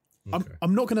sure. Okay.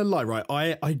 I'm not going to lie, right?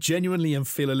 I genuinely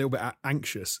feel a little bit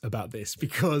anxious about this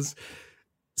because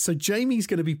so Jamie's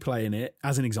going to be playing it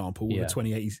as an example with a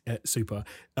 2080 Super.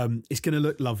 It's going to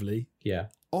look lovely. Yeah.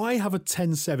 I have a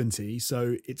 1070,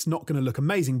 so it's not going to look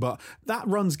amazing, but that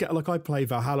runs like I play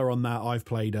Valhalla on that. I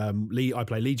play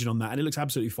Legion on that, and it looks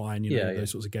absolutely fine. Those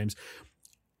sorts of games.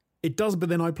 It does, but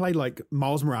then I played like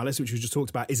Miles Morales, which we just talked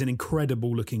about, is an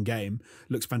incredible looking game.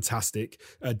 Looks fantastic.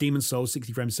 Demon's Souls,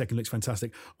 60 frames a second, looks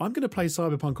fantastic. I'm going to play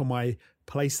Cyberpunk on my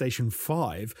PlayStation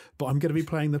 5, but I'm going to be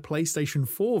playing the PlayStation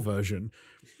 4 version.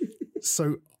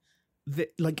 So,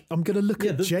 I'm going to look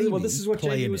at Jamie. Well, this is what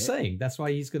Jamie was saying. That's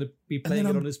why he's going to be playing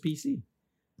it on his PC.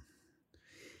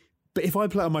 But if I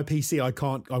play on my PC,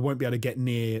 I won't be able to get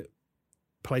near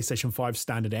PlayStation 5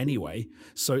 standard anyway,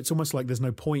 so it's almost like there's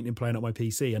no point in playing on my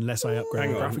PC unless I upgrade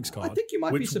my graphics card. I think you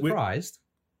might be surprised.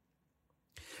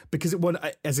 because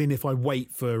as in if I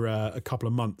wait for a couple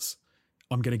of months,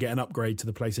 I'm going to get an upgrade to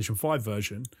the PlayStation 5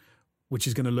 version, which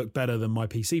is going to look better than my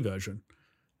PC version.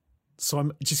 So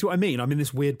do you see what I mean? I'm in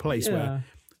this weird place where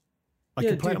I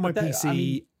can play it on my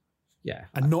PC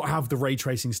and not have the ray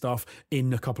tracing stuff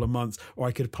in a couple of months, or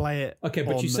I could play it. Okay,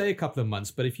 but you say a couple of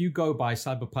months, but if you go by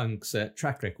Cyberpunk's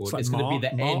track record, it's going to be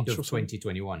the end of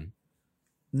 2021.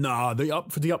 Nah,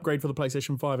 for the upgrade for the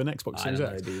PlayStation 5 and Xbox Series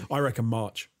X, I reckon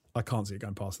March. I can't see it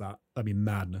going past that. That'd be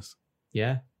madness.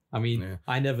 Yeah. I mean,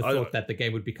 I never thought that the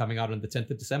game would be coming out on the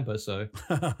 10th of December, so...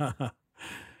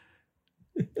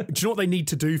 Do you know what they need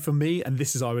to do for me? And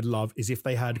this is I would love, is if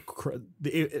they had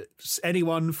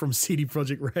anyone from CD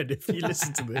Projekt Red, if you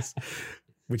listen to this,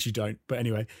 which you don't, but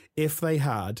anyway, if they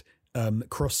had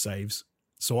cross saves,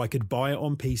 so I could buy it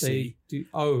on PC.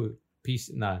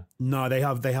 PC? No, they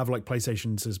have like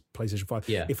PlayStation 5.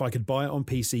 Yeah. If I could buy it on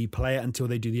PC, play it until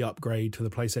they do the upgrade to the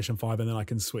PlayStation 5, and then I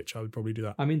can switch, I would probably do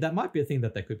that. I mean, that might be a thing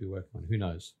that they could be working on. Who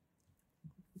knows?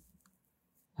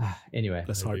 Anyway,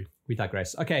 let's hope. We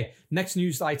digress. Okay, next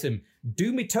news item.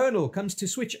 Doom Eternal comes to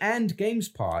Switch and Games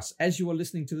Pass. As you are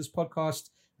listening to this podcast,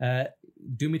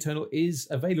 Doom Eternal is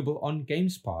available on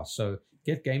Games Pass. So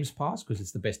get Games Pass because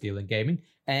it's the best deal in gaming.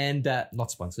 And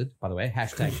not sponsored, by the way.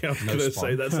 Hashtag I was no going to spawn.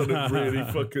 say, that sounded really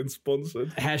fucking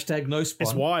sponsored. Hashtag no spawn.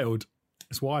 It's wild.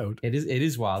 It's wild. It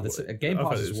is wild. Game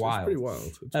Pass is wild. It's pretty wild.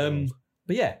 It's wild.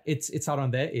 But yeah, it's out on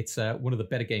there. It's one of the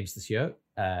better games this year,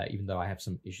 even though I have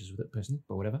some issues with it personally,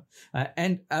 but whatever.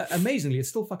 And amazingly, it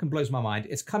still fucking blows my mind.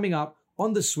 It's coming out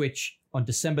on the Switch on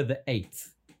December the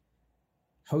 8th.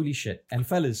 Holy shit. And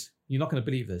fellas, you're not going to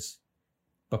believe this,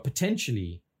 but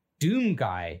potentially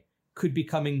Doomguy could be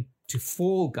coming to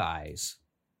Fall Guys.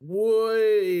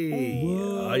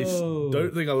 Whoa. I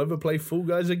don't think I'll ever play Fall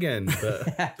Guys again,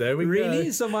 but there we go.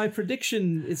 Really? So my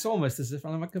prediction, it's almost as if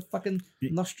I'm like a fucking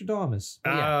Nostradamus.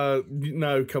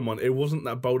 No, come on. It wasn't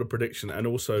that bold a prediction, and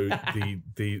also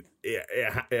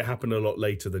it happened a lot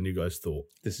later than you guys thought.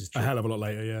 This is true. A hell of a lot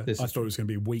later, yeah. I thought it was going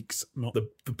to be weeks, not the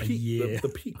peak, a year. The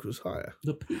peak was higher.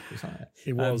 The peak was higher.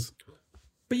 It was.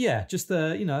 But yeah, just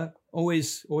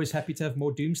always happy to have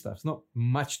more Doom stuff. There's not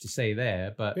much to say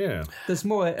there, but there's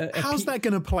more. How's that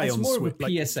going to play on Switch? It's more of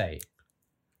a PSA.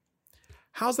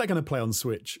 How's that going to play on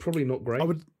Switch? Probably not great. I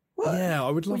would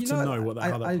love to know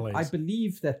how that plays. I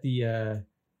believe that the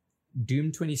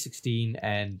Doom 2016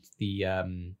 and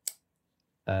the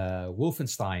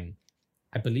Wolfenstein,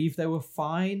 I believe they were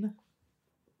fine.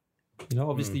 You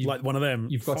know, obviously, like one of them.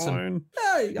 You've got fine.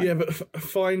 But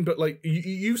fine. But like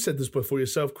you said this before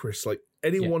yourself, Chris. Like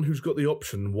anyone who's got the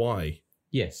option, why?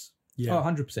 Yes. Yeah.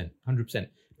 100%.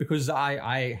 Because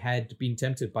I had been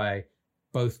tempted by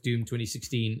both Doom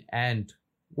 2016 and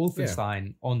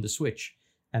Wolfenstein on the Switch,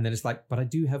 and then it's like, but I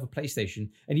do have a PlayStation,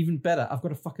 and even better, I've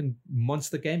got a fucking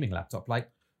monster gaming laptop.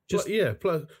 Like, just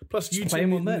plus you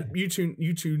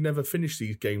two never finish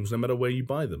these games no matter where you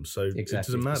buy them, so it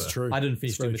doesn't matter. It's true. I didn't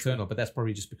finish Doom Eternal, but that's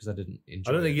probably just because I didn't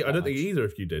enjoy it. I don't think either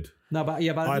of you did. No, but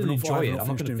I didn't enjoy it. I'm not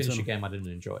going to finish a Eternal. game I didn't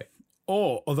enjoy.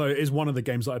 Although it is one of the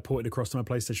games that I ported across to my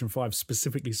PlayStation 5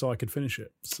 specifically so I could finish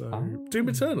it. So Doom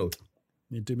Eternal.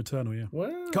 Yeah, Doom Eternal, yeah.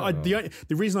 Wow. The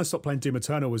reason I stopped playing Doom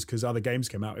Eternal was because other games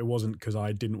came out. It wasn't because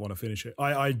I didn't want to finish it.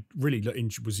 I really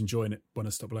was enjoying it when I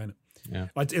stopped playing it. Yeah,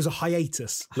 it was a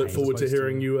hiatus. Look forward to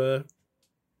hearing you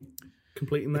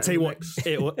completing that. I tell you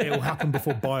what, it'll happen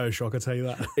before BioShock. I tell you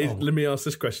that. Let me ask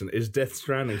this question: is Death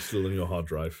Stranding still on your hard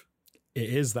drive? It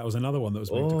is. That was another one that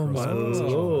was moved across. Oh my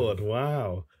lord!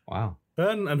 Wow.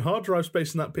 And hard drive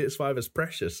space in that PS5 is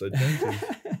precious. So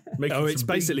it's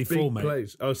basically full, mate.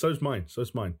 Plays. Oh, so's mine.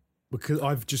 Because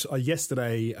I've just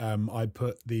yesterday I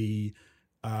put the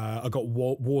I got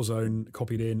Warzone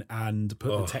copied in and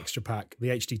put the texture pack, the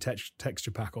HD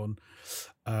texture pack on,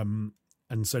 and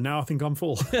so now I think I'm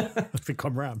full. I think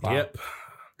I'm rammed. Wow. Yep,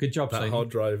 good job. That hard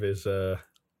drive is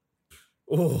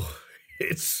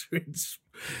it's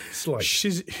slight.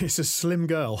 It's a slim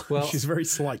girl. Well, she's very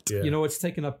slight. Yeah. You know what's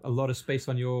taken up a lot of space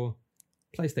on your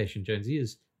PlayStation, Jonesy,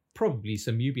 is probably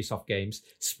some Ubisoft games.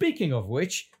 Speaking of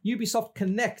which, Ubisoft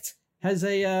Connect has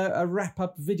a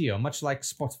wrap-up video, much like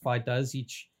Spotify does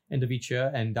end of each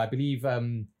year. And I believe,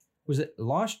 was it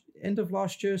end of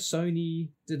last year, Sony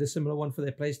did a similar one for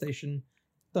their PlayStation.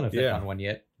 Don't know if they've done one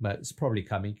yet, but it's probably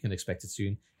coming. You can expect it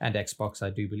soon. And Xbox,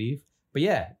 I do believe. But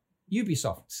yeah,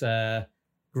 Ubisoft,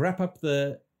 wrap up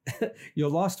your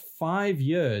last 5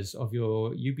 years of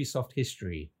your Ubisoft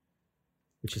history,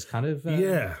 which is kind of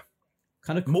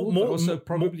kind of cool, but also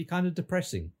probably kind of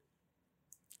depressing.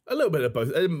 A little bit of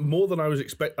both. More than I was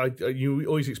you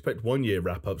always expect 1 year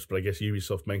wrap ups, but I guess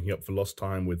Ubisoft making up for lost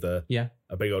time with a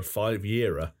big old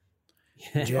 5-yearer.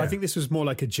 I think this was more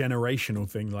like a generational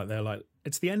thing. Like they're like,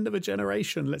 it's the end of a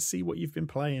generation. Let's see what you've been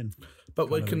playing. But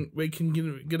we can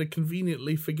gonna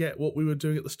conveniently forget what we were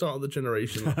doing at the start of the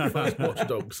generation. Like first Watch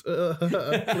Dogs,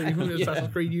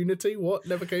 Assassin's Creed Unity. What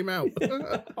never came out?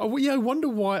 I wonder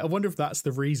why. I wonder if that's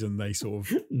the reason they sort of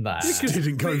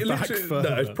didn't go back further.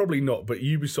 No, it's probably not. But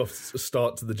Ubisoft's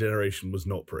start to the generation was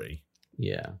not pretty.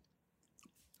 Yeah,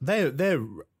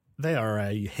 they are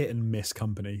a hit and miss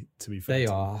company, to be fair. They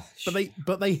are,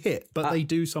 but they hit. But they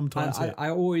do sometimes hit.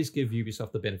 I always give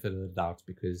Ubisoft the benefit of the doubt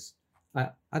because I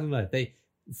don't know, they,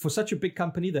 for such a big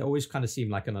company, they always kind of seem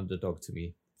like an underdog to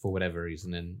me for whatever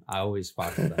reason, and I always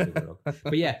fight for that underdog.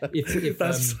 But yeah, if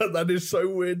that is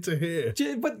so weird to hear.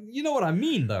 But you know what I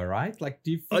mean, though, right? Like,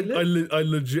 do you feel I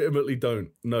legitimately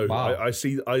don't. No, wow. I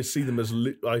see them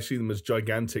as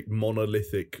gigantic,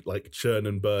 monolithic, like churn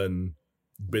and burn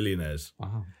billionaires.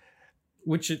 Wow.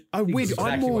 Which I'm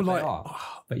more like,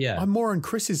 but yeah, I'm more on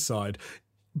Chris's side,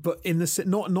 but in the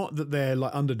not that they're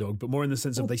like underdog, but more in the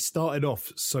sense of they started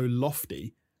off so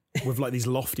lofty with like these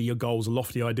lofty goals,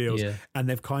 lofty ideals, and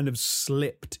they've kind of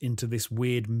slipped into this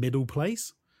weird middle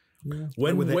place. Yeah.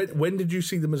 When did you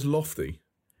see them as lofty?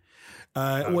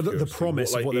 Well, the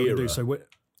promise of what they would do.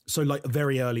 So like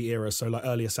very early era, so like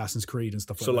early Assassin's Creed and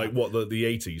stuff like that. So like what, the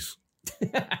 80s?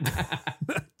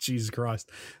 Jesus Christ.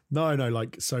 No,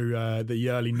 like the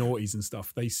early noughties and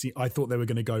stuff. I thought they were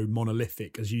going to go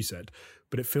monolithic, as you said,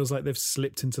 but it feels like they've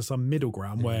slipped into some middle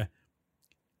ground where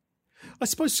I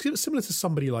suppose similar to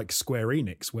somebody like Square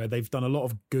Enix, where they've done a lot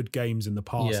of good games in the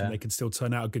past and they can still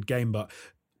turn out a good game, but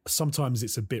sometimes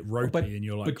it's a bit ropey and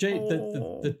you're like,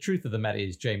 the truth of the matter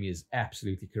is Jamie is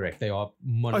absolutely correct. They are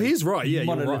he's right. Yeah,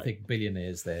 monolithic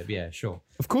billionaires there. Yeah, sure.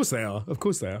 Of course they are.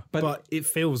 But it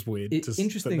feels weird. It's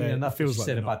interesting enough what you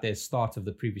said about their start of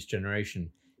the previous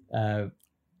generation.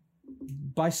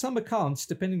 By some accounts,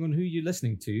 depending on who you're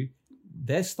listening to,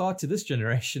 their start to this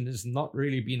generation has not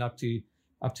really been up to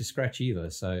scratch either.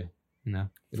 So,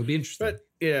 it'll be interesting. But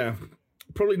yeah,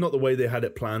 probably not the way they had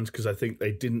it planned, because I think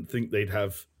they didn't think they'd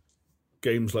have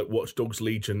games like Watch Dogs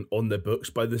Legion on their books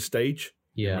by this stage.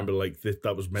 Yeah, I remember like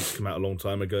that was meant to come out a long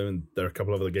time ago, and there are a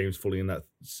couple of other games falling in that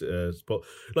spot.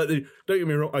 Like, don't get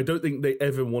me wrong, I don't think they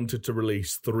ever wanted to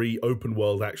release 3 open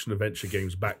world action adventure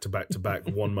games back to back to back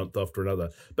 1 month after another.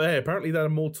 But hey, apparently that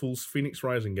Immortals Phoenix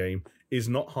Rising game is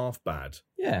not half bad.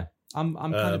 Yeah, I'm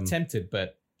kind of tempted,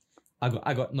 but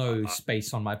I got no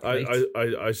space on my plate.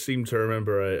 I seem to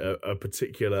remember a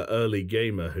particular early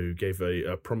gamer who gave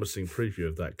a promising preview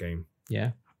of that game.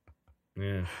 Yeah.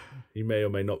 Yeah. He may or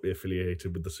may not be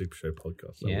affiliated with the SuperShow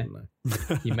podcast. I wouldn't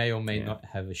know. He may or may not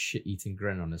have a shit-eating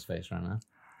grin on his face right now.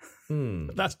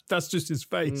 That's just his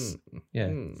face.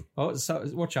 Yeah. Oh, so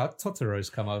watch out. Totoro's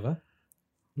come over.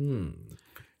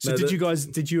 So did you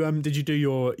do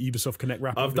your Ubisoft Connect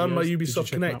wrap? I've done my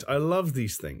Ubisoft Connect. I love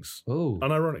these things. Oh.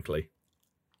 Unironically.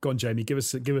 Go on, Jamie. Give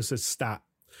us a stat.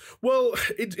 Well,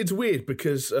 it's weird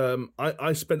because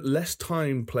I spent less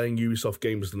time playing Ubisoft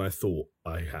games than I thought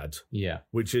I had. Yeah.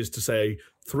 Which is to say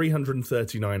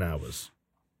 339 hours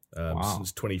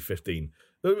since 2015.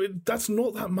 That's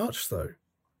not that much, though.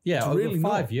 Yeah, over really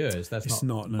 5 years, that's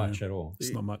not much at all.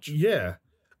 It's not much. Yeah.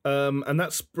 And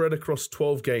that's spread across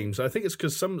 12 games. I think it's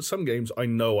because some games I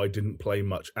know I didn't play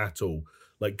much at all.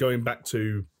 Like going back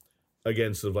to,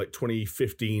 again, sort of like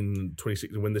 2015,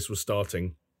 2016, when this was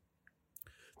starting.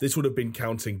 This would have been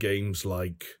counting games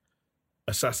like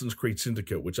Assassin's Creed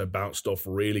Syndicate, which I bounced off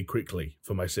really quickly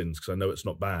for my sins because I know it's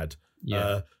not bad.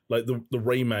 Yeah. Like the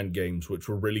Rayman games, which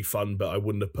were really fun, but I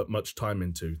wouldn't have put much time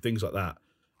into. Things like that.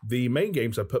 The main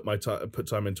games I put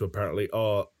time into apparently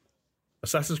are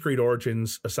Assassin's Creed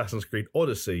Origins, Assassin's Creed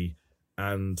Odyssey,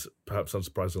 and perhaps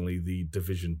unsurprisingly, The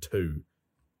Division 2.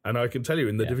 And I can tell you,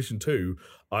 in The Division 2,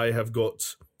 I have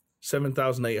got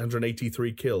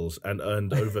 7,883 kills and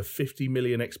earned over 50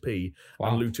 million XP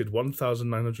and looted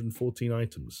 1,914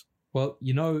 items. Well,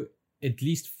 at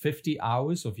least 50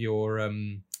 hours of your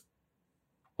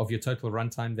total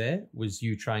runtime there was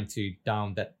you trying to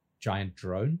down that giant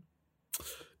drone.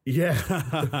 Yeah,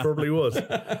 it probably was.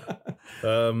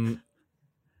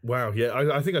 Wow, yeah,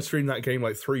 I think I streamed that game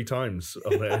like 3 times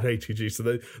on ATG,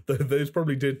 so those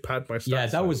probably did pad my stats. Yeah,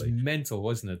 that was mental,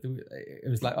 wasn't it? It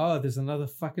was like, oh, there's another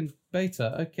fucking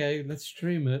beta. Okay, let's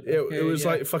stream it. Okay, it was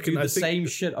like fucking... Do the same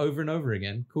shit over and over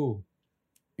again. Cool.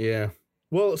 Yeah.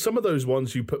 Well, some of those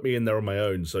ones you put me in there on my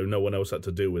own, so no one else had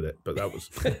to deal with it, but that's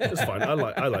fine. I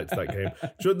liked that game. Do you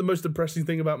know what the most depressing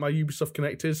thing about my Ubisoft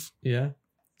Connect is? Yeah.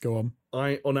 Go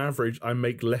on. On average, I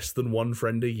make less than 1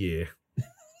 friend a year.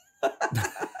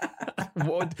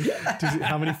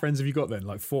 How many friends have you got then?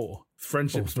 Like 4?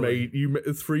 Friendships made you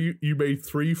made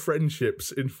 3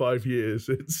 friendships in 5 years.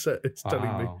 It's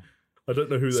telling me. I don't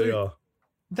know who they are.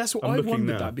 That's what I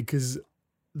wondered that because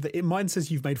mine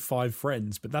says you've made 5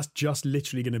 friends, but that's just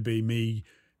literally going to be me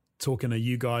talking to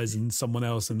you guys and someone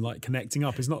else and like connecting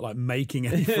up. It's not like making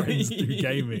any friends through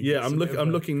gaming. Yeah, I'm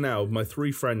looking now. My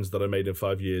 3 friends that I made in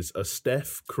 5 years are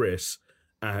Steph, Chris,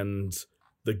 and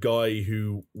the guy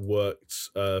who worked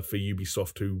for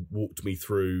Ubisoft who walked me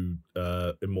through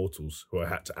Immortals, who I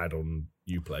had to add on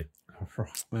Uplay.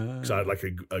 Because I had like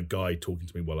a guy talking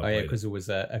to me while I played. Oh yeah, because it was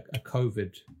a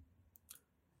COVID.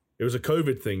 It was a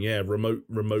COVID thing, yeah.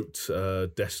 Remote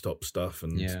desktop stuff,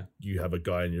 and you have a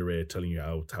guy in your ear telling you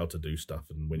how to do stuff,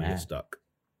 and when you get stuck.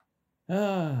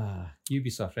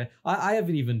 Ubisoft. Right? I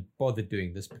haven't even bothered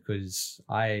doing this because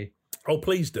Oh,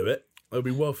 please do it. It'll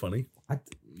be well funny. I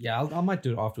might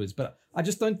do it afterwards, but I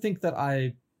just don't think that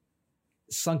I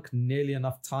sunk nearly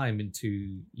enough time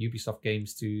into Ubisoft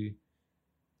games to.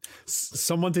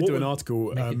 Someone did do an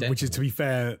article, which is, to be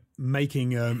fair,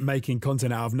 making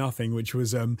content out of nothing, which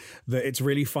was that it's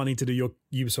really funny to do your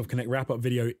Ubisoft Connect wrap-up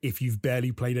video if you've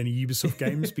barely played any Ubisoft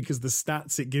games, because the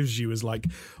stats it gives you is like,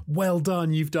 well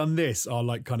done, you've done this, are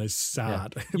like kind of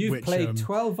sad. Yeah. You've played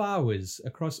 12 hours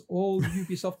across all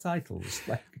Ubisoft titles.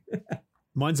 Like,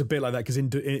 mine's a bit like that because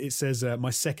it says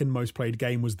my second most played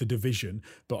game was The Division,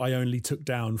 but I only took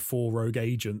down 4 rogue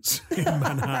agents in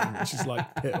Manhattan, which is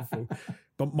like pitiful.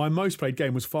 But my most played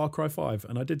game was Far Cry 5,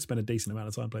 and I did spend a decent amount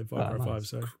of time playing Far Cry 5.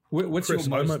 So, what's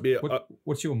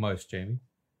your most, Jamie?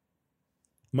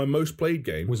 My most played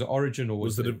game was it Origin or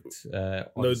was it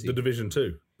Odyssey? The Division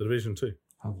 2. The Division 2.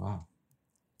 Oh wow!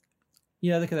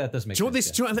 Yeah, look at that. Does make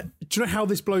sense. Do you know how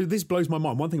this blows my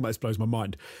mind? One thing about this blows my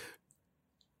mind,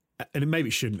 and maybe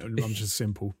it shouldn't. I'm just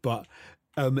simple, but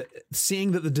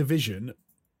seeing that The Division,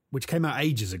 which came out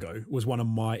ages ago, was one of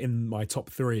my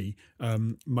top 3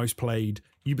 most played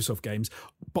Ubisoft games.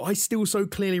 But I still so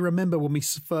clearly remember when we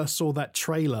first saw that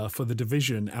trailer for The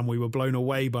Division, and we were blown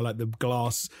away by like the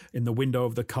glass in the window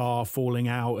of the car falling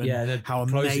out, and how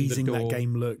amazing that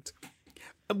game looked.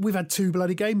 We've had 2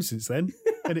 bloody games since then,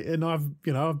 and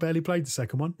I've barely played the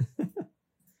second one. All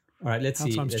right, let's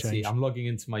see. I'm logging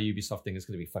into my Ubisoft thing. It's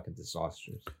going to be fucking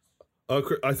disastrous.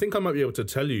 I think I might be able to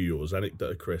tell you yours,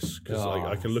 Chris, because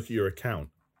I can look at your account.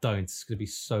 Don't. It's going to be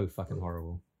so fucking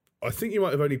horrible. I think you might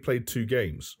have only played 2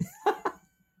 games.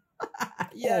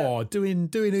 Yeah. Oh, doing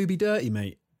Ubi dirty,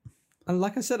 mate. And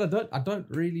like I said, I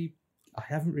haven't really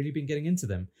been getting into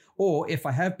them. Or if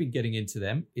I have been getting into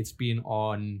them, it's been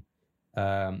on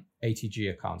ATG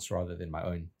accounts rather than my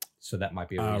own. So that might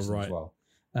be a reason as well.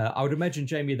 I would imagine,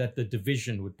 Jamie, that The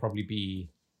Division would probably be,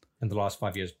 in the last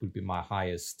 5 years, would be my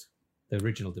highest. The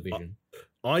original Division.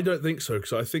 I don't think so,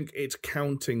 because I think it's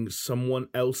counting someone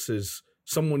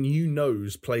you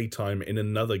know's playtime in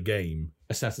another game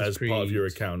Assassin's Creed, part of your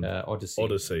account.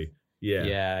 Odyssey. Yeah.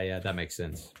 Yeah, that makes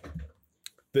sense.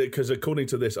 Because according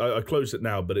to this, I closed it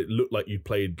now, but it looked like you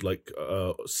played like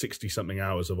 60-something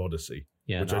hours of Odyssey.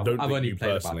 Yeah, which I don't think you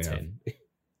personally have. 10.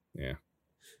 Yeah.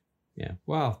 Yeah.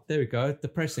 Wow, there we go.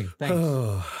 Depressing. Thanks.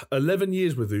 11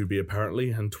 years with Ubi, apparently,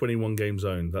 and 21 games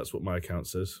owned. That's what my account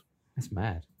says. That's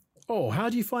mad. Oh, how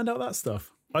do you find out that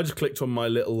stuff? I just clicked on my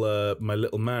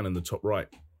little man in the top right.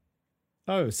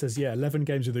 Oh, it says 11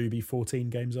 games with Ubi, 14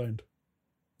 games owned.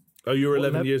 Oh, you're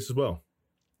 11 years as well.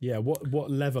 Yeah.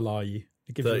 What level are you?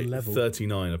 It gives you a level.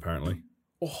 39 apparently.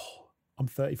 Oh, I'm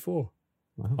 34.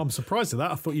 Wow. I'm surprised at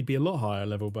that. I thought you'd be a lot higher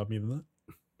level above me than that.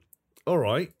 All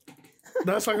right.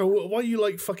 That's like why are you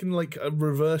like fucking like a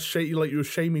reverse shame? You like you're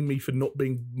shaming me for not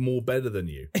being more better than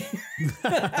you.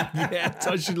 Yeah,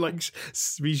 I should like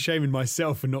be shaming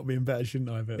myself for not being better, shouldn't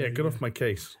I? Yeah, get off my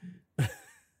case.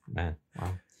 Man,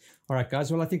 wow. All right,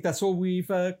 guys. Well, I think that's all we've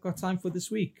got time for this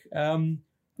week.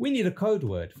 We need a code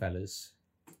word, fellas.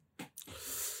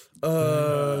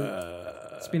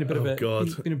 It's been a bit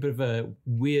of a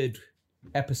weird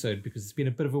episode because it's been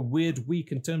a bit of a weird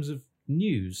week in terms of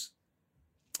news.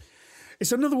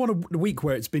 It's another one of the week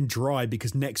where it's been dry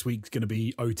because next week's going to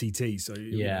be OTT. So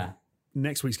yeah,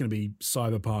 next week's going to be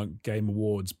Cyberpunk, Game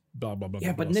Awards, blah blah blah.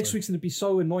 Yeah, but next week's going to be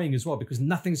so annoying as well because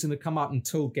nothing's going to come out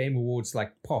until Game Awards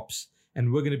like pops,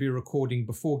 and we're going to be recording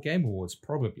before Game Awards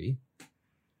probably.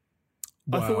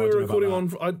 Well, I thought we were recording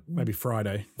on maybe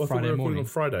Friday. I thought we were recording on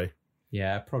Friday.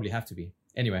 Yeah, probably have to be.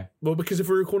 Anyway, well, because if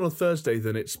we record on Thursday,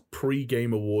 then it's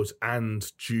pre-Game Awards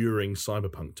and during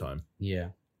Cyberpunk time. Yeah.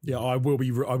 Yeah, I will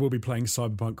be playing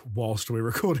Cyberpunk whilst we're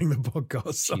recording the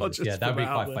podcast. So that'd be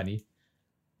quite funny.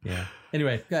 Yeah.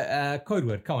 Anyway, code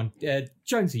word. Come on,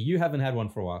 Jonesy. You haven't had one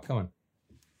for a while. Come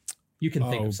You can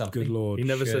think of something. Good Lord. He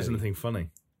never says anything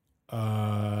funny.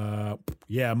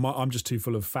 Yeah, I'm just too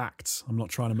full of facts. I'm not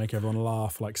trying to make everyone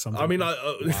laugh like something. I mean,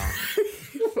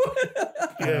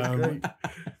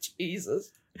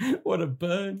 Jesus, what a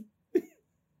burn.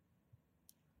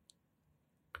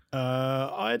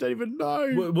 I don't even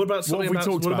know. What about something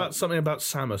about something about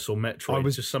Samus or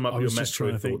Metroid? Just sum up your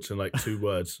Metroid thoughts in like 2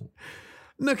 words.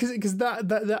 No, because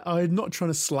that I'm not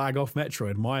trying to slag off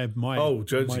Metroid.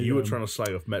 Jonesy, you were trying to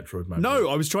slag off Metroid, man. No,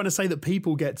 I was trying to say that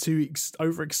people get too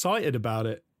overexcited about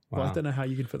it. Wow. Well, I don't know how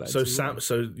you could put that.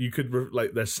 So you could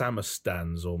they're Samus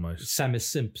stands almost. Samus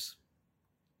simps.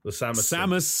 The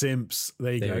Samus simps.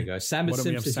 There you go. Samus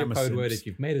simps is your code word if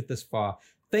you've made it this far.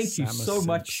 Thank you so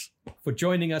much for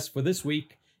joining us for this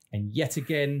week. And yet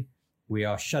again, we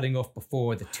are shutting off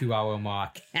before the 2-hour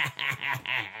mark.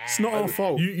 It's not our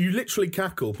fault. You literally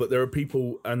cackle, but there are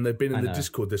people, and they've been in the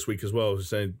Discord this week as well,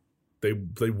 saying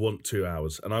they want 2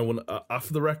 hours. And I want,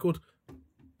 after the record,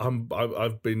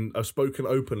 I've spoken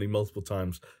openly multiple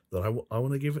times that I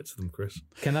want to give it to them, Chris.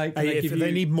 If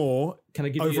they need more, can I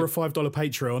give over a $5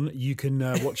 Patreon? You can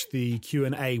watch the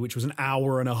Q&A, which was an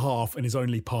hour and a half and is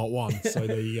only part 1. So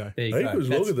there you go. I think it was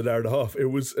longer than an hour and a half. It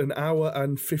was an hour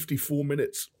and 54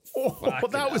 minutes. Oh,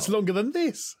 that was longer than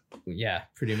this. Yeah,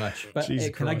 pretty much. But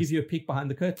can I give you a peek behind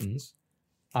the curtains?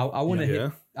 I want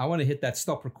to hit that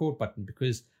stop record button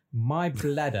because my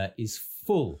bladder is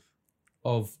full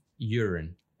of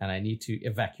urine and I need to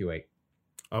evacuate.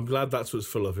 I'm glad that's what's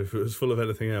full of. If it was full of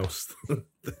anything else, then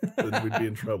we'd be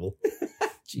in trouble.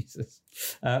 Jesus.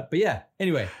 But yeah,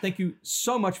 anyway, thank you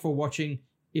so much for watching.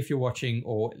 If you're watching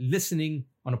or listening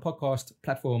on a podcast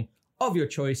platform of your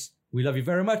choice, we love you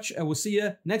very much and we'll see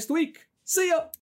you next week. See ya.